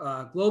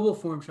global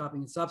form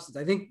shopping and substance,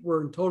 I think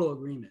we're in total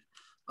agreement.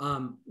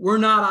 We're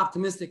not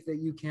optimistic that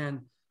you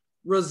can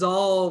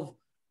resolve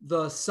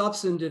the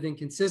substantive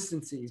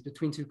inconsistencies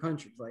between two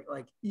countries.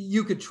 Like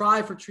you could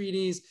try for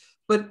treaties,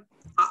 but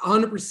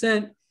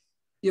 100%,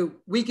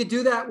 we could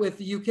do that with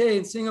the UK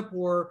and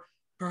Singapore,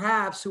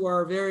 perhaps, who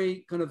are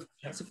very kind of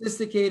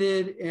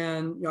sophisticated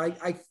and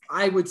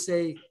I would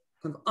say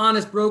kind of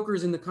honest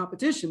brokers in the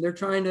competition. They're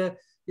trying to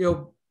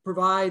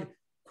provide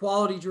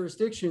quality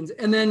jurisdictions,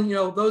 and then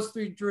those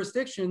three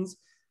jurisdictions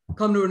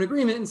come to an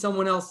agreement, and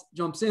someone else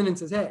jumps in and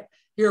says, "Hey,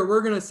 here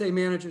we're going to say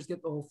managers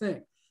get the whole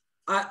thing."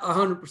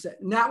 100%,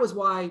 and that was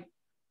why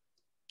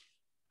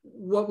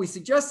what we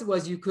suggested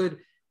was you could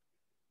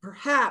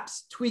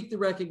perhaps tweak the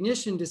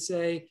recognition to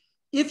say,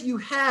 if you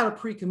had a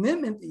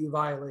pre-commitment that you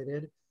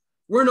violated,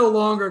 we're no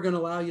longer going to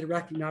allow you to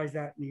recognize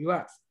that in the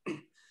US.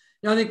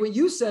 Now, I think what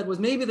you said was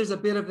maybe there's a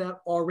bit of that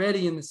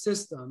already in the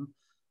system.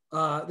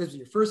 This is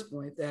your first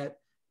point, that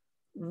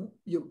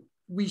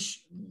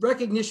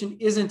recognition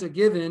isn't a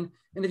given.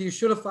 And if you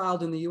should have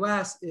filed in the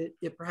US,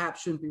 it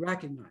perhaps shouldn't be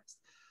recognized.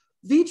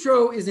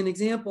 Vitro is an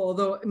example,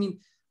 although, I mean,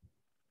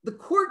 the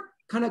court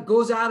kind of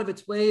goes out of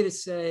its way to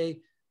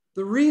say,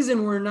 the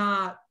reason we're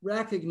not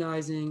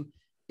recognizing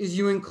is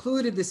you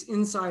included this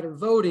insider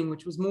voting,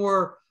 which was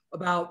more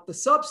about the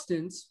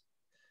substance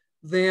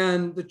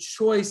than the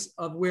choice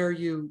of where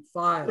you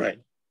file. Right.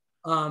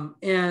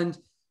 And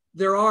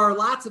there are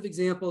lots of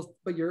examples,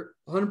 but you're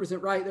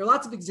 100% right. There are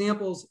lots of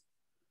examples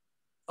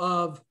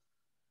of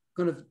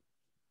kind of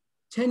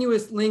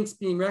tenuous links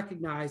being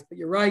recognized, but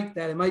you're right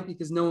that it might be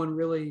because no one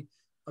really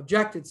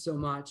objected so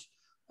much.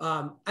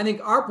 I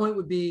think our point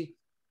would be,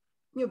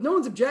 if no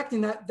one's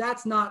objecting,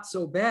 that's not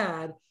so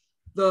bad.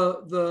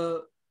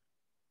 The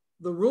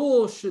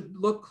rule should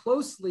look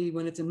closely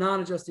when it's a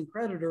non-adjusting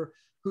creditor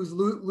who's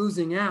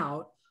losing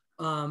out,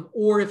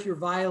 or if you're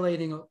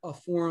violating a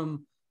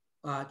forum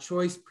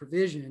choice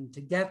provision to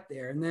get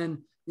there. And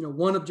then,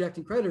 one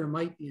objecting creditor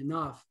might be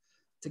enough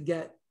to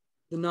get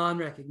the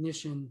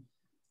non-recognition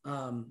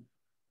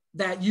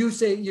that you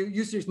say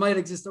users might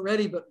exist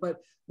already,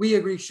 but we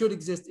agree should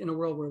exist in a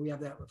world where we have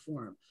that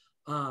reform.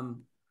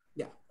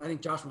 Yeah, I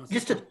think Josh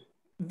wants to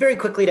very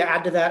quickly to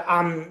add to that.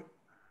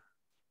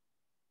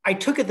 I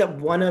took it that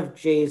one of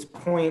Jay's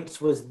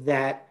points was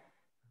that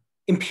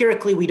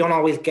empirically we don't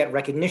always get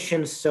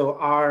recognition, so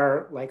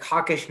our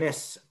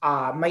hawkishness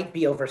might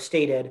be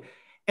overstated.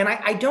 And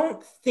I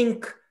don't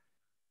think,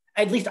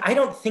 at least I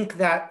don't think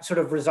that sort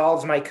of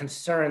resolves my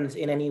concerns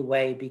in any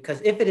way,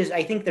 because if it is,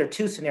 I think there are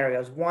two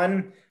scenarios.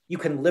 One, you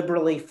can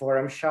liberally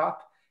forum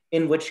shop,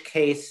 in which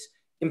case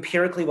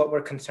empirically what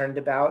we're concerned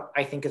about,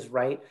 I think, is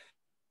right.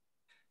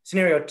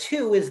 Scenario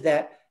two is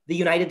that the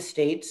United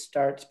States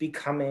starts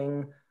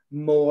becoming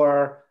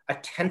more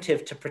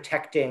attentive to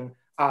protecting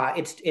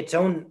its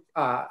own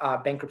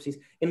bankruptcies,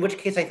 in which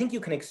case I think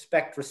you can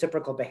expect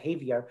reciprocal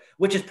behavior,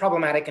 which is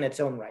problematic in its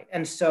own right.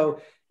 And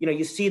so,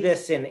 you see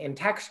this in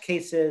tax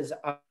cases,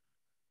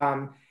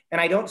 and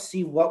I don't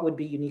see what would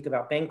be unique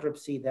about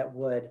bankruptcy that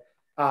would,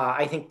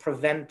 I think,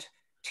 prevent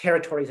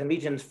territories and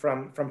regions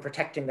from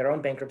protecting their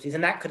own bankruptcies.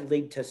 And that could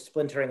lead to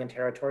splintering and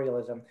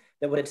territorialism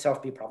that would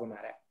itself be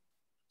problematic.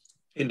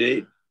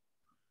 Indeed.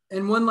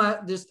 And one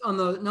last, just on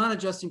the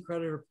non-adjusting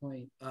creditor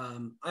point,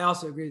 I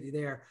also agree with you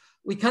there.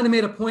 We kind of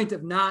made a point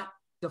of not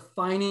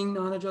defining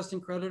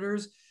non-adjusting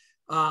creditors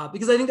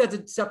because I think that's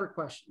a separate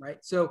question, right?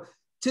 So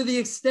to the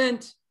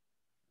extent,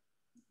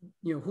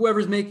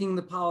 whoever's making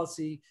the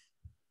policy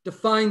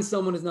defines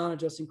someone as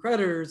non-adjusting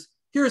creditors,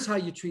 here's how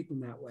you treat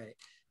them that way.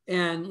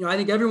 And I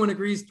think everyone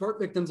agrees tort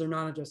victims are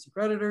non-adjusting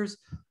creditors.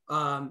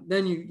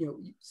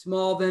 Then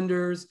small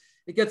vendors,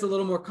 it gets a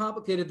little more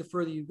complicated the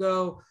further you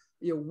go.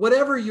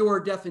 Whatever your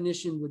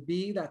definition would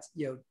be, that's,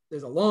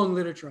 there's a long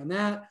literature on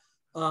that,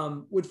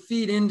 would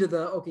feed into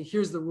the, okay,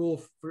 here's the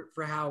rule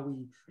for how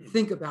we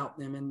think about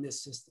them in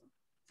this system.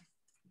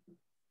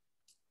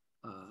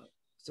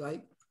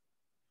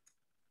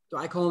 Do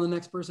I call on the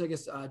next person? I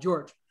guess,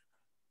 George.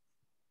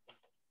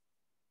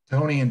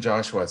 Tony and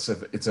Joshua,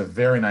 it's a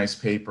very nice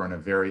paper and a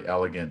very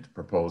elegant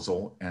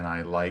proposal, and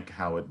I like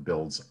how it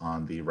builds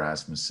on the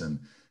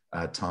Rasmussen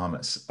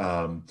Thomas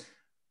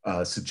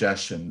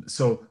suggestion.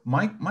 So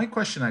my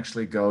question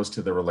actually goes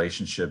to the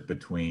relationship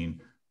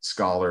between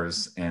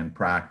scholars and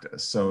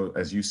practice. So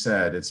as you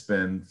said, it's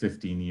been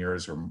 15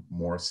 years or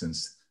more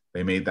since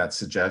they made that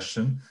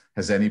suggestion.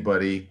 Has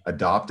anybody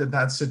adopted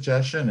that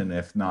suggestion? And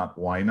if not,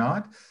 why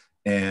not?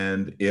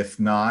 And if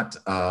not,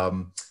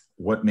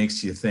 what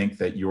makes you think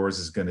that yours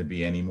is going to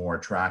be any more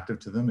attractive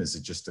to them? Is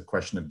it just a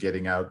question of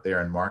getting out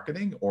there and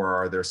marketing,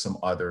 or is there some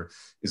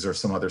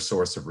other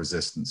source of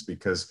resistance?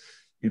 Because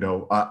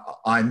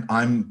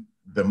I'm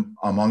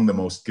among the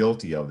most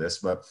guilty of this,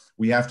 but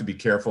we have to be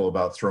careful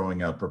about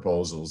throwing out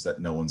proposals that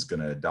no one's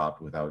going to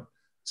adopt without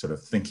sort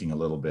of thinking a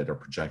little bit or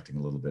projecting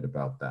a little bit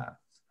about that.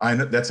 I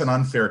know that's an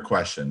unfair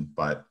question,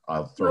 but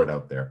I'll throw it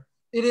out there.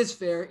 It is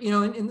fair,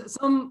 in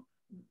some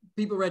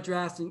people read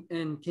drafts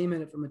and came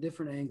at it from a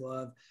different angle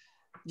of,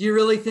 do you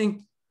really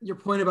think your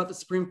point about the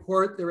Supreme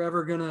Court, they're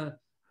ever going to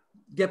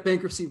get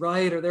bankruptcy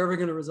right, or they're ever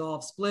going to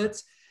resolve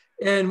splits?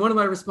 And one of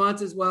my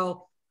responses,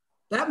 well,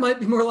 that might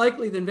be more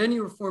likely than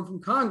venue reform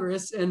from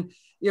Congress. And,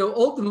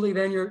 ultimately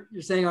then you're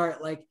saying, all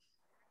right, like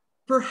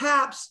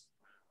perhaps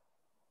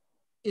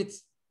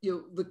it's,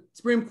 the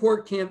Supreme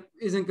Court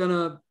isn't going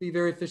to be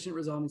very efficient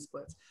resolving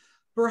splits.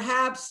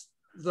 Perhaps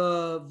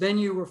the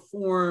venue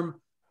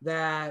reform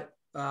that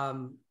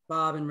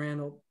Bob and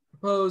Randall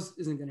proposed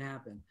isn't going to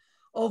happen.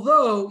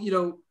 Although,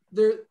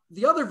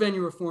 the other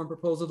venue reform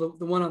proposal,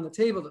 the one on the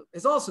table,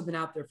 has also been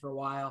out there for a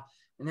while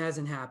and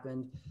hasn't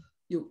happened.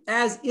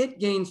 As it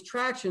gains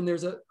traction,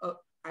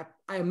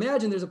 I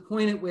imagine there's a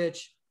point at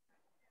which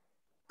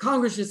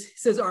Congress just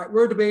says, all right,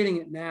 we're debating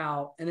it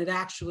now, and it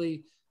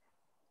actually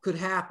could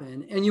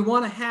happen. And you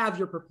want to have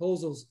your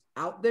proposals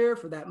out there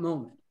for that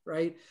moment,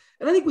 right?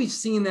 And I think we've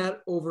seen that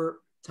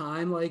over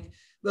time, like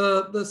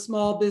the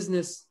small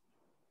business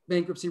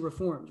bankruptcy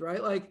reforms,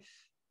 right? Like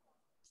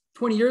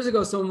 20 years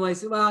ago, someone might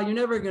say, well, you're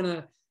never going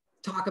to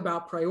talk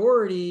about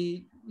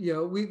priority.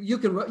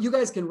 You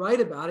guys can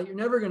write about it. You're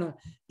never going to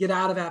get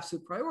out of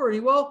absolute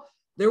priority. Well,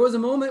 there was a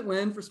moment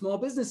when for small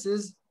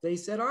businesses, they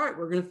said, all right,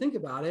 we're going to think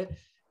about it.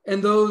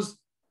 And those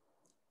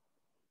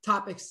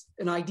topics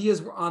and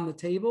ideas were on the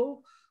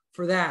table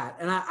for that.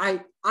 And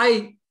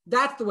I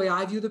that's the way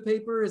I view the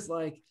paper, is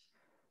like,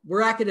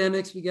 we're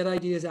academics, we get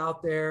ideas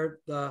out there.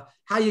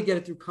 How you get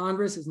it through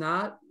Congress is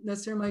not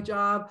necessarily my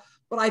job,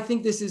 but I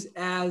think this is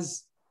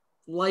as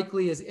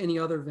likely as any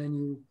other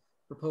venue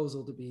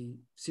proposal to be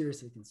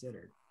seriously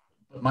considered.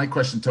 My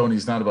question, Tony,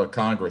 is not about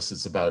Congress,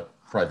 it's about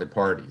private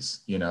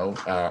parties. Do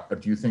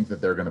you think that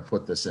they're going to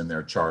put this in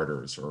their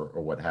charters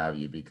or what have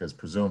you? Because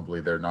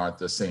presumably they're not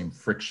the same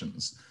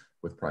frictions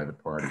with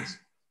private parties.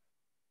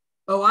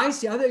 Oh, I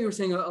see. I thought you were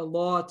saying a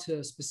law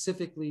to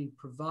specifically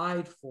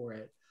provide for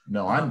it.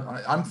 No,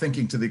 I'm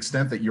thinking to the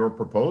extent that your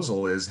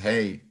proposal is,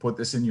 hey, put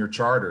this in your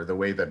charter, the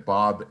way that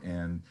Bob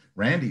and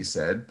Randy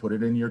said, put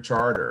it in your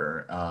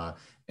charter.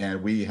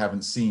 And we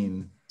haven't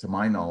seen, to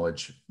my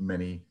knowledge,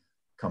 many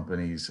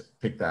companies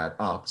pick that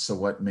up. So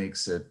what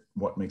makes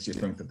you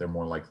think that they're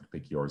more likely to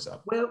pick yours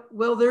up?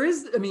 Well, there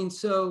is,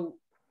 so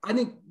I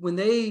think when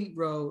they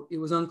wrote, it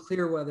was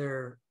unclear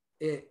whether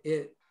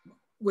it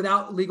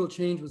without legal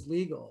change was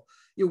legal.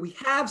 We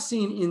have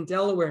seen in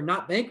Delaware,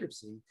 not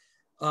bankruptcy,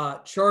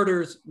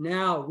 charters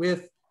now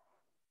with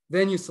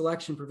venue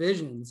selection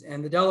provisions,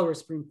 and the Delaware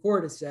Supreme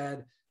Court has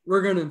said,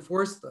 we're going to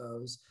enforce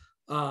those.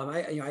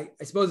 I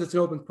suppose it's an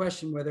open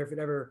question whether if it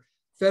ever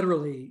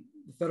the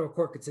federal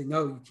court could say,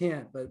 no, you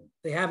can't, but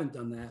they haven't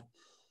done that.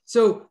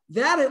 So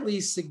that at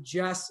least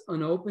suggests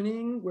an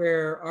opening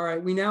where, all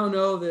right, we now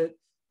know that,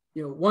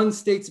 one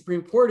state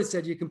Supreme Court has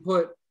said you can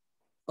put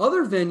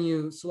other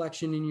venue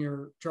selection in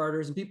your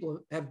charters, and people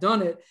have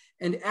done it.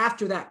 And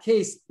after that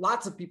case,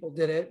 lots of people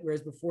did it,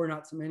 whereas before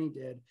not so many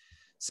did.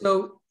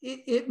 So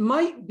it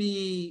might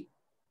be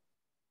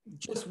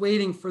just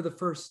waiting for the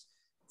first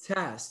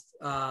test.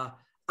 I'm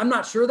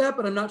not sure that,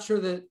 but I'm not sure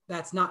that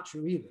that's not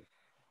true either.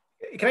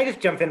 Can I just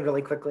jump in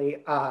really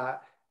quickly?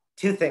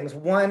 Two things.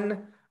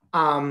 One,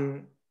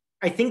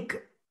 I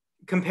think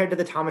compared to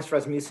the Thomas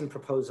Rasmussen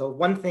proposal,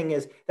 one thing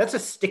is that's a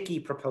sticky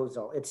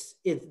proposal.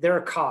 There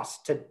are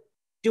costs to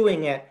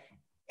doing it,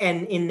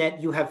 and in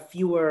that you have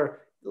you're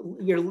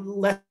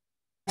less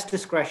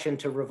discretion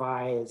to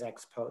revise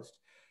ex post.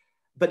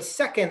 But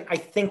second, I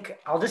think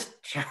I'll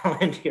just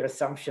challenge your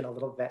assumption a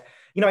little bit.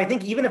 I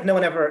think even if no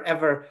one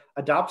ever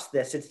adopts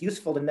this, it's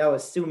useful to know,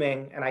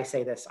 assuming, and I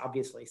say this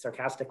obviously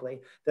sarcastically,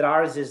 that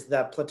ours is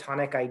the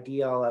platonic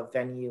ideal of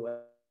venue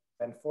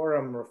and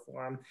forum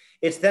reform.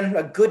 It's then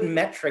a good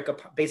metric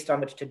based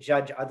on which to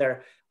judge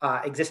other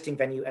existing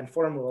venue and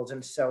forum rules.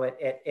 And so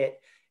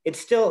it's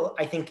still,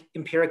 I think,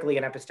 empirically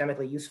and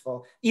epistemically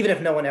useful, even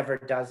if no one ever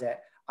does it.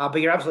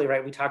 But you're absolutely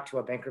right. We talked to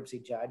a bankruptcy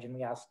judge and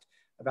we asked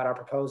about our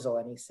proposal,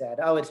 and he said,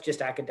 oh, it's just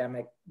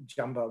academic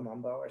jumbo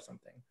mumbo or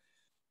something.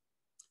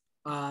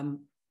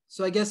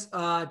 So I guess,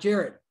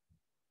 Jared.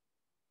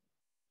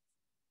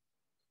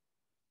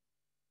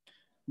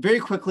 Very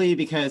quickly,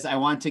 because I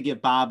want to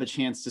give Bob a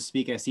chance to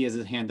speak. I see he has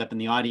his hand up in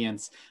the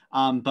audience.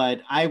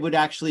 But I would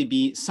actually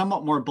be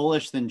somewhat more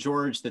bullish than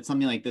George that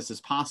something like this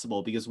is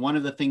possible, because one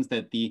of the things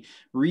that the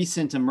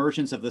recent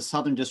emergence of the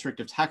Southern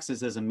District of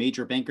Texas as a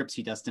major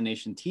bankruptcy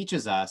destination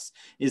teaches us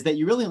is that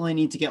you really only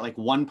need to get like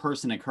one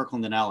person at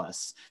Kirkland &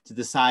 Ellis to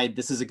decide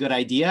this is a good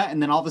idea.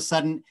 And then all of a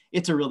sudden,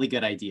 it's a really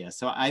good idea.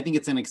 So I think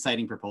it's an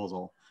exciting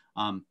proposal.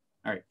 All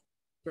right.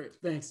 Great,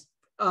 thanks.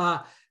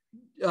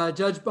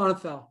 Judge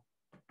Bonifel.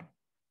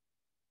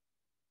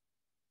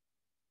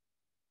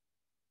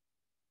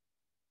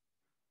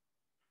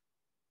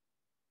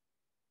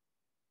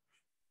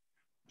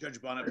 Judge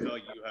Bonifel,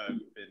 you have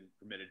been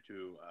permitted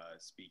to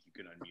speak. You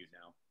can unmute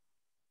now.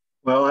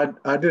 Well,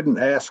 I didn't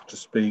ask to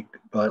speak,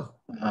 but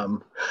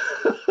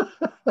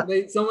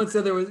someone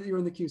said you were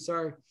in the queue.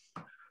 Sorry.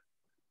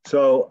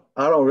 So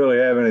I don't really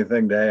have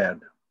anything to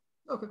add.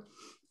 Okay.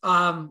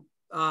 Bob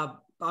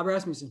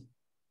Rasmussen.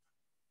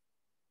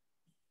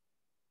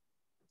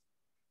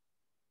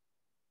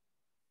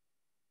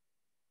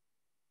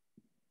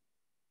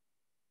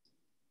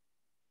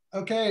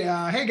 Okay,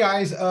 hey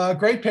guys,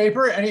 great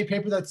paper. Any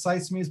paper that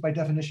cites me is by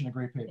definition a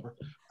great paper.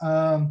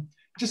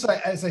 Just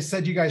as I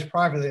said to you guys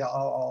privately,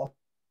 I'll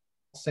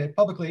say it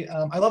publicly.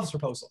 I love this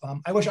proposal.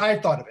 I wish I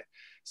had thought of it.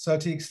 So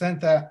to the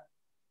extent that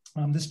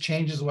this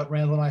changes what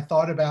Randall and I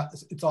thought about,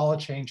 it's all a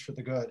change for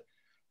the good.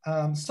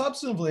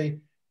 Substantively,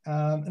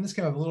 and this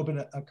came up a little bit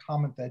of a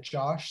comment that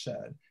Josh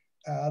said,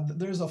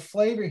 there's a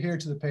flavor here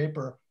to the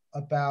paper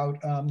about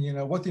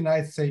what the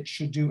United States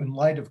should do in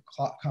light of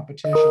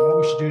competition,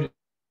 what we should do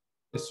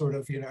to sort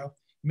of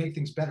make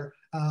things better.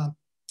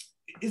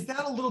 Is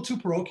that a little too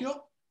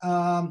parochial?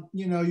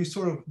 You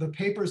sort of, the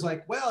paper's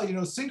like,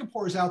 well,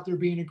 Singapore is out there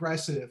being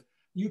aggressive,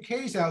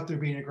 UK's out there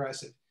being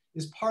aggressive.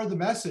 Is part of the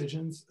message,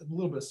 and it's a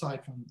little bit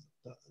aside from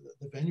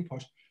the venue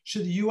portion,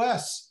 should the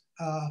US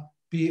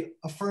be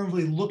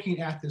affirmatively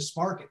looking at this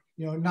market?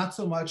 Not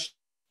so much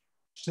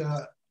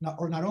to,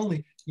 not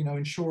only,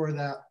 ensure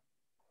that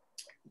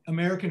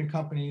American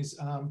companies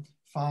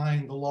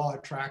find the law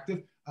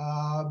attractive,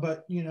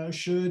 but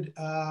should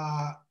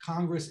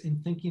Congress,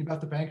 in thinking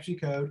about the bankruptcy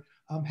code,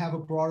 have a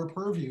broader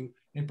purview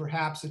and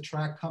perhaps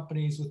attract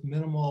companies with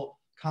minimal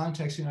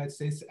context in the United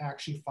States to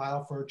actually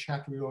file for a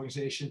chapter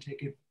reorganization,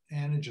 take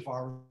advantage of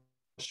our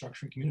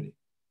restructuring community?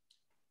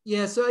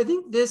 Yeah, so I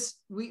think this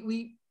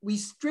we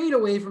strayed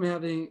away from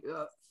having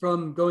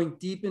from going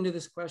deep into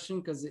this question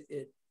because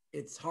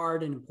it's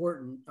hard and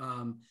important,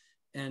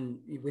 and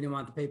we didn't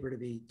want the paper to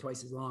be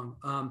twice as long.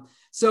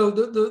 So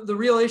the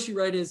real issue,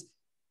 right, is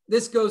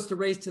this goes to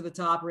race to the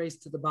top, race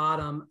to the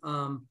bottom.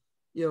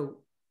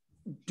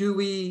 Do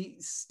we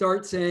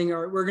start saying,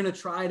 all right, we're going to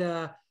try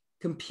to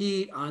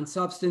compete on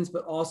substance,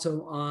 but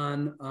also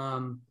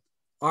on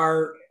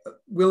our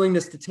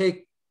willingness to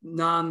take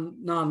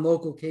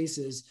non-local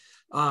cases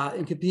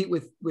and compete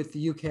with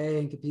the UK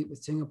and compete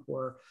with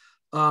Singapore.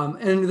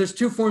 And there's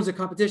two forms of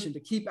competition: to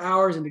keep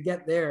ours and to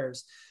get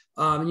theirs.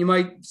 And you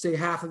might say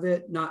half of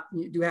it, not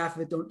do half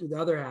of it, don't do the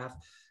other half.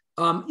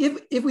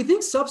 If we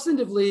think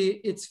substantively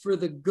it's for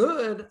the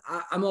good,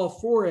 I'm all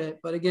for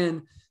it. But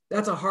again,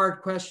 that's a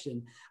hard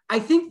question. I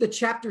think the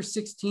Chapter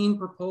 16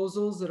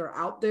 proposals that are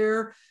out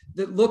there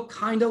that look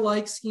kind of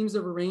like schemes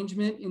of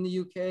arrangement in the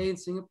UK and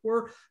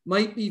Singapore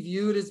might be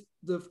viewed as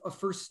a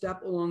first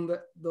step along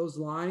those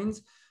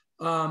lines.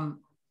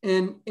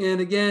 And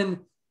again,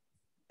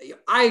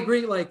 I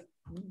agree, like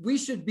we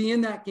should be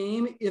in that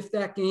game if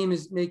that game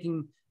is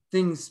making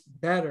things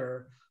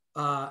better.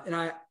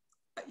 And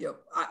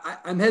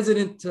I'm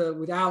hesitant to,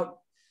 without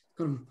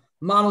kind of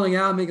modeling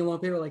out, making a long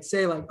paper, like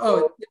say like,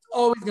 oh, it's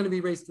always going to be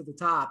race to the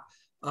top,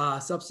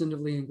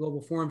 substantively in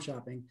global forum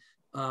shopping,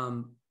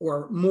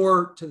 or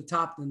more to the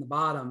top than the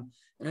bottom.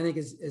 And I think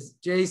as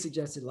Jay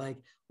suggested, like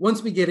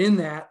once we get in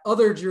that,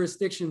 other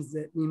jurisdictions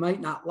that we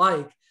might not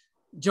like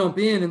jump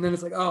in, and then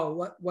it's like,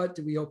 oh, what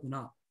do we open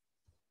up?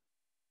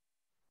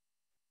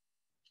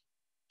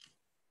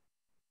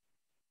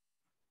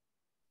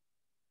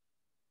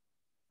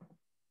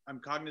 I'm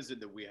cognizant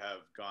that we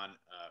have gone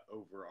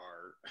over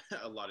our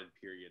allotted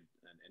period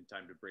and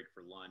time to break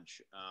for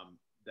lunch.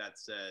 That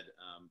said,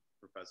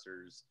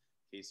 Professors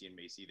Casey and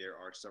Macy, there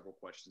are several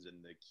questions in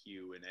the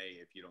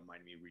Q&A, if you don't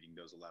mind me reading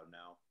those aloud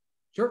now.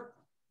 Sure.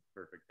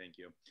 Perfect, thank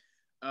you.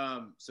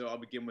 So I'll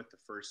begin with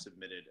the first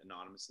submitted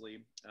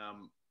anonymously.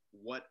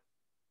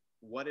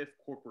 What if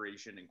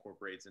corporation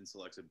incorporates and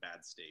selects a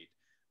bad state?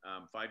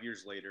 5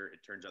 years later, it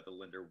turns out the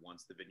lender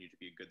wants the venue to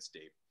be a good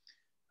state.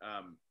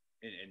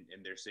 And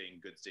they're saying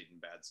good state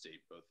and bad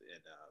state, both in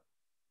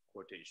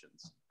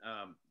quotations.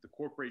 The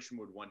corporation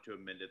would want to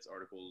amend its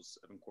articles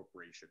of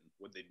incorporation.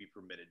 Would they be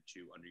permitted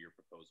to under your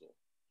proposal?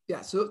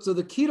 Yeah, so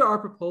the key to our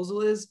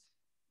proposal is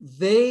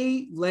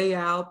they lay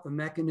out the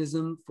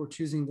mechanism for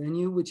choosing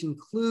venue, which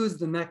includes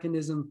the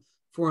mechanism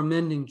for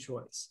amending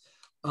choice.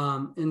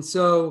 And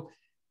so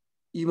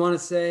you want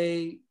to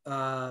say,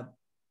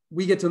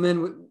 we get to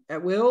amend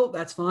at will,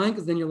 that's fine,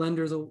 because then your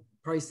lenders will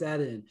price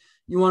that in.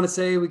 You want to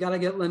say we got to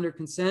get lender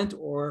consent,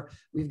 or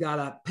we've got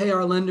to pay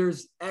our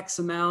lenders X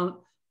amount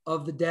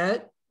of the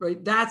debt, right?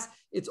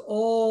 It's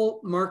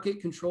all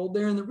market controlled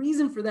there. And the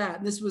reason for that,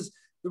 and this was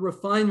the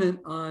refinement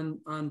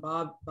on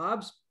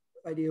Bob's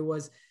idea,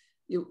 was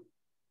you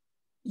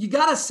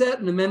got to set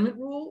an amendment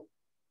rule.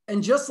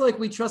 And just like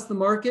we trust the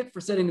market for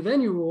setting the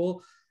venue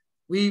rule,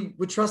 we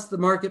would trust the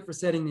market for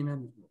setting the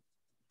amendment rule.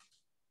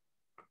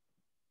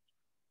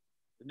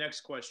 The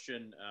next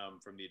question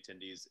from the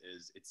attendees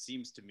is, it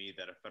seems to me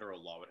that a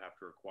federal law would have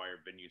to require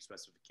venue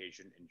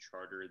specification and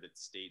charter that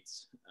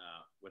states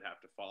would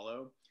have to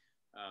follow,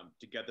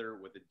 together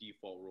with a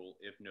default rule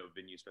if no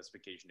venue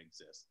specification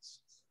exists.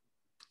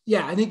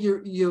 Yeah, I think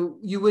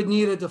you would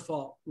need a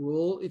default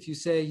rule. If you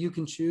say you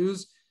can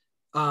choose,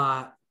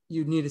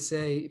 you'd need to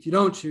say, if you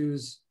don't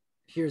choose,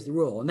 here's the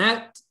rule. And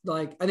that,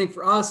 like, I think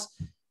for us,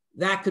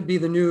 that could be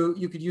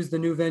you could use the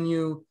new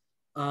venue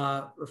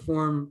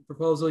reform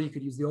proposal. You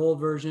could use the old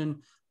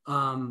version.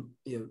 I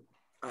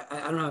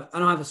don't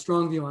have a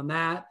strong view on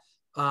that.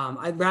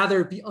 I'd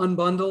rather it be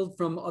unbundled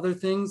from other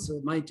things. So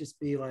it might just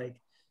be like,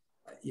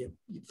 you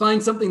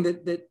find something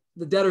that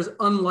the debtor's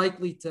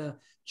unlikely to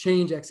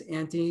change ex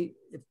ante.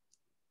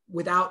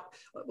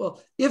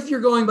 if you're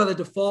going by the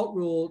default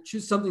rule,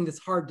 choose something that's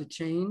hard to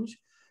change,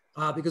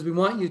 because we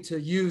want you to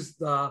use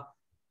the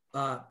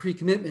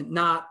pre-commitment,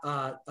 not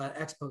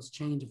ex post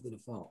change of the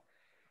default.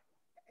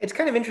 It's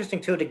kind of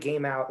interesting too to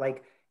game out,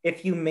 like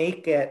if you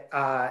make it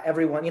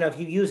everyone, if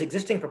you use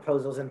existing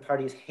proposals and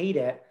parties hate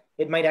it,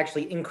 it might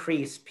actually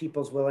increase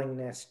people's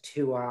willingness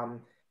to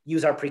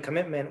use our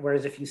pre-commitment.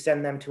 Whereas if you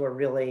send them to a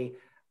really,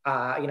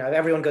 if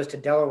everyone goes to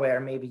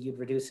Delaware, maybe you'd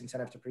reduce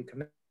incentives to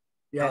pre-commit.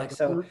 Yeah. Like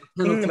so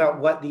thinking about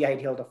what the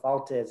ideal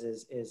default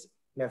is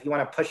if you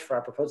want to push for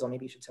our proposal,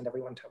 maybe you should send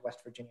everyone to West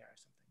Virginia or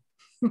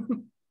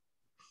something.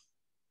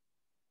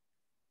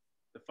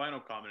 The final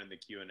comment in the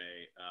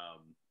Q&A,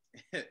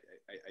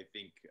 I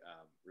think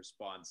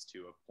responds to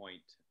a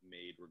point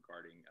made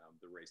regarding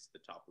the race to the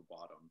top or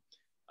bottom,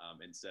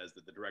 and says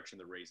that the direction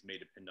of the race may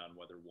depend on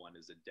whether one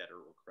is a debtor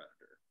or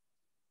creditor.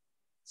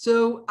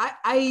 So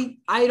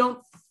I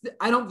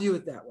don't view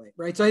it that way,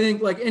 right? So I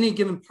think like any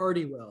given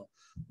party will.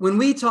 When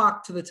we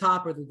talk to the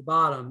top or the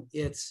bottom,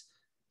 it's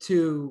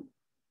to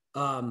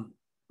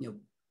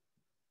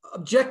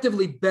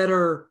objectively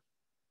better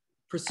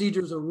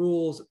procedures or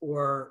rules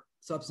or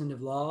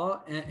substantive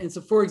law. And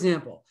so, for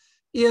example,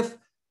 if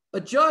a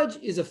judge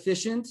is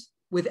efficient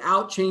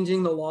without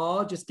changing the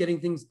law, just getting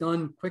things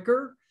done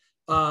quicker,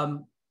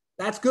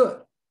 that's good.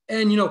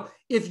 And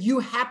if you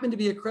happen to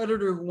be a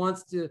creditor who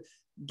wants to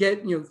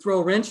throw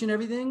a wrench in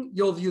everything,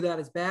 you'll view that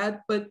as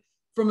bad. But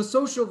from a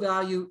social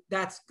value,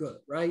 that's good,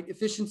 right?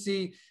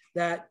 Efficiency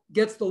that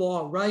gets the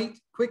law right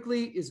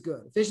quickly is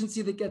good.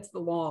 Efficiency that gets the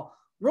law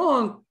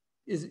wrong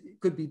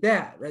could be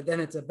bad, right? Then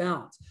it's a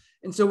balance.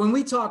 And so when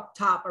we talk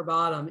top or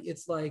bottom,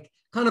 it's like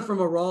kind of from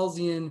a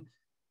Rawlsian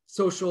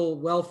social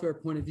welfare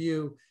point of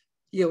view,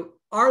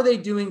 are they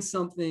doing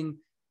something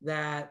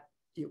that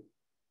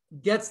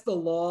gets the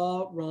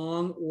law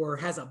wrong or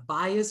has a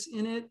bias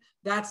in it?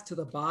 That's to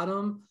the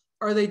bottom.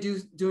 Are they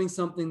doing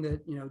something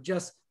that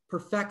just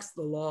perfects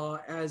the law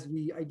as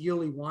we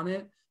ideally want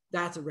it?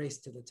 That's a race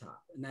to the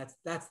top, and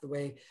that's the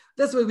way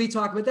we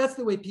talk about. That's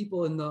the way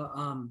people in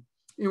the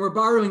we're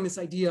borrowing this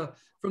idea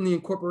from the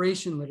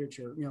incorporation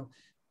literature.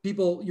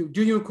 People,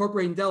 do you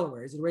incorporate in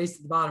Delaware? Is it a race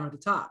to the bottom or the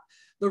top?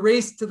 The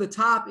race to the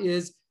top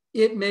is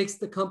it makes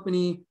the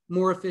company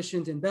more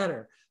efficient and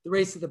better. The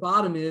race to the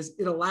bottom is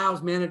it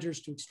allows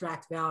managers to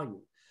extract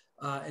value,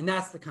 and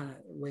that's the kind of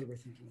way we're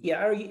thinking.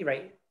 Yeah, you're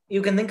right.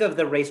 You can think of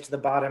the race to the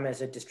bottom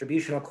as a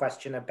distributional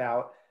question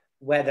about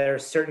whether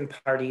certain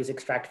parties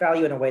extract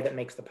value in a way that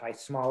makes the pie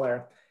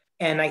smaller.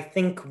 And I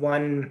think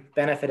one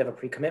benefit of a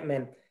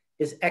pre-commitment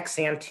is ex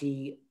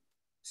ante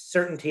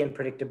certainty and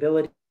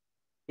predictability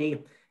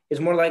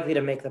is more likely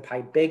to make the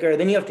pie bigger.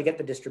 Then you have to get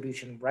the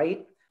distribution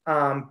right.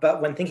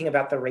 But when thinking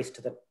about the race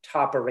to the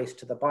top or race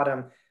to the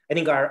bottom, I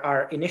think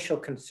our initial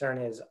concern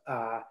is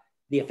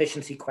the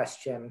efficiency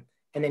question.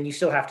 And then you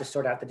still have to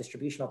sort out the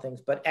distributional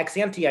things. But ex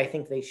ante, I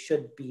think they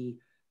should be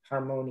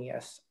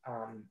harmonious.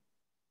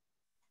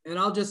 And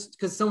I'll just,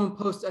 because someone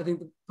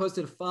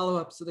posted a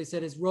follow-up. So they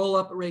said, is roll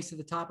up a race to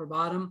the top or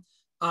bottom?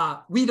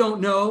 We don't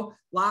know.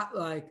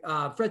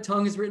 Fred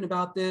Tung has written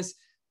about this.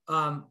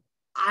 I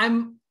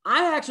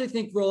actually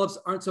think roll-ups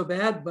aren't so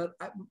bad, but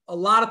a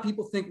lot of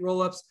people think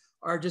roll-ups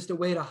are just a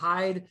way to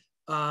hide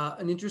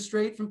an interest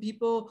rate from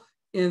people,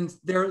 and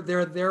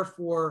they're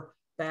therefore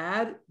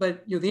bad.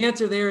 But the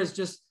answer there is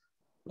just,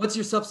 what's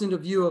your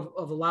substantive view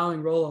of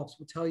allowing roll-ups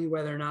will tell you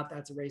whether or not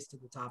that's a race to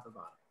the top or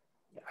bottom.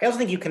 I also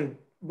think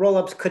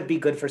roll-ups could be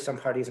good for some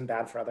parties and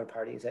bad for other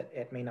parties.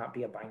 It may not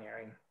be a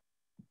binary.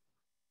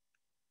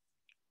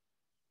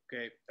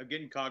 Okay,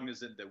 again,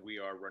 cognizant that we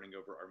are running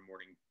over our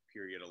morning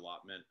period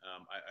allotment,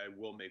 I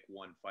will make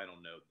one final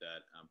note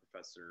that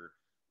Professor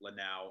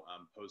Lanau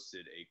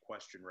posted a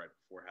question right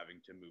before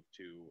having to move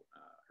to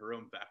her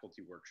own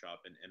faculty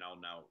workshop, and I'll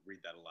now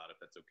read that aloud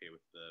if that's okay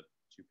with the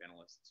two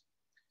panelists.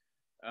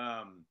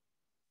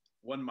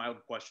 One mild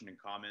question and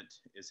comment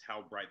is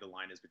how bright the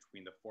line is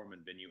between the form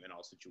and venue in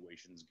all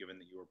situations, given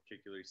that you are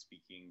particularly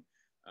speaking,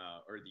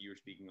 or that you are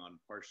speaking on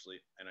a partially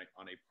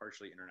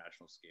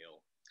international scale.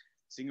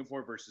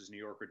 Singapore versus New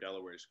York or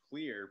Delaware is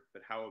clear,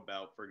 but how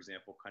about, for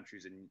example,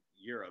 countries in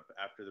Europe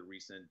after the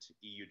recent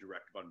EU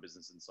directive on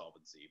business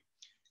insolvency,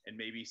 and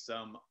maybe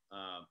some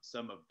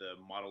of the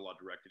model law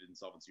directed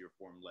insolvency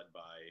reform led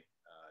by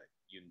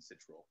Yoon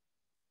Citrol?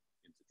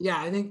 Yeah,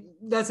 I think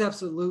that's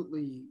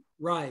absolutely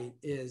right.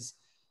 Is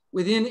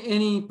within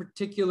any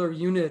particular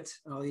unit,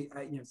 a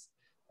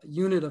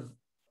unit of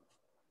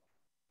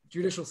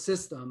judicial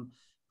system,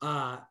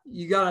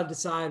 you got to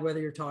decide whether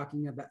you're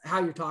talking about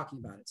how you're talking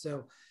about it.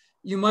 So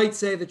you might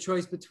say the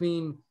choice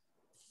between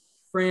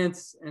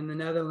France and the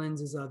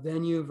Netherlands is a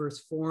venue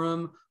versus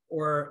forum,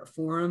 or a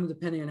forum,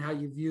 depending on how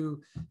you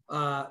view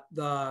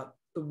the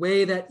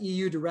way that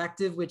EU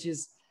directive, which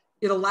is,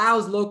 it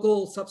allows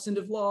local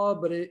substantive law,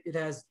 but it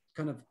has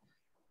kind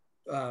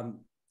of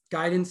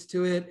guidance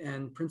to it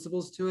and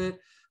principles to it.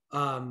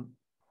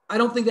 I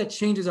don't think that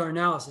changes our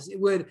analysis. It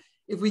would,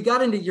 if we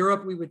got into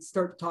Europe, we would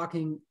start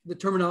talking, the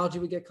terminology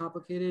would get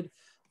complicated.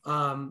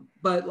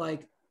 But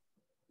like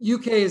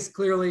UK is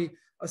clearly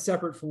a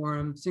separate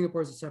forum.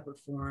 Singapore is a separate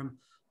forum.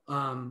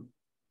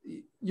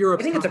 Europe.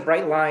 I think it's a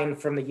bright line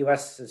from the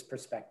US's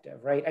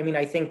perspective, right? I mean,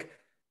 I think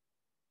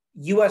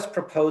US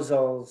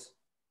proposals,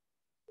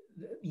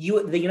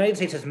 the United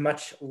States has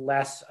much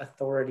less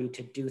authority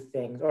to do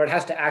things, or it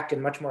has to act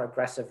in much more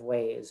aggressive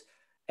ways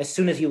as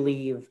soon as you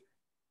leave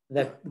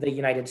the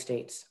United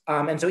States.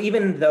 And so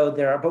even though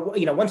there are, but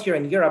you know, once you're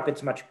in Europe,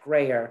 it's much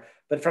grayer.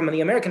 But from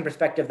the American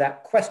perspective,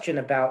 that question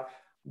about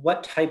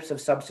what types of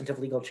substantive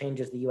legal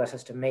changes the US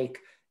has to make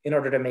in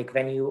order to make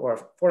venue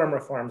or forum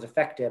reforms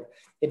effective,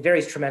 it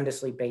varies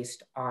tremendously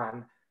based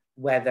on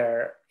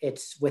whether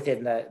it's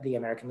within the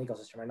American legal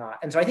system or not.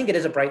 And so I think it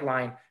is a bright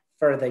line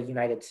for the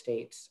United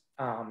States,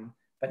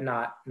 but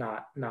not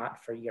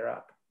for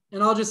Europe.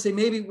 And I'll just say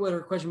maybe what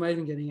her question might have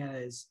been getting at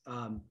is,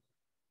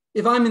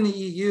 if I'm in the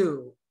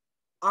EU,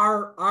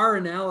 our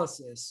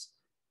analysis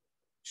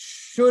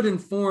should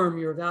inform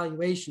your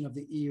evaluation of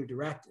the EU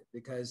directive,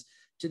 because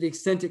to the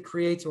extent it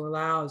creates or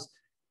allows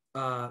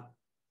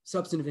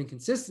substantive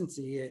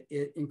inconsistency,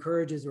 it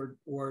encourages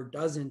or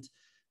doesn't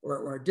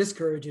or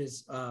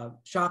discourages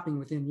shopping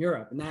within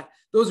Europe. And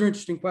those are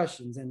interesting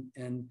questions,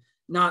 and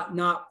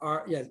not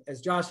our, yeah,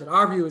 as Josh said,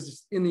 our view is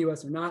just in the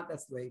US or not.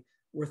 That's the way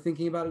we're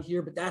thinking about it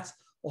here, but that's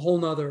a whole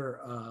nother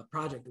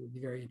project that would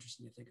be very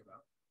interesting to think about.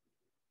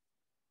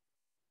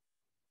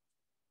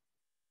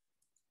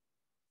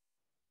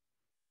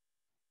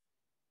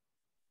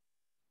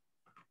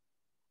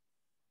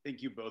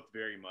 Thank you both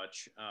very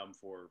much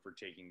for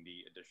taking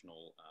the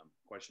additional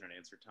question and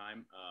answer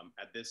time.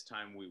 At this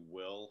time, we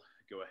will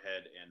go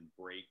ahead and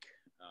break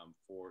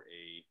for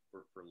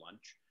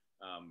lunch.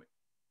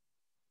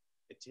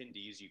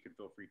 Attendees, you can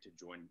feel free to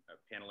join,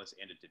 panelists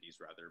and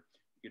attendees rather,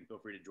 you can feel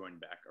free to join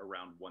back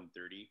around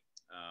 1:30.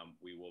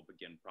 We will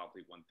begin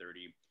promptly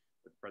 1:30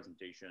 with a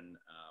presentation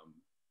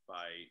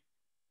by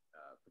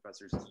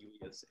Professors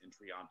Elias and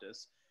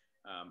Triantis.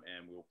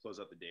 And we will close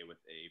out the day with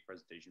a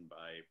presentation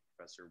by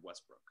Professor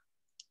Westbrook.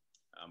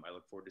 I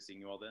look forward to seeing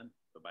you all then.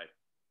 Bye-bye.